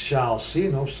 and shall see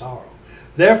no sorrow.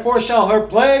 Therefore shall her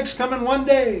plagues come in one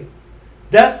day,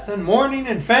 death and mourning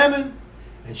and famine,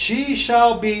 and she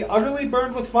shall be utterly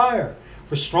burned with fire.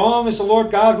 For strong is the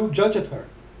Lord God who judgeth her.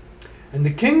 And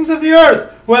the kings of the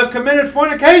earth who have committed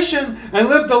fornication and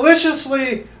lived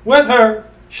deliciously with her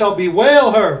shall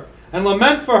bewail her and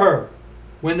lament for her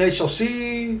when they shall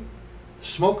see the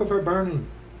smoke of her burning.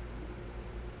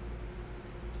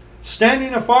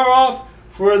 Standing afar off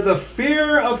for the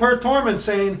fear of her torment,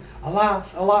 saying,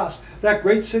 Alas, alas, that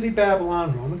great city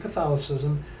Babylon, Roman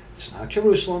Catholicism, it's not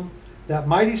Jerusalem, that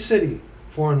mighty city,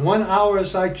 for in 1 hour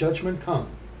is thy judgment come.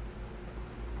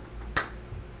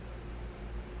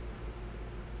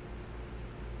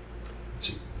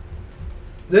 See,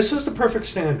 this is the perfect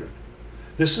standard.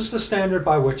 This is the standard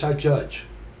by which I judge.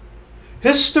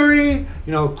 History,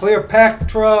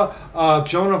 Cleopatra,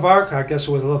 Joan of Arc, I guess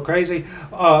it was a little crazy.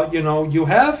 You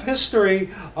have history,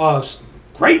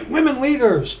 great women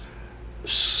leaders.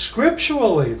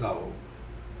 Scripturally, though,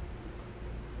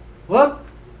 look,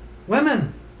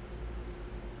 women,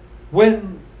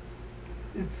 when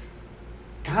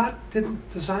God didn't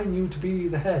design you to be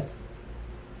the head.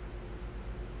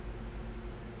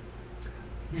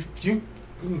 You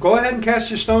go ahead and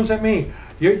cast your stones at me.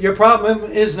 Your problem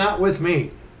is not with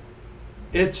me.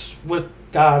 It's with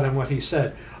God and what He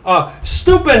said.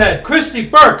 Stupid head,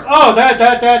 Kristi, Burke. Oh,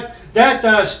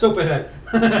 that stupid head.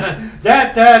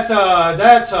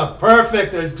 That's a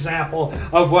perfect example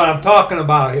of what I'm talking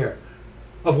about here.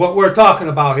 Of what we're talking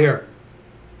about here.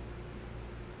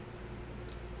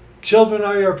 Children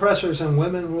are your oppressors, and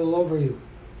women rule over you.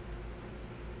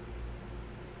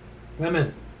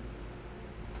 Women.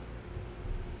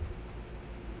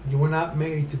 You were not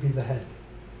made to be the head.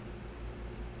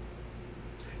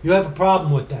 You have a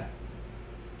problem with that.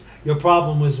 Your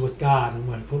problem was with God and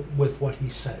with what He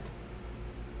said.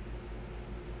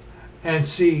 And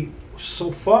see,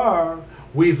 so far,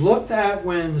 we've looked at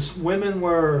when women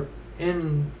were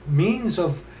in means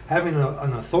of having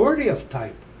an authority of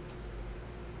type.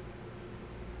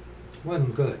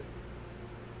 Wasn't good.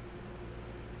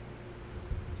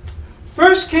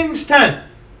 1 Kings 10.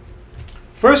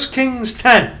 1 Kings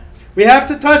 10. We have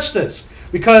to touch this.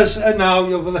 Because now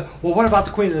you'll be like, well, what about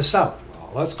the Queen of the South?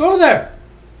 Well, let's go there.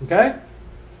 Okay?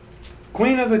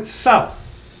 Queen of the South.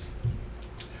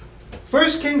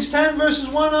 1 Kings 10, verses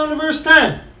 1 on to verse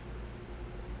 10.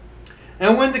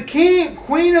 And when the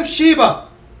Queen of Sheba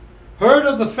heard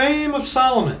of the fame of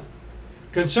Solomon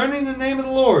concerning the name of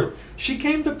the Lord, she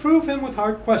came to prove him with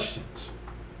hard questions.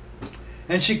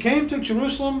 And she came to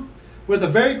Jerusalem with a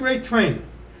very great train,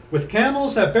 with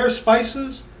camels that bear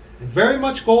spices, and very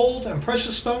much gold and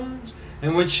precious stones.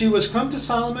 And when she was come to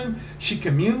Solomon, she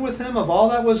communed with him of all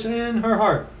that was in her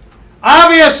heart.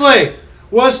 Obviously,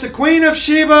 was the Queen of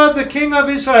Sheba the king of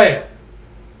Israel?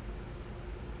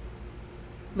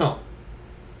 No.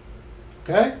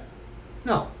 Okay?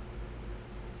 No.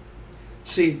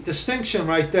 See, distinction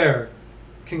right there.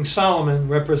 King Solomon,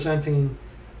 representing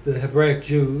the Hebraic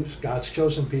Jews, God's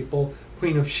chosen people,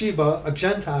 Queen of Sheba, a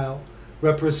Gentile,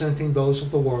 representing those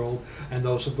of the world, and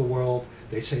those of the world,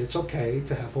 they say it's okay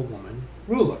to have a woman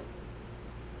ruler.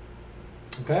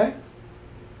 Okay?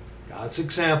 God's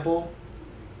example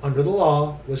under the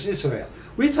law was Israel.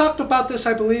 We talked about this,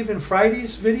 I believe, in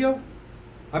Friday's video.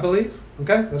 I believe.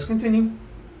 Okay, let's continue.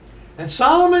 And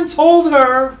Solomon told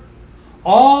her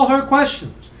all her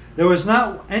questions. There was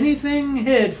not anything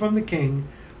hid from the king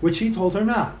which he told her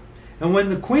not. And when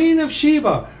the queen of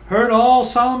Sheba heard all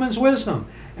Solomon's wisdom,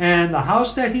 and the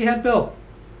house that he had built,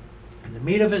 and the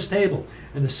meat of his table,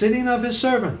 and the sitting of his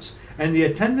servants, and the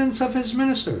attendance of his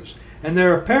ministers, and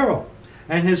their apparel,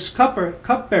 and his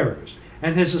cupbearers,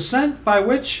 and his ascent by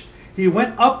which he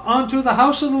went up unto the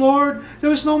house of the Lord, there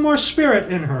was no more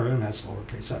spirit in her, and that's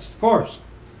lowercase s, of course.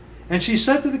 And she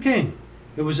said to the king,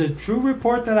 it was a true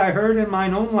report that I heard in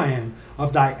mine own land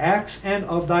of thy acts and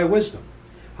of thy wisdom.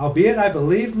 Howbeit I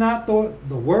believed not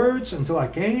the words until I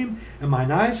came, and mine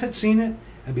eyes had seen it,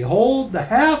 and behold, the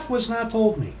half was not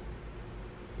told me.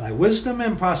 Thy wisdom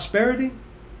and prosperity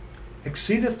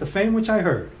exceedeth the fame which I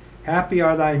heard. Happy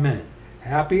are thy men.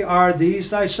 Happy are these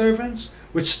thy servants,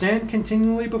 which stand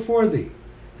continually before thee,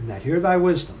 and that hear thy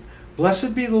wisdom.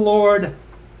 Blessed be the Lord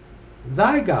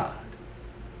thy God,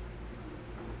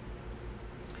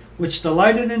 which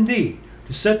delighted in thee,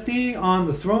 to set thee on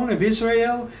the throne of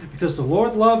Israel, because the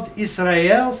Lord loved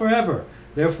Israel forever.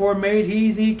 Therefore made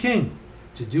he thee king,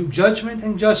 to do judgment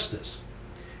and justice.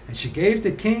 And she gave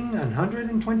the king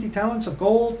 120 talents of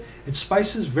gold, and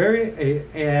spices very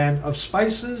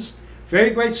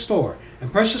great store,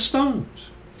 and precious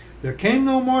stones. There came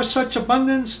no more such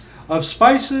abundance of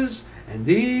spices, and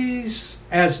these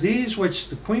which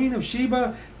the queen of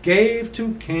Sheba gave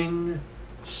to King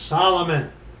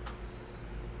Solomon.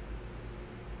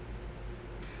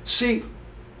 See,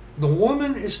 the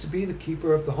woman is to be the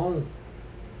keeper of the home,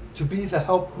 to be the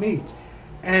helpmeet.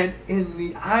 And in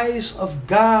the eyes of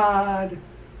God,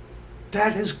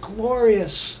 that is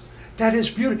glorious. That is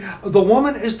beauty. The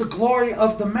woman is the glory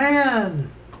of the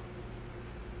man.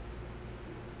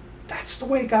 That's the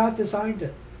way God designed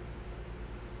it.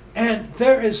 And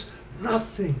there is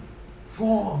nothing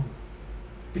wrong,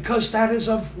 because that is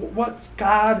of what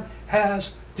God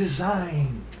has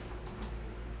designed.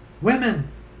 Women.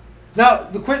 Now,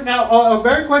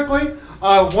 very quickly,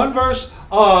 one verse,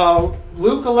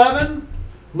 Luke 11,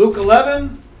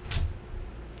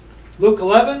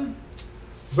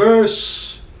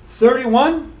 verse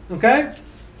 31, okay?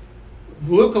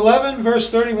 Luke 11, verse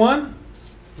 31,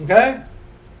 okay?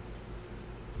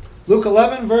 Luke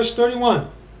 11, verse 31.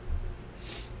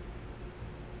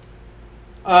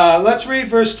 Let's read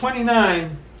verse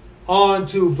 29 on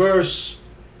to verse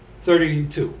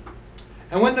 32.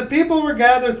 And when the people were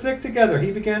gathered thick together,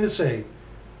 he began to say,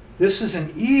 this is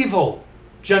an evil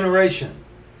generation.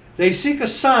 They seek a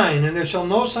sign, and there shall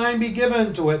no sign be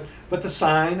given to it, but the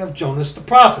sign of Jonas the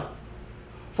prophet.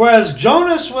 For as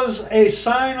Jonas was a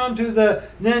sign unto the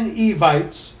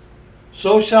Ninevites,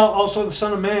 so shall also the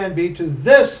Son of Man be to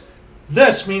this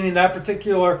meaning that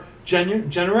particular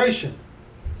generation.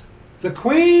 The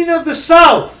queen of the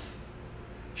south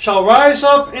shall rise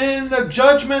up in the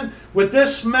judgment with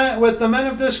the men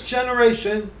of this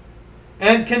generation,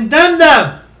 and condemn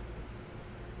them.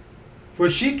 For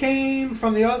she came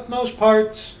from the utmost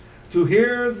parts to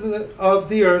hear of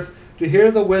the earth, to hear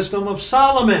the wisdom of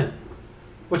Solomon,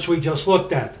 which we just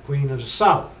looked at, the queen of the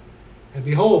south. And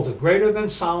behold, the greater than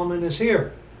Solomon is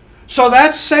here. So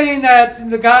that's saying that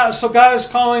God is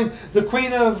calling the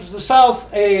queen of the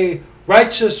south a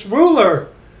righteous ruler.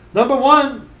 Number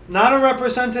one, not a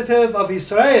representative of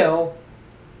Israel,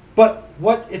 but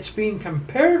what it's being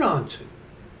compared onto.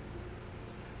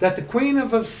 That the queen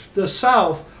of the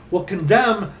south will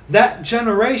condemn that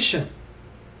generation.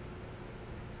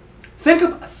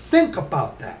 Think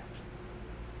about that.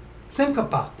 Think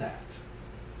about that.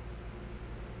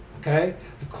 Okay?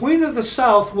 The queen of the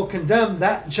south will condemn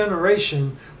that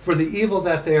generation for the evil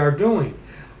that they are doing.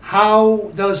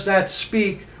 How does that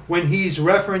speak when he's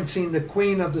referencing the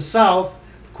queen of the south,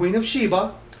 the queen of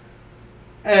Sheba,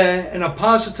 in a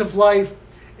positive light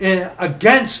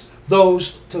against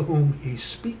those to whom he's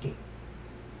speaking?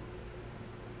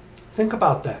 Think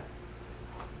about that.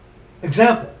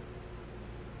 Example.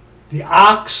 The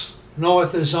ox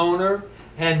knoweth his owner,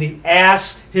 and the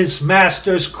ass his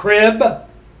master's crib.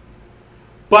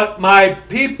 But my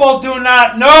people do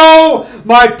not know,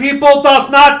 my people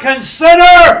doth not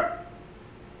consider.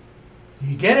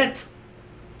 You get it?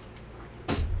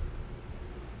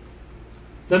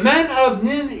 The men of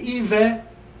Nineveh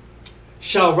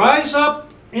shall rise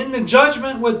up in the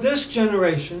judgment with this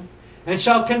generation, and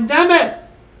shall condemn it.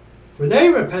 For they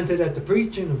repented at the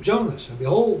preaching of Jonas, and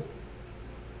behold,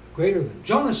 greater than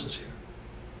Jonas is here.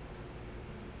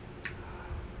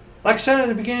 Like I said at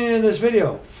the beginning of this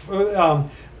video,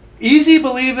 easy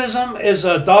believism is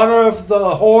a daughter of the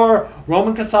whore,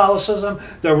 Roman Catholicism.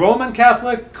 The Roman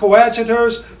Catholic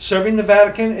coadjutors serving the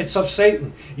Vatican, it's of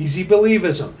Satan. Easy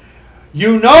believism.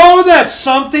 You know that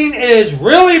something is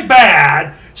really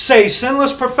bad, say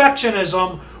sinless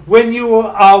perfectionism, when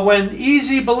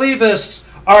easy believists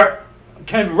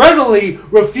can readily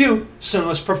refute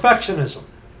sinless perfectionism.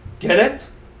 Get it?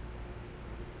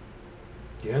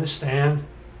 Do you understand?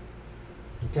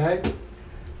 Okay?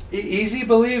 Easy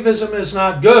believism is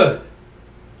not good.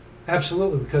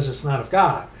 Absolutely, because it's not of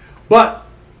God. But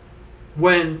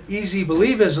when easy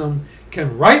believism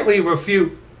can rightly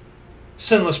refute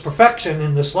sinless perfection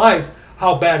in this life,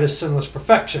 how bad is sinless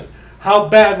perfection? How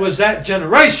bad was that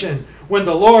generation when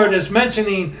the Lord is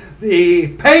mentioning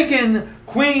the pagan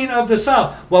queen of the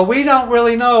south? Well, we don't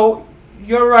really know.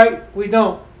 You're right, we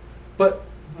don't. But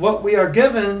what we are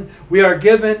given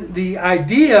the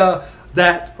idea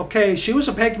that, okay, she was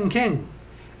a pagan king.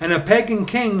 And a pagan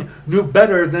king knew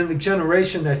better than the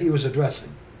generation that he was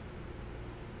addressing.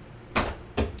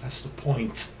 That's the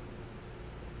point.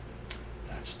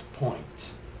 That's the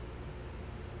point.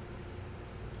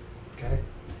 Okay?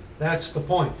 That's the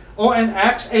point. Oh, and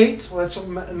Acts 8, let's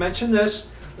mention this.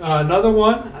 Another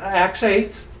one, Acts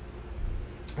 8.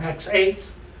 Acts 8,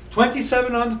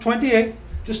 27 on to 28.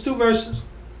 Just 2 verses.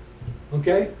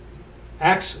 Okay?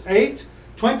 Acts 8,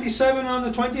 27 on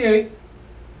to 28.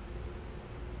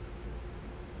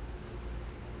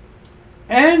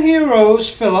 And he arose,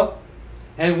 Philip,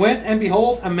 and went, and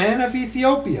behold, a man of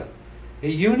Ethiopia, a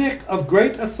eunuch of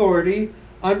great authority,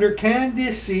 under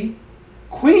Candace,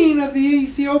 queen of the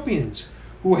Ethiopians,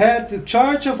 who had the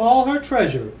charge of all her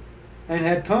treasure, and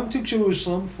had come to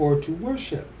Jerusalem for to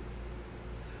worship.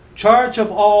 Charge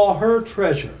of all her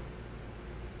treasure.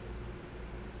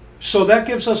 So that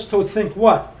gives us to think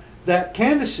what? That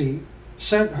Candace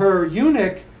sent her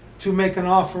eunuch to make an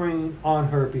offering on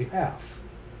her behalf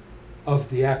of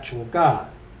the actual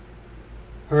god,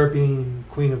 her being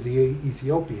queen of the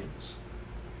Ethiopians.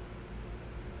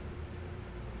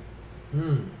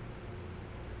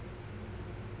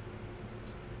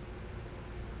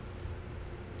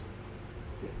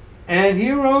 And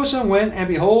he arose and went, and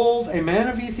behold, a man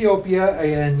of Ethiopia,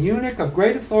 an eunuch of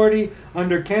great authority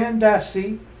under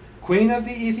Candace, queen of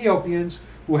the Ethiopians,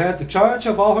 who had the charge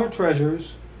of all her treasure,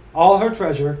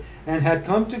 and had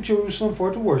come to Jerusalem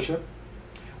for to worship,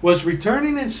 was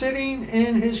returning and sitting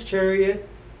in his chariot,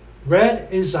 read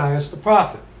Isaiah the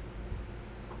prophet.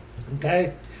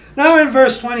 Okay? Now in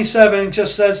verse 27, it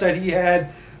just says that he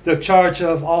had the charge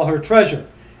of all her treasure,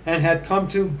 and had come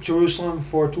to Jerusalem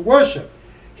for to worship.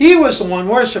 He was the one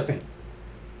worshiping.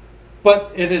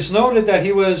 But it is noted that he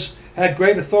had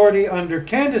great authority under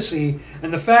Candace,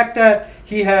 and the fact that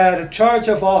he had a charge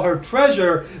of all her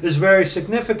treasure is very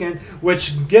significant,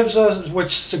 which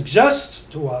suggests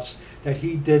to us that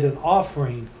he did an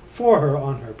offering for her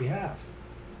on her behalf.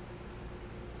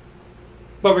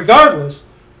 But regardless,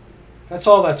 that's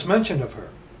all that's mentioned of her.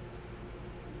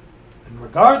 And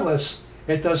regardless,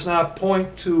 it does not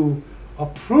point to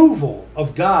approval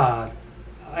of God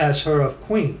as her of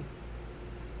queen.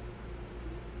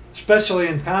 Especially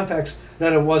in context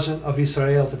that it wasn't of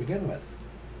Israel to begin with.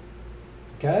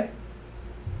 Okay?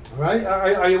 All right?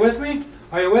 Are you with me?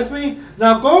 Are you with me?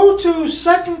 Now go to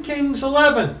 2 Kings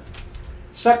 11.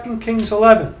 2 Kings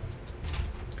 11.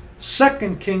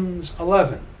 2 Kings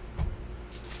 11.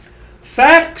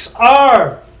 Facts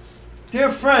are, dear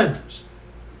friends,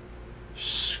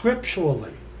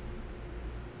 scripturally,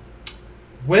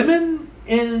 women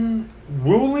in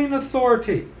ruling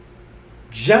authority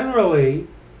generally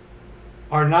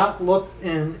are not looked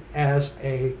in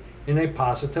in a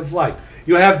positive light.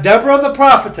 You have Deborah the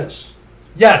prophetess.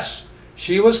 Yes,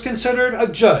 she was considered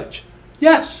a judge.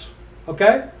 Yes,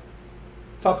 okay?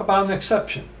 Talk about an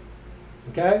exception.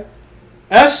 Okay?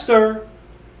 Esther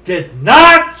did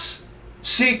not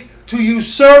seek to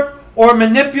usurp or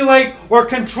manipulate or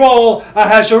control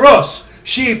Ahasuerus.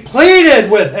 She pleaded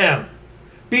with him,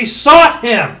 besought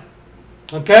him.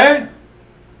 Okay?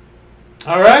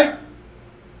 All right?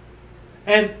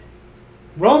 And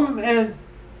Rome and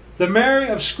the Mary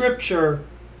of Scripture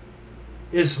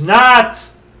is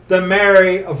not the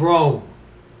Mary of Rome.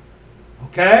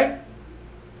 Okay?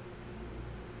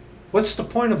 What's the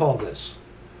point of all this?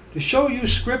 To show you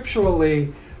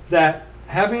scripturally that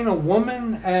having a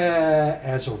woman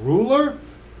as a ruler,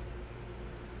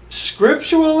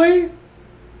 scripturally,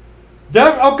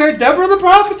 Deborah the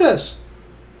prophetess.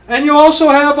 And you also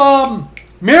have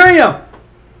Miriam.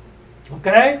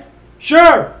 Okay?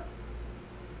 Sure.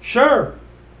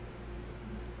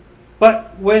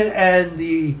 But and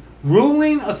the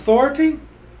ruling authority,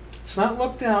 it's not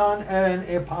looked on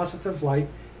in a positive light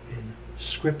in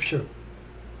Scripture.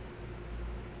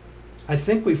 I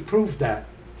think we've proved that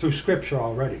through Scripture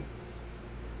already.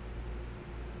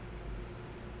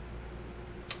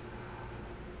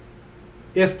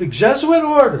 If the Jesuit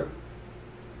order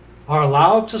are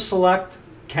allowed to select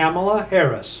Kamala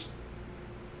Harris,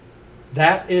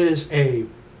 that is a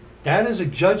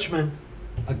judgment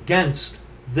against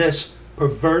this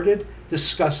perverted,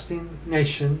 disgusting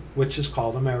nation which is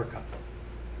called America,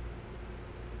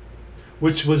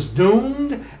 which was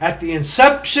doomed at the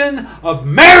inception of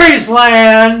Mary's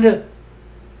land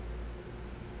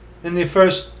in the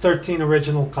first 13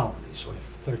 original colonies, or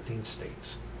 13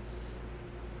 states.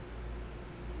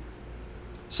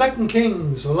 2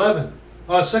 Kings 11,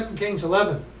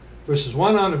 verses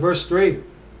 1 on to verse 3.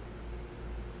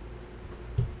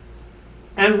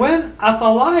 And when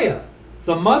Athaliah,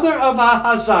 the mother of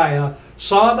Ahaziah,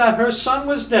 saw that her son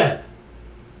was dead,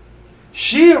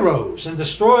 she arose and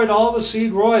destroyed all the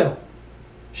seed royal.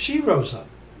 She rose up.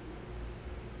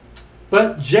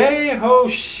 But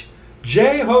Jehosheba,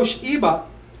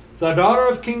 the daughter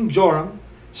of King Joram,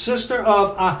 sister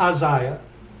of Ahaziah,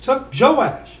 took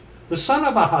Joash, the son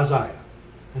of Ahaziah,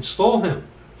 and stole him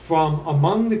from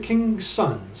among the king's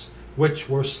sons, which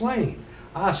were slain.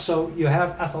 So you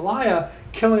have Athaliah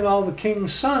killing all the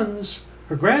king's sons,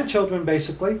 her grandchildren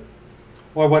basically,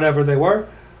 or whatever they were,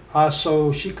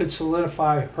 so she could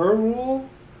solidify her rule.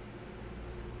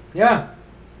 Yeah.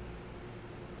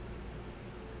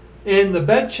 In the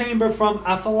bedchamber from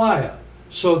Athaliah,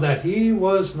 so that he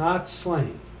was not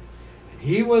slain. And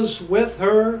he was with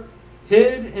her,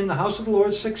 hid in the house of the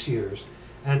Lord 6 years,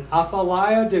 and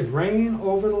Athaliah did reign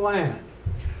over the land.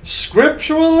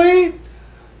 Scripturally,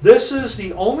 this is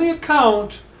the only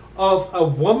account of a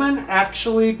woman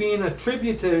actually being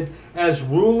attributed as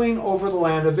ruling over the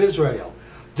land of Israel.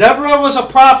 Deborah was a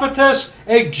prophetess,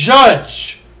 a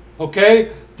judge.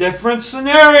 Okay? Different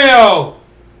scenario.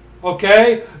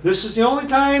 Okay? This is the only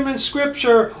time in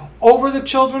Scripture over the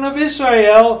children of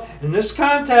Israel, in this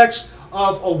context,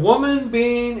 of a woman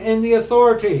being in the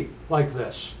authority like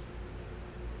this.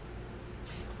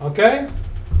 Okay?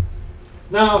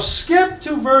 Now skip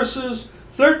to verses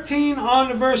 13 on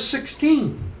to verse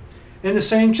 16 in the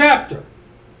same chapter.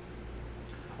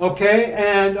 Okay,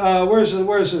 and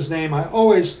where's his name? I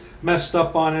always messed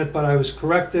up on it, but I was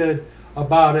corrected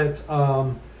about it.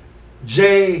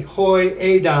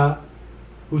 Jehoiada,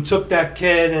 who took that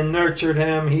kid and nurtured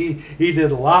him. He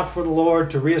did a lot for the Lord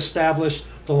to reestablish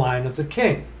the line of the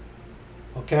king.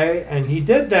 Okay, and he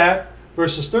did that,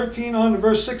 verses 13 on to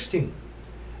verse 16.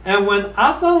 And when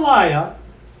Athaliah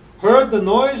heard the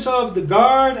noise of the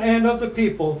guard and of the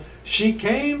people, she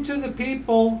came to the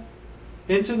people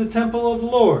into the temple of the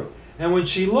Lord. And when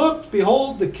she looked,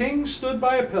 behold, the king stood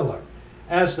by a pillar,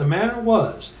 as the manner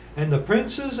was, and the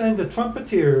princes and the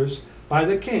trumpeters by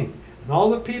the king. And all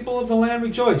the people of the land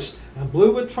rejoiced, and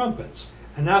blew with trumpets.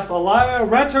 And Athaliah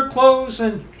rent her clothes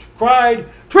and cried,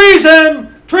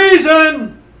 Treason!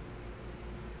 Treason!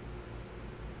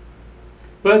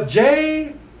 But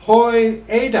Jehoiada,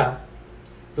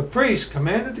 the priest,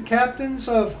 commanded the captains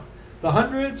of the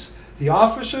hundreds, the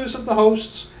officers of the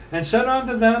hosts, and said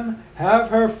unto them, Have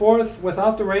her forth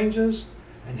without the ranges,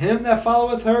 and him that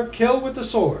followeth her kill with the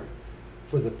sword.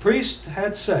 For the priest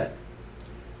had said,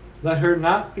 Let her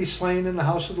not be slain in the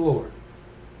house of the Lord.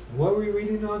 And what were we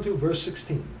reading on to? Verse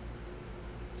 16.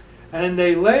 And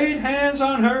they laid hands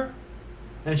on her,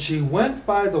 and she went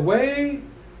by the way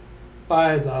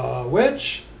by the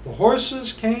which the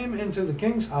horses came into the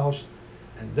king's house,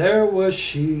 and there was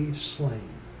she slain.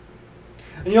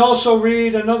 And you also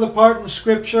read another part in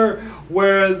Scripture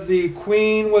where the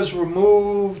queen was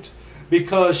removed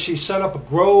because she set up a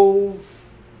grove.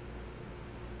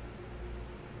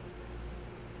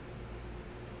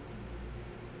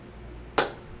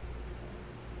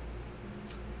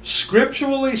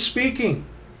 Scripturally speaking,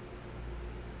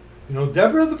 you know,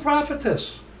 Deborah the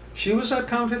prophetess, she was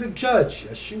accounted a judge.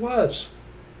 Yes, she was.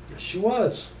 Yes, she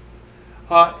was.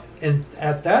 And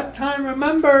at that time,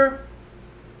 remember,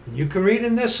 and you can read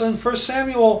in this in 1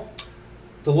 Samuel,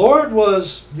 the Lord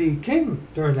was the king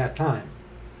during that time.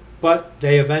 But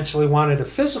they eventually wanted a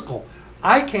physical,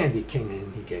 eye candy king,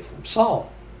 and he gave them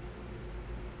Saul.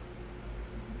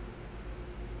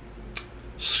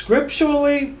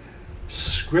 Scripturally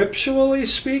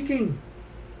speaking.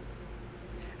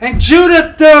 And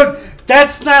Judith, dude,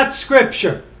 that's not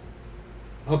Scripture.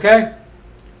 Okay?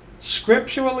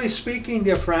 Scripturally speaking,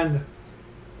 dear friend,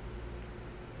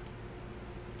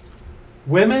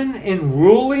 women in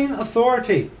ruling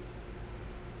authority,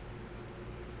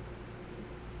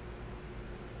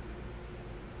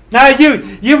 now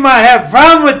you might have a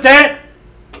problem with that,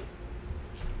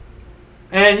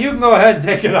 and you can go ahead and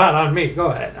take it out on me. Go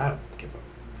ahead. I don't give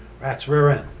a rat's rear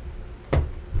end.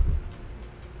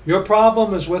 Your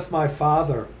problem is with my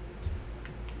Father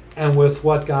and with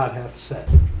what God hath said.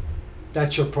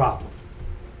 That's your problem.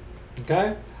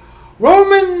 Okay?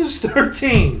 Romans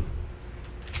 13.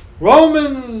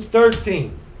 Romans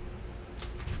 13.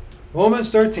 Romans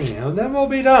 13. And then we'll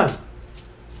be done.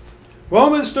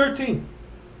 Romans 13.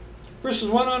 Verses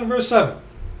 1 on to verse 7.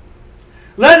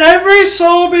 Let every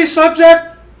soul be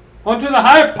subject unto the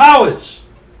higher powers,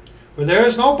 for there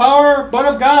is no power but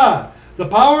of God. The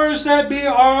powers that be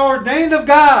are ordained of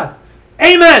God.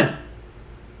 Amen.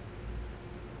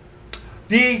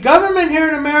 The government here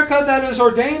in America that is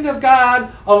ordained of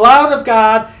God, allowed of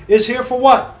God, is here for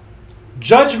what?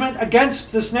 Judgment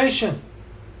against this nation.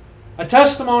 A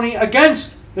testimony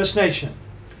against this nation.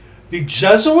 The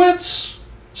Jesuits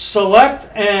select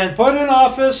and put in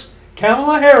office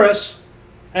Kamala Harris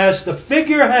as the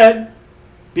figurehead,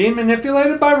 being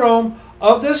manipulated by Rome,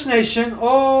 of this nation.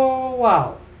 Oh,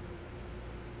 wow.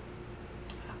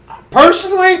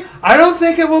 Personally, I don't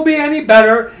think it will be any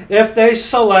better if they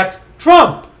select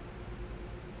Trump.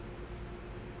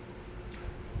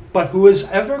 But who is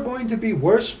ever going to be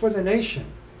worse for the nation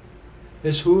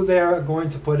is who they are going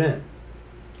to put in.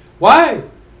 Why?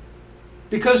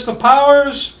 Because the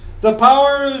powers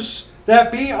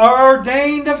that be are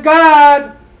ordained of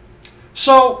God.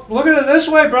 So look at it this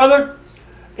way, brother.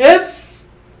 If,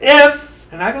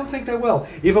 and I don't think they will,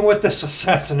 even with this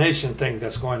assassination thing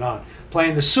that's going on,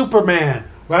 playing the Superman,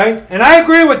 right? And I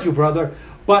agree with you, brother,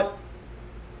 but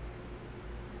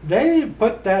they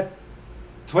put that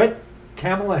twit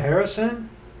Kamala Harris in,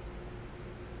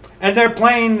 and they're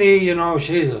playing the, you know,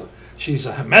 she's a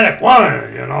Hamitic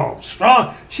woman, you know,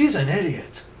 strong. She's an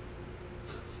idiot.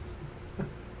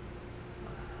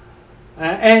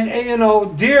 And, you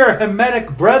know, dear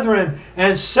Hamitic brethren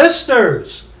and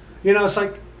sisters, you know, it's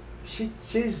like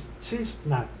she's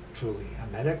not truly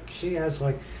Hamitic. She has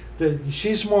like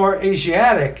she's more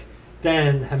Asiatic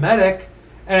than Hamitic,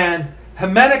 and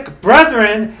Hamitic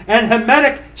brethren and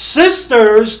Hamitic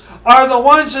sisters are the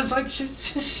ones that's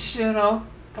like, you know,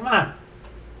 come on.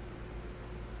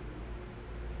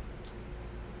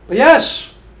 But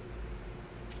yes,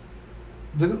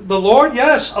 the Lord,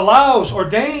 yes, allows,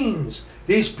 ordains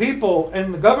these people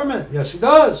in the government. Yes, He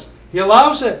does. He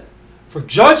allows it for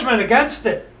judgment against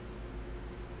it.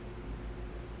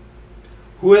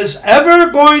 Who is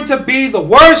ever going to be the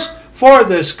worst for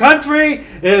this country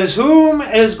is whom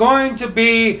is going to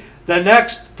be the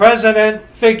next president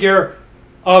figure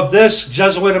of this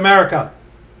Jesuit America.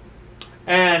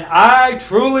 And I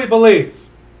truly believe,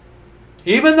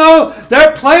 even though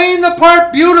they're playing the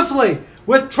part beautifully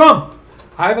with Trump,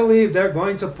 I believe they're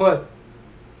going to put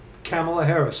Kamala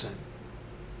Harris in.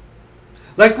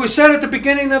 Like we said at the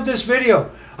beginning of this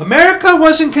video, America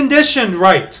wasn't conditioned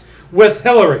right with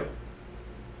Hillary.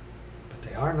 But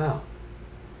they are now.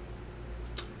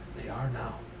 They are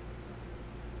now.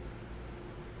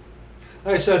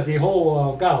 Like I said, the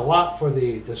whole, got a lot for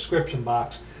the description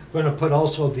box. I'm going to put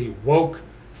also the woke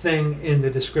thing in the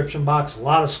description box. A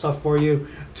lot of stuff for you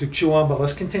to chew on, but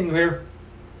let's continue here.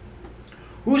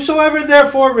 Whosoever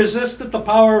therefore resisteth the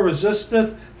power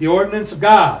resisteth the ordinance of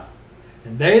God.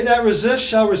 And they that resist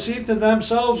shall receive to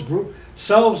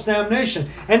themselves damnation.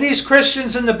 And these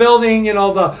Christians in the building, you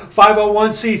know, the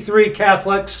 501c3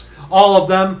 Catholics, all of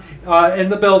them in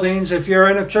the buildings. If you're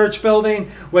in a church building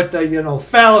with the, you know,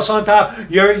 phallus on top,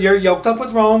 you're yoked up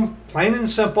with Rome, plain and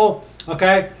simple.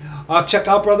 Okay, check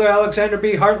out Brother Alexander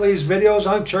B. Hartley's videos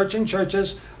on church and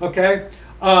churches. Okay,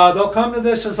 they'll come to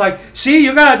this as like, see,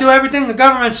 you got to do everything the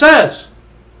government says.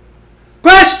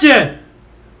 Question: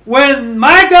 when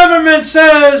my government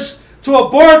says to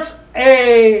abort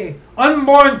a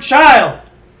unborn child,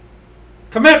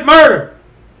 commit murder,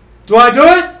 do I do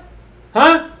it?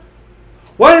 Huh?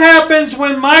 What happens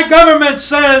when my government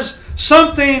says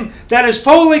something that is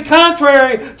totally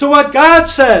contrary to what God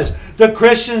says? The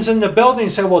Christians in the building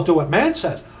say, well, do what man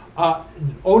says. Oh,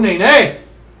 nay, nay.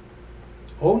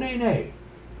 Oh, nay, nay.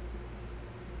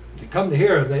 They come to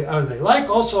here. They like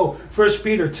also 1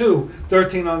 Peter 2,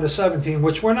 13 on to 17,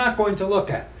 which we're not going to look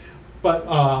at. But,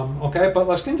 okay, but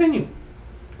let's continue.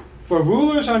 For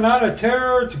rulers are not a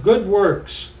terror to good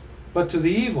works, but to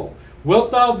the evil.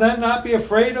 Wilt thou then not be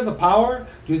afraid of the power?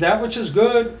 Do that which is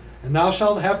good, and thou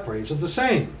shalt have praise of the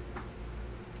same.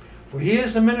 For he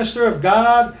is the minister of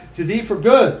God to thee for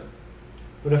good.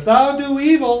 But if thou do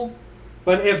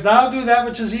that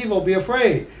which is evil, be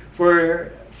afraid.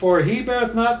 For he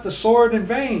beareth not the sword in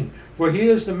vain. For he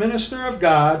is the minister of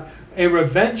God, a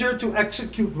revenger to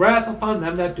execute wrath upon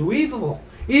them that do evil.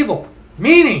 Evil.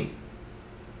 Meaning,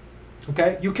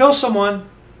 okay, you kill someone,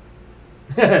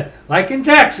 like in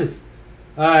Texas.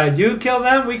 You kill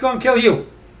them, we gonna kill you.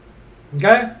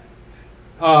 Okay?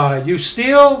 You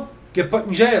steal, get put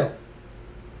in jail.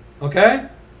 Okay?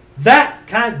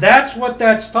 That's what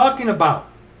that's talking about.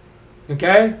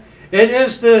 Okay? It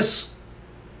is this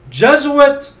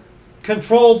Jesuit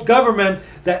controlled government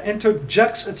that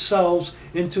interjects itself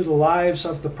into the lives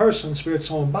of the person, spirit,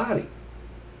 soul, and body.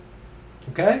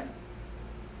 Okay?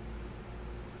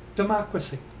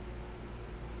 Democracy.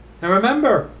 And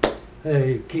remember,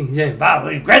 hey, King James,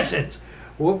 Bible, Christians,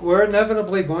 we're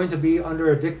inevitably going to be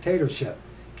under a dictatorship.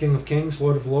 King of Kings,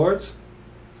 Lord of Lords.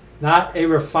 Not a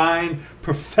refined,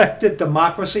 perfected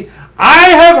democracy. I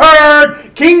have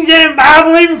heard King James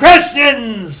Bible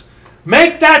Christians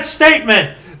make that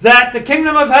statement that the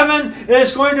kingdom of heaven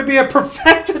is going to be a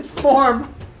perfected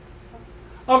form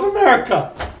of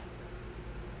America.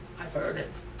 I've heard it.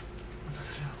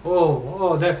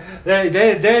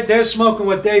 They're smoking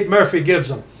what Dave Murphy gives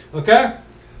them. Okay?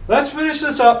 Let's finish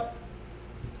this up.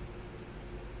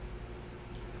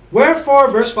 Wherefore,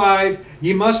 verse 5,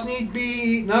 ye must needs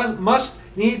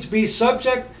be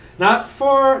subject, not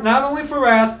only for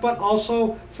wrath, but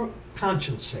also for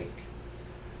conscience sake.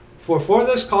 For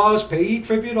this cause pay ye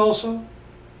tribute also,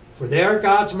 for they are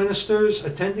God's ministers,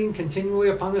 attending continually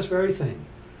upon this very thing.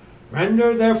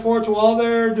 Render therefore to all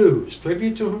their dues,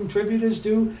 tribute to whom tribute is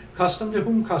due, custom to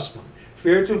whom custom,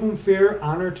 fear to whom fear,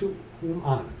 honor to whom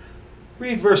honor.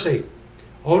 Read verse 8.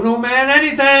 Owe no man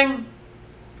anything,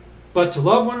 but to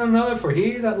love one another, for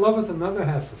he that loveth another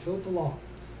hath fulfilled the law.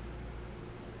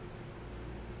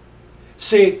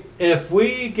 See, if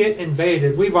we get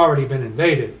invaded, we've already been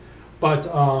invaded, but,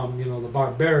 the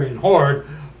barbarian horde,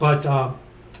 but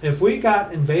if we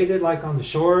got invaded like on the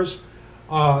shores,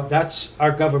 that's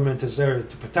our government is there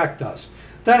to protect us.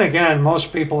 Then again,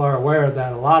 most people are aware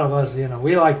that a lot of us,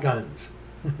 we like guns.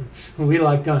 We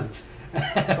like guns.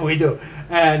 We do.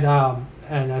 And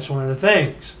that's one of the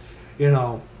things,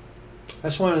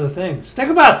 That's one of the things. Think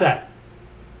about that.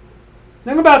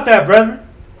 Think about that, brethren.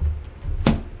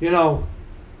 Think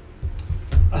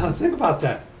about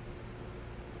that.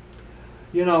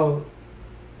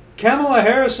 Kamala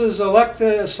Harris is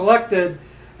selected,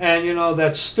 and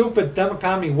that stupid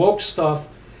Democrat woke stuff.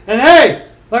 And hey,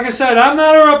 like I said, I'm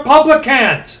not a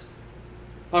Republican.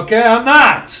 Okay, I'm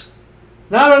not.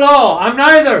 Not at all. I'm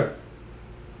neither.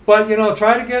 But,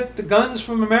 try to get the guns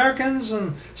from Americans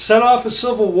and set off a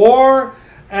civil war.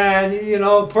 And,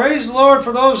 praise the Lord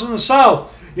for those in the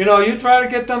South. You try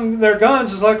to get them their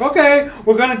guns. It's like, okay,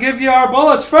 we're going to give you our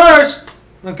bullets first.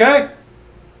 Okay?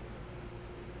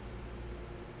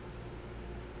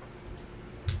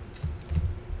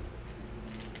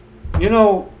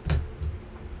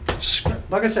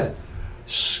 Like I said,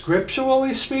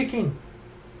 scripturally speaking,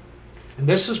 and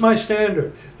this is my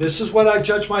standard. This is what I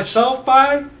judge myself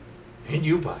by and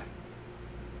you by.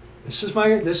 This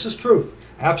is truth.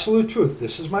 Absolute truth.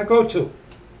 This is my go-to.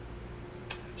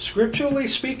 Scripturally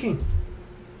speaking,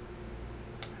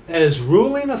 as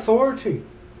ruling authority,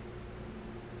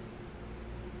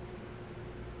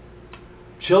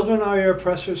 children are your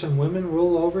oppressors and women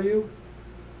rule over you.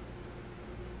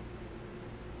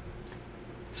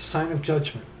 It's a sign of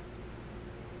judgment.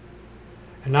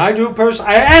 And I do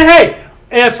personally, and hey,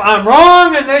 if I'm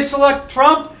wrong and they select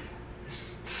Trump,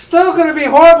 it's still going to be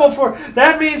horrible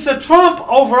that means that Trump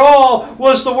overall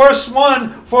was the worst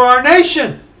one for our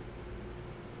nation.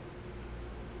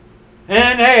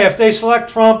 And hey, if they select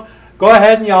Trump, go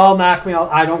ahead and y'all knock me out.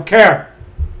 I don't care.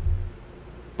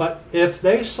 But if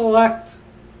they select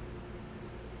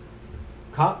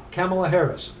Kamala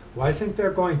Harris, well, I think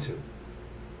they're going to.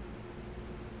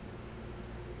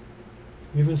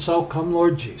 Even so, come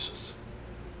Lord Jesus.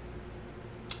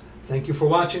 Thank you for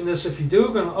watching this. If you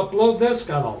do, going to upload this.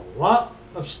 Got a lot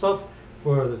of stuff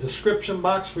for the description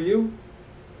box for you.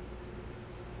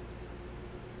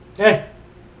 Hey,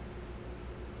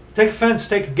 take a fence,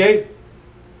 take a gate.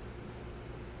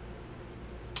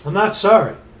 I'm not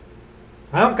sorry.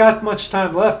 I don't got much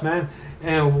time left, man.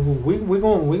 And we're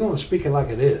going to speak it like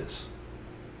it is.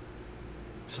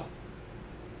 So,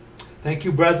 thank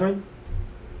you, brethren.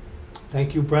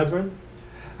 Thank you, brethren.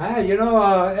 God,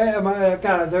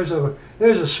 there's a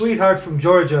sweetheart from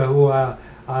Georgia who I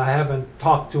haven't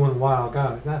talked to in a while.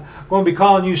 God, I'm going to be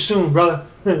calling you soon, brother.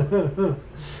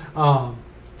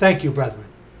 Thank you, brethren.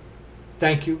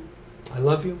 Thank you. I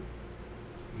love you.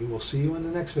 We will see you in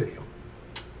the next video.